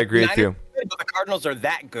 Yeah, I agree with you. But the Cardinals are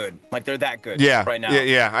that good. Like, they're that good right now.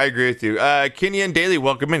 Yeah, I agree with you. Kenyon Daly,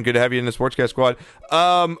 welcome in. Good to have you in the Sportscast squad.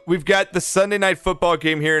 We've got the Sunday night football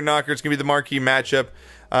game here in Knocker. It's going to be the marquee matchup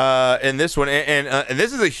in this one. And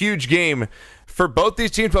this is a huge game for both these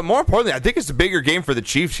teams, but more importantly, I think it's a bigger game for the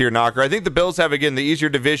Chiefs here, Knocker. I think the Bills have, again, the easier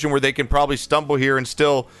division where they can probably stumble here and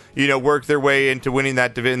still, work their way into winning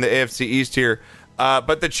that division, the AFC East here.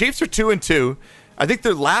 But the Chiefs are 2-2. I think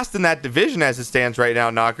they're last in that division as it stands right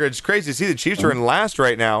now, Knocker. It's crazy to see the Chiefs are in last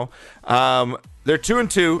right now. They're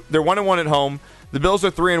 2-2. They're 1-1 at home. The Bills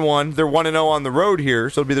are 3-1. They're 1-0 on the road here,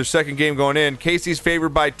 so it'll be their second game going in. Casey's favored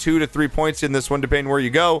by 2 to 3 points in this one, depending where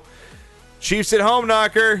you go. Chiefs at home,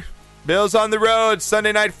 Knocker. Bills on the road.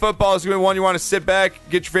 Sunday night football is going to be one you want to sit back,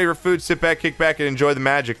 get your favorite food, sit back, kick back, and enjoy the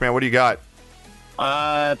magic, man. What do you got?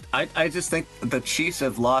 I just think the Chiefs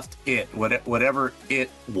have lost whatever it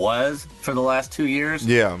was for the last 2 years.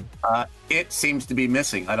 Yeah. It seems to be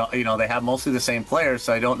missing. I don't, they have mostly the same players,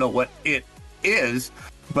 so I don't know what it is,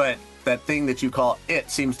 but that thing that you call it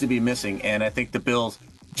seems to be missing. And I think the Bills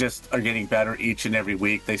just are getting better each and every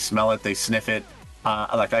week. They smell it, they sniff it.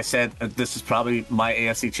 Like I said, this is probably my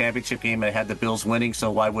AFC Championship game. I had the Bills winning,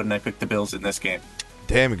 so why wouldn't I pick the Bills in this game?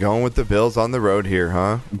 Damn, going with the Bills on the road here,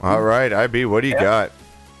 huh? All right, IB, what do you got?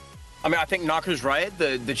 I mean, I think Knocker's right.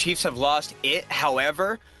 The Chiefs have lost it.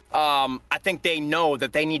 However, I think they know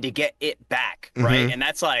that they need to get it back, right? And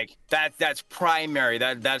that's like that's primary.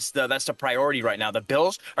 That's the priority right now. The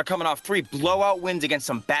Bills are coming off 3 blowout wins against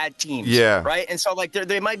some bad teams, right? And so like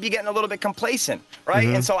they might be getting a little bit complacent, right?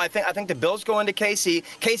 And so I think the Bills go into KC.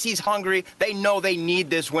 KC's hungry. They know they need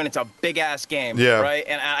this win. It's a big ass game, right?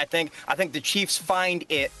 And I think the Chiefs find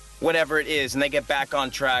it, whatever it is, and they get back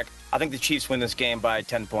on track. I think the Chiefs win this game by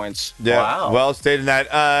 10 points. Yeah, wow. Well stated in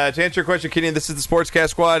that. To answer your question, Kenny, this is the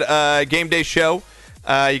Sportscast Squad Game Day Show.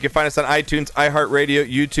 You can find us on iTunes, iHeartRadio,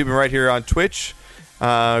 YouTube, and right here on Twitch. We've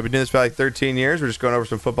been doing this for like 13 years. We're just going over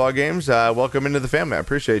some football games. Welcome into the family. I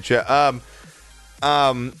appreciate you.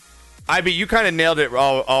 IB, you kind of nailed it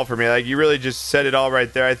all for me. Like, you really just said it all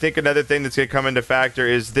right there. I think another thing that's going to come into factor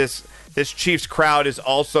is this Chiefs crowd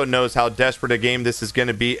also knows how desperate a game this is going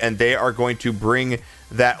to be, and they are going to bring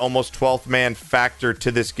that almost 12th man factor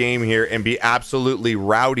to this game here and be absolutely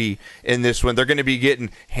rowdy in this one. They're going to be getting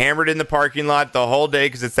hammered in the parking lot the whole day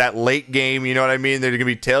because it's that late game. You know what I mean? They're going to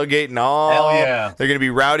be tailgating all. Hell yeah. They're going to be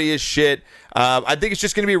rowdy as shit. I think it's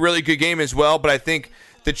just going to be a really good game as well, but I think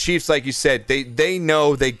the Chiefs, like you said, they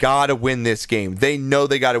know they got to win this game. They know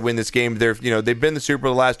they got to win this game. They've been in the Super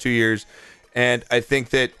Bowl the last 2 years, and I think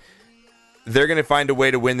that they're going to find a way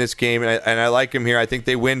to win this game, and I like them here. I think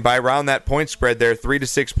they win by around that point spread there, 3 to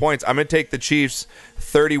 6 points. I'm going to take the Chiefs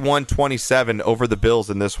 31-27 over the Bills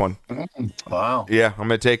in this one. Wow. Yeah, I'm going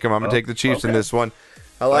to take them. I'm going to take the Chiefs in this one.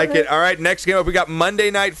 I like it. All right, next game up, we got Monday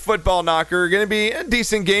Night Football knocker. Going to be a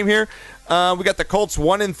decent game here. We got the Colts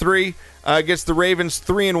 1-3 against the Ravens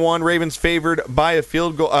 3-1. Ravens favored by a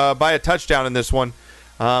field goal, by a touchdown in this one.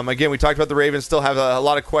 Again, we talked about the Ravens still have a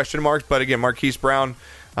lot of question marks, but again, Marquise Brown,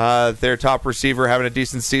 their top receiver, having a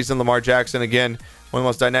decent season. Lamar Jackson, again, one of the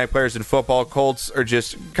most dynamic players in football. Colts are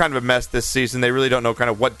just kind of a mess this season. They really don't know kind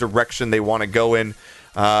of what direction they want to go in,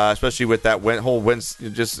 especially with that whole win.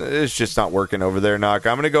 It's just not working over there, Knock.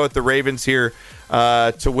 I'm going to go with the Ravens here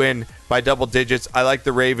to win by double digits. I like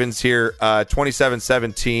the Ravens here,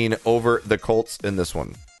 27-17 over the Colts in this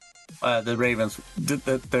one. The Ravens,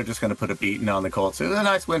 they're just going to put a beating on the Colts. It was a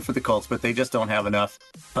nice win for the Colts, but they just don't have enough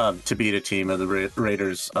to beat a team of the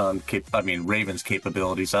Raiders. Ravens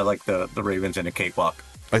capabilities. I like the Ravens in a cakewalk.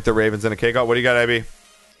 Like the Ravens in a cakewalk. What do you got, AB?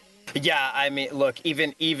 Yeah, I mean, look,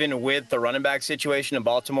 even with the running back situation in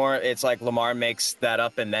Baltimore, it's like Lamar makes that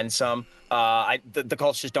up and then some. The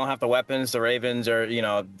Colts just don't have the weapons. The Ravens are,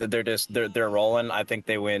 they're rolling. I think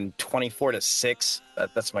they win 24-6.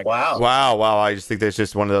 That's my guess. Wow. I just think that's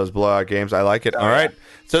just one of those blowout games. I like it. All right.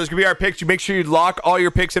 So this could be our picks. You make sure you lock all your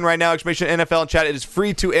picks in right now. Exclamation NFL in chat. It is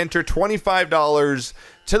free to enter. $25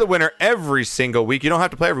 to the winner every single week. You don't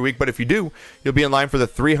have to play every week, but if you do, you'll be in line for the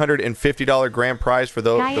 $350 grand prize for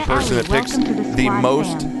the person that picks the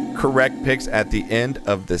most correct picks at the end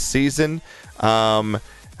of the season.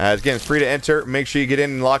 Again, it's free to enter. Make sure you get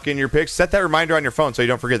in and lock in your picks. Set that reminder on your phone so you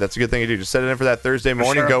don't forget. That's a good thing to do. Just set it in for that Thursday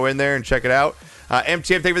morning. Go in there and check it out. MTM,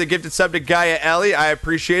 thank you for the gifted sub to Gaia Ellie. I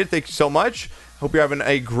appreciate it. Thank you so much. Hope you're having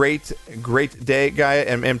a great day, Gaia.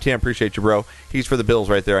 And MTM, appreciate you, bro. He's for the Bills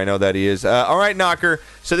right there. I know that he is. All right, Knocker.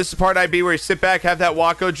 So this is part IB where you sit back, have that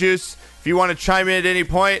Waco juice. If you want to chime in at any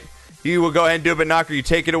point, you will go ahead and do it, but Knocker, you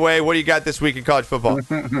take it away. What do you got this week in college football?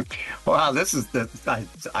 Wow,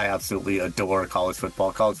 I absolutely adore college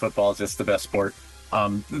football. College football is just the best sport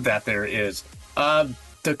that there is.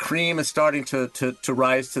 The cream is starting to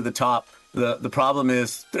rise to the top. The problem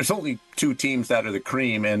is there's only 2 teams that are the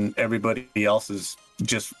cream, and everybody else is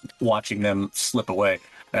just watching them slip away.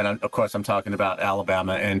 And of course, I'm talking about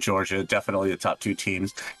Alabama and Georgia, definitely the top 2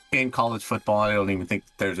 teams in college football. I don't even think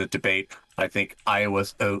there's a debate. I think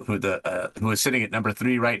Iowa's who is sitting at number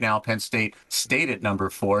 3 right now. Penn State at number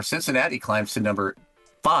 4. Cincinnati climbs to number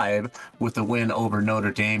 5 with a win over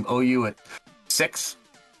Notre Dame. OU at 6.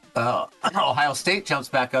 Ohio State jumps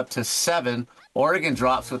back up to 7. Oregon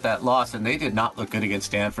drops with that loss, and they did not look good against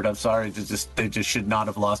Stanford. I'm sorry, they just should not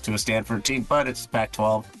have lost to a Stanford team, but it's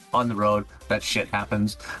Pac-12 on the road. That shit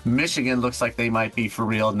happens. Michigan looks like they might be for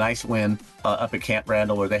real. Nice win up at Camp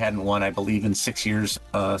Randall, where they hadn't won, I believe, in 6 years,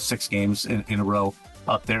 6 games in a row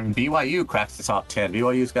up there. And BYU cracks the top 10.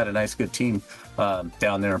 BYU's got a nice, good team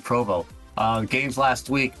down there in Provo. Games last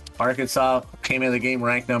week, Arkansas came into the game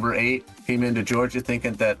ranked number 8. Came into Georgia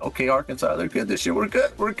thinking that, okay, Arkansas, they're good this year. We're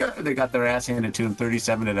good. They got their ass handed to them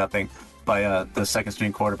 37-0 by the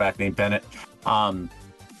second-string quarterback named Bennett.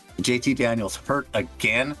 JT Daniels hurt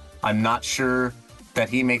again. I'm not sure that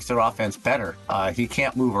he makes their offense better. He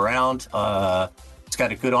can't move around. He's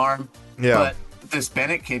got a good arm. Yeah. But this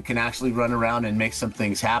Bennett kid can actually run around and make some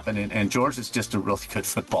things happen. And Georgia's just a really good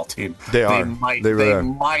football team. They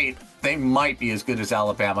might they might be as good as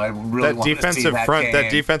Alabama. I really want to see defensive that front. game.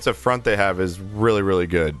 That defensive front they have is really, really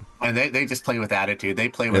good. And they just play with attitude. They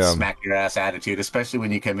play with smack your ass attitude, especially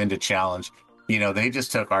when you come into challenge. You know, they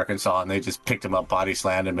just took Arkansas and they just picked them up, body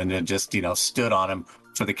slammed them, and then just, you know, stood on them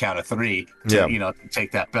for the count of 3 to, you know,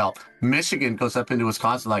 take that belt. Michigan goes up into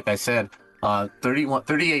Wisconsin, like I said,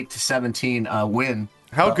 38-17 win.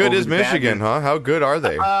 How good is Michigan, huh? How good are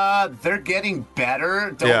they? They're getting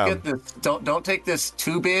better. Don't take this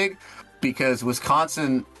too big, because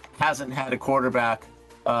Wisconsin hasn't had a quarterback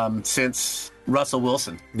since Russell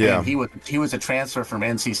Wilson. Yeah. And he was a transfer from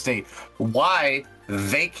NC State. Why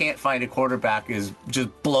they can't find a quarterback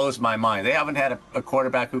just blows my mind. They haven't had a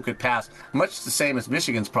quarterback who could pass, much the same as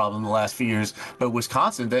Michigan's problem the last few years. But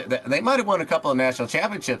Wisconsin, they might have won a couple of national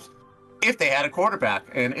championships if they had a quarterback,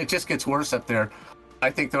 and it just gets worse up there. I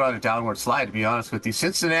think they're on a downward slide, to be honest with you.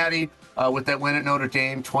 Cincinnati, with that win at Notre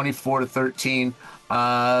Dame,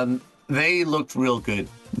 24-13, they looked real good.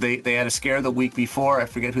 They had a scare the week before. I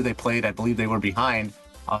forget who they played. I believe they were behind,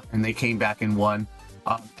 and they came back and won.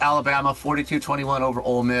 Alabama, 42-21 over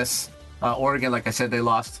Ole Miss. Oregon, like I said, they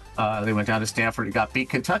lost. They went down to Stanford and got beat.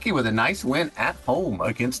 Kentucky with a nice win at home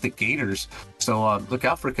against the Gators. So look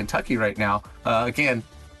out for Kentucky right now. Again,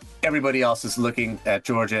 everybody else is looking at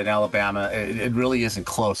Georgia and Alabama. It really isn't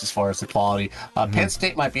close as far as the quality. Penn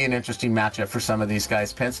State might be an interesting matchup for some of these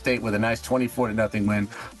guys. Penn State with a nice 24-0 win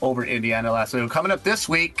over Indiana last week. Coming up this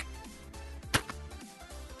week,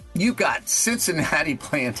 you got Cincinnati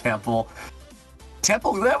playing Temple.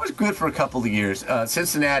 Temple, that was good for a couple of years.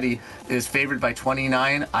 Cincinnati is favored by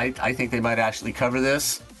 29. I think they might actually cover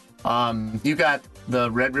this. You got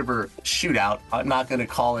the Red River Shootout. I'm not going to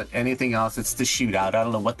call it anything else. It's the Shootout. I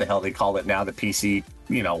don't know what the hell they call it now, the PC,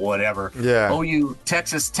 you know, whatever. Yeah. OU,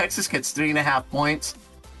 Texas gets 3.5 points.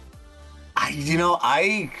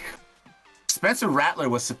 Spencer Rattler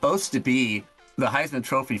was supposed to be the Heisman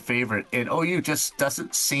Trophy favorite, and OU just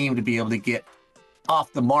doesn't seem to be able to get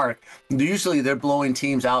off the mark. Usually they're blowing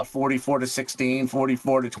teams out 44-16,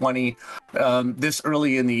 44-20 this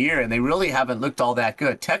early in the year, and they really haven't looked all that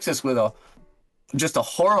good. Texas with just a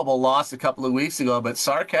horrible loss a couple of weeks ago, but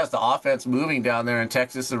Sark has the offense moving down there in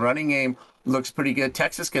Texas. The running game looks pretty good.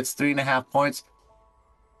 Texas gets 3.5 points.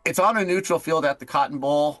 It's on a neutral field at the Cotton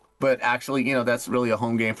Bowl, but actually, you know, that's really a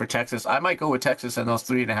home game for Texas. I might go with Texas and those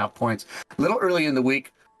 3.5 points. A little early in the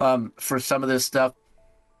week for some of this stuff.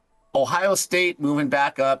 Ohio State moving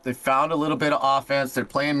back up. They found a little bit of offense. They're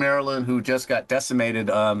playing Maryland, who just got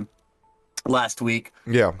decimated last week.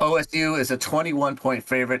 Yeah. OSU is a 21-point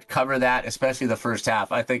favorite. Cover that, especially the first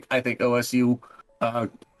half. I think OSU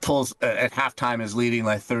pulls at halftime is leading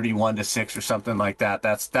like 31-6 or something like that.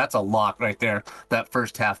 That's a lock right there. That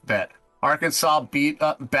first half bet. Arkansas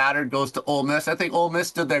battered, goes to Ole Miss. I think Ole Miss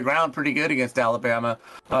stood their ground pretty good against Alabama.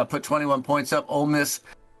 Put 21 points up. Ole Miss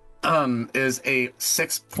is a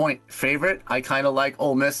 6-point favorite. I kind of like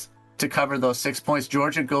Ole Miss to cover those 6 points.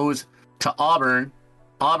 Georgia goes to Auburn.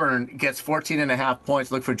 Auburn gets 14.5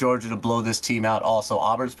 points. Look for Georgia to blow this team out also.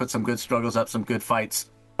 Auburn's put some good struggles up, some good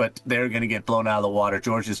fights, but they're going to get blown out of the water.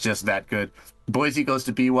 Georgia's just that good. Boise goes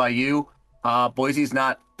to BYU. Boise's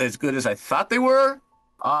not as good as I thought they were.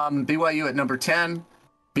 BYU at number 10.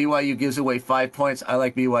 BYU gives away 5 points. I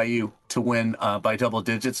like BYU to win by double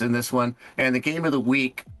digits in this one. And the game of the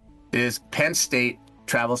week is Penn State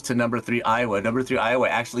travels to number 3 Iowa. Number 3 Iowa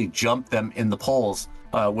actually jumped them in the polls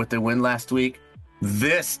with their win last week.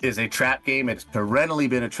 This is a trap game. It's perennially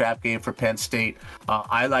been a trap game for Penn State.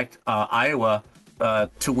 I liked Iowa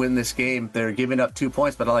to win this game. They're giving up 2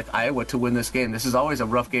 points, but I like Iowa to win this game. This is always a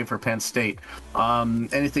rough game for Penn State.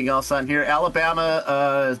 Anything else on here?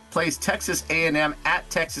 Alabama plays Texas A&M at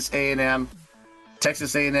Texas A&M.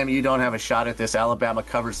 Texas A&M, you don't have a shot at this. Alabama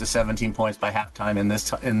covers the 17 points by halftime in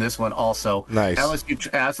this one also. Nice.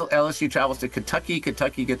 LSU travels to Kentucky.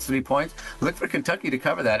 Kentucky gets 3 points. Look for Kentucky to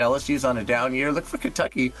cover that. LSU's on a down year. Look for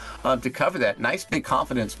Kentucky to cover that. Nice big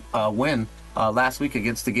confidence win last week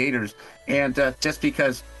against the Gators. And just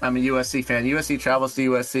because I'm a USC fan, USC travels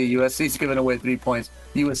to USC. USC's giving away 3 points.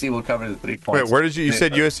 USC will cover the 3 points. Wait, where did you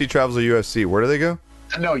said USC travels to USC. Where do they go?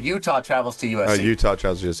 No, Utah travels to USC. Oh, Utah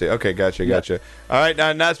travels to USC. Okay, gotcha. All right,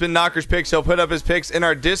 now that's been Knocker's Picks. He'll put up his picks in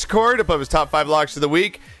our Discord. He'll put up his top 5 locks of the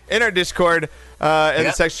week in our Discord.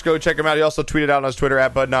 The section, go check him out. He also tweeted out on his Twitter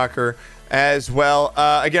at Bud Knocker as well.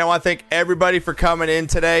 Again, I want to thank everybody for coming in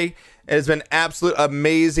today. It has been an absolute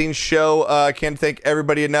amazing show. I can't thank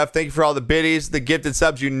everybody enough. Thank you for all the biddies, the gifted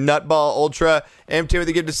subs, you nutball ultra, MT with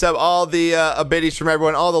the gifted sub, all the biddies from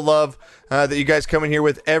everyone, all the love that you guys come in here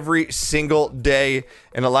with every single day.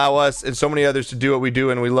 and allow us and so many others to do what we do,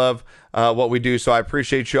 and we love what we do. So I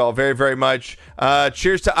appreciate you all very, very much.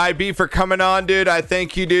 Cheers to IB for coming on, dude. I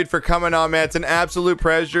thank you, dude, for coming on, man. It's an absolute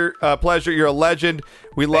pleasure. You're a legend.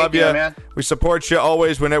 We love you. Man. We support you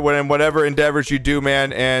always when whatever endeavors you do,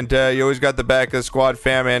 man. And you always got the back of the squad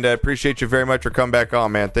fam. And I appreciate you very much for coming back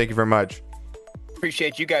on, man. Thank you very much.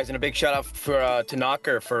 Appreciate you guys, and a big shout out to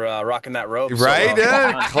Knocker for rocking that rope. Right,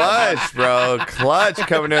 clutch, bro, clutch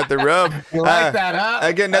coming out the rope. You like that, huh?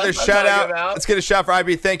 Again, another shout out. Let's get a shout for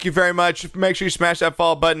IB. Thank you very much. Make sure you smash that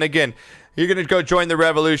follow button. Again, you're gonna go join the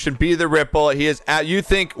revolution. Be the ripple. He is at. You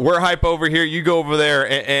think we're hype over here? You go over there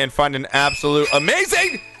and find an absolute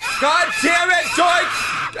amazing. God damn it,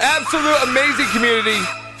 George! Absolute amazing community.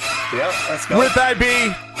 Yep, let's go. With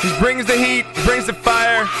IB, he brings the heat, brings the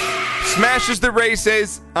fire, smashes the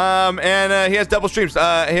races, and he has double streams. He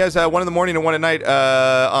has one in the morning and one at night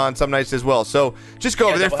on some nights as well. So just go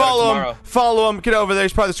over there, follow him, get over there.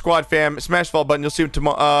 He's part of the squad fam. Smash the follow button. You'll see him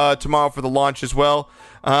tomorrow for the launch as well.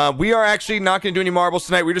 We are actually not going to do any marbles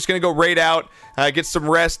tonight. We're just going to go raid out, get some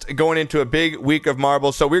rest going into a big week of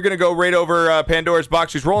marbles. So we're going to go raid over Pandora's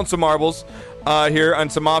box. He's rolling some marbles here on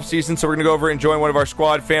some off season. So we're going to go over and join one of our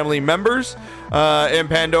squad family members in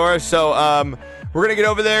Pandora. So we're going to get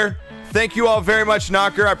over there. Thank you all very much,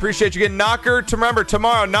 Knocker. I appreciate you getting Knocker. Remember,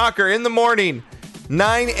 tomorrow, Knocker in the morning,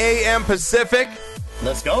 9 a.m. Pacific.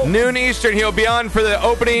 Let's go. Noon Eastern. He'll be on for the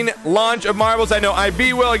opening launch of Marbles. I know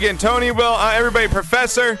IB will. Again, Tony will. Everybody,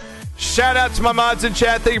 Professor. Shout out to my mods in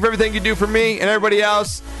chat. Thank you for everything you do for me and everybody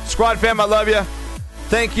else. Squad fam, I love you.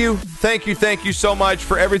 Thank you. Thank you. Thank you so much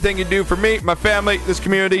for everything you do for me, my family, this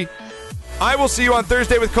community. I will see you on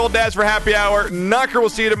Thursday with Cold Dads for happy hour. Knocker will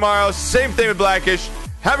see you tomorrow. Same thing with Blackish.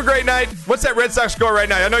 Have a great night. What's that Red Sox score right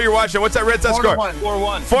now? I know you're watching. What's that Red Sox score?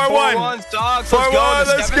 4-1. 4-1. Dogs. 4-1.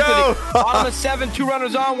 Let's go. Bottom of 7, 2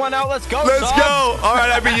 runners on, 1 out. Let's go. Let's go. All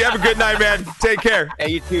right, IB, you have a good night, man. Take care. Hey,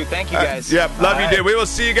 you too. Thank you, guys. Yep. Love you, dude. We will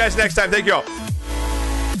see you guys next time. Thank you all.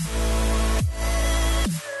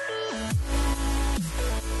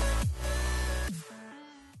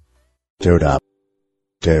 Dude up.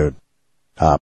 Dude up.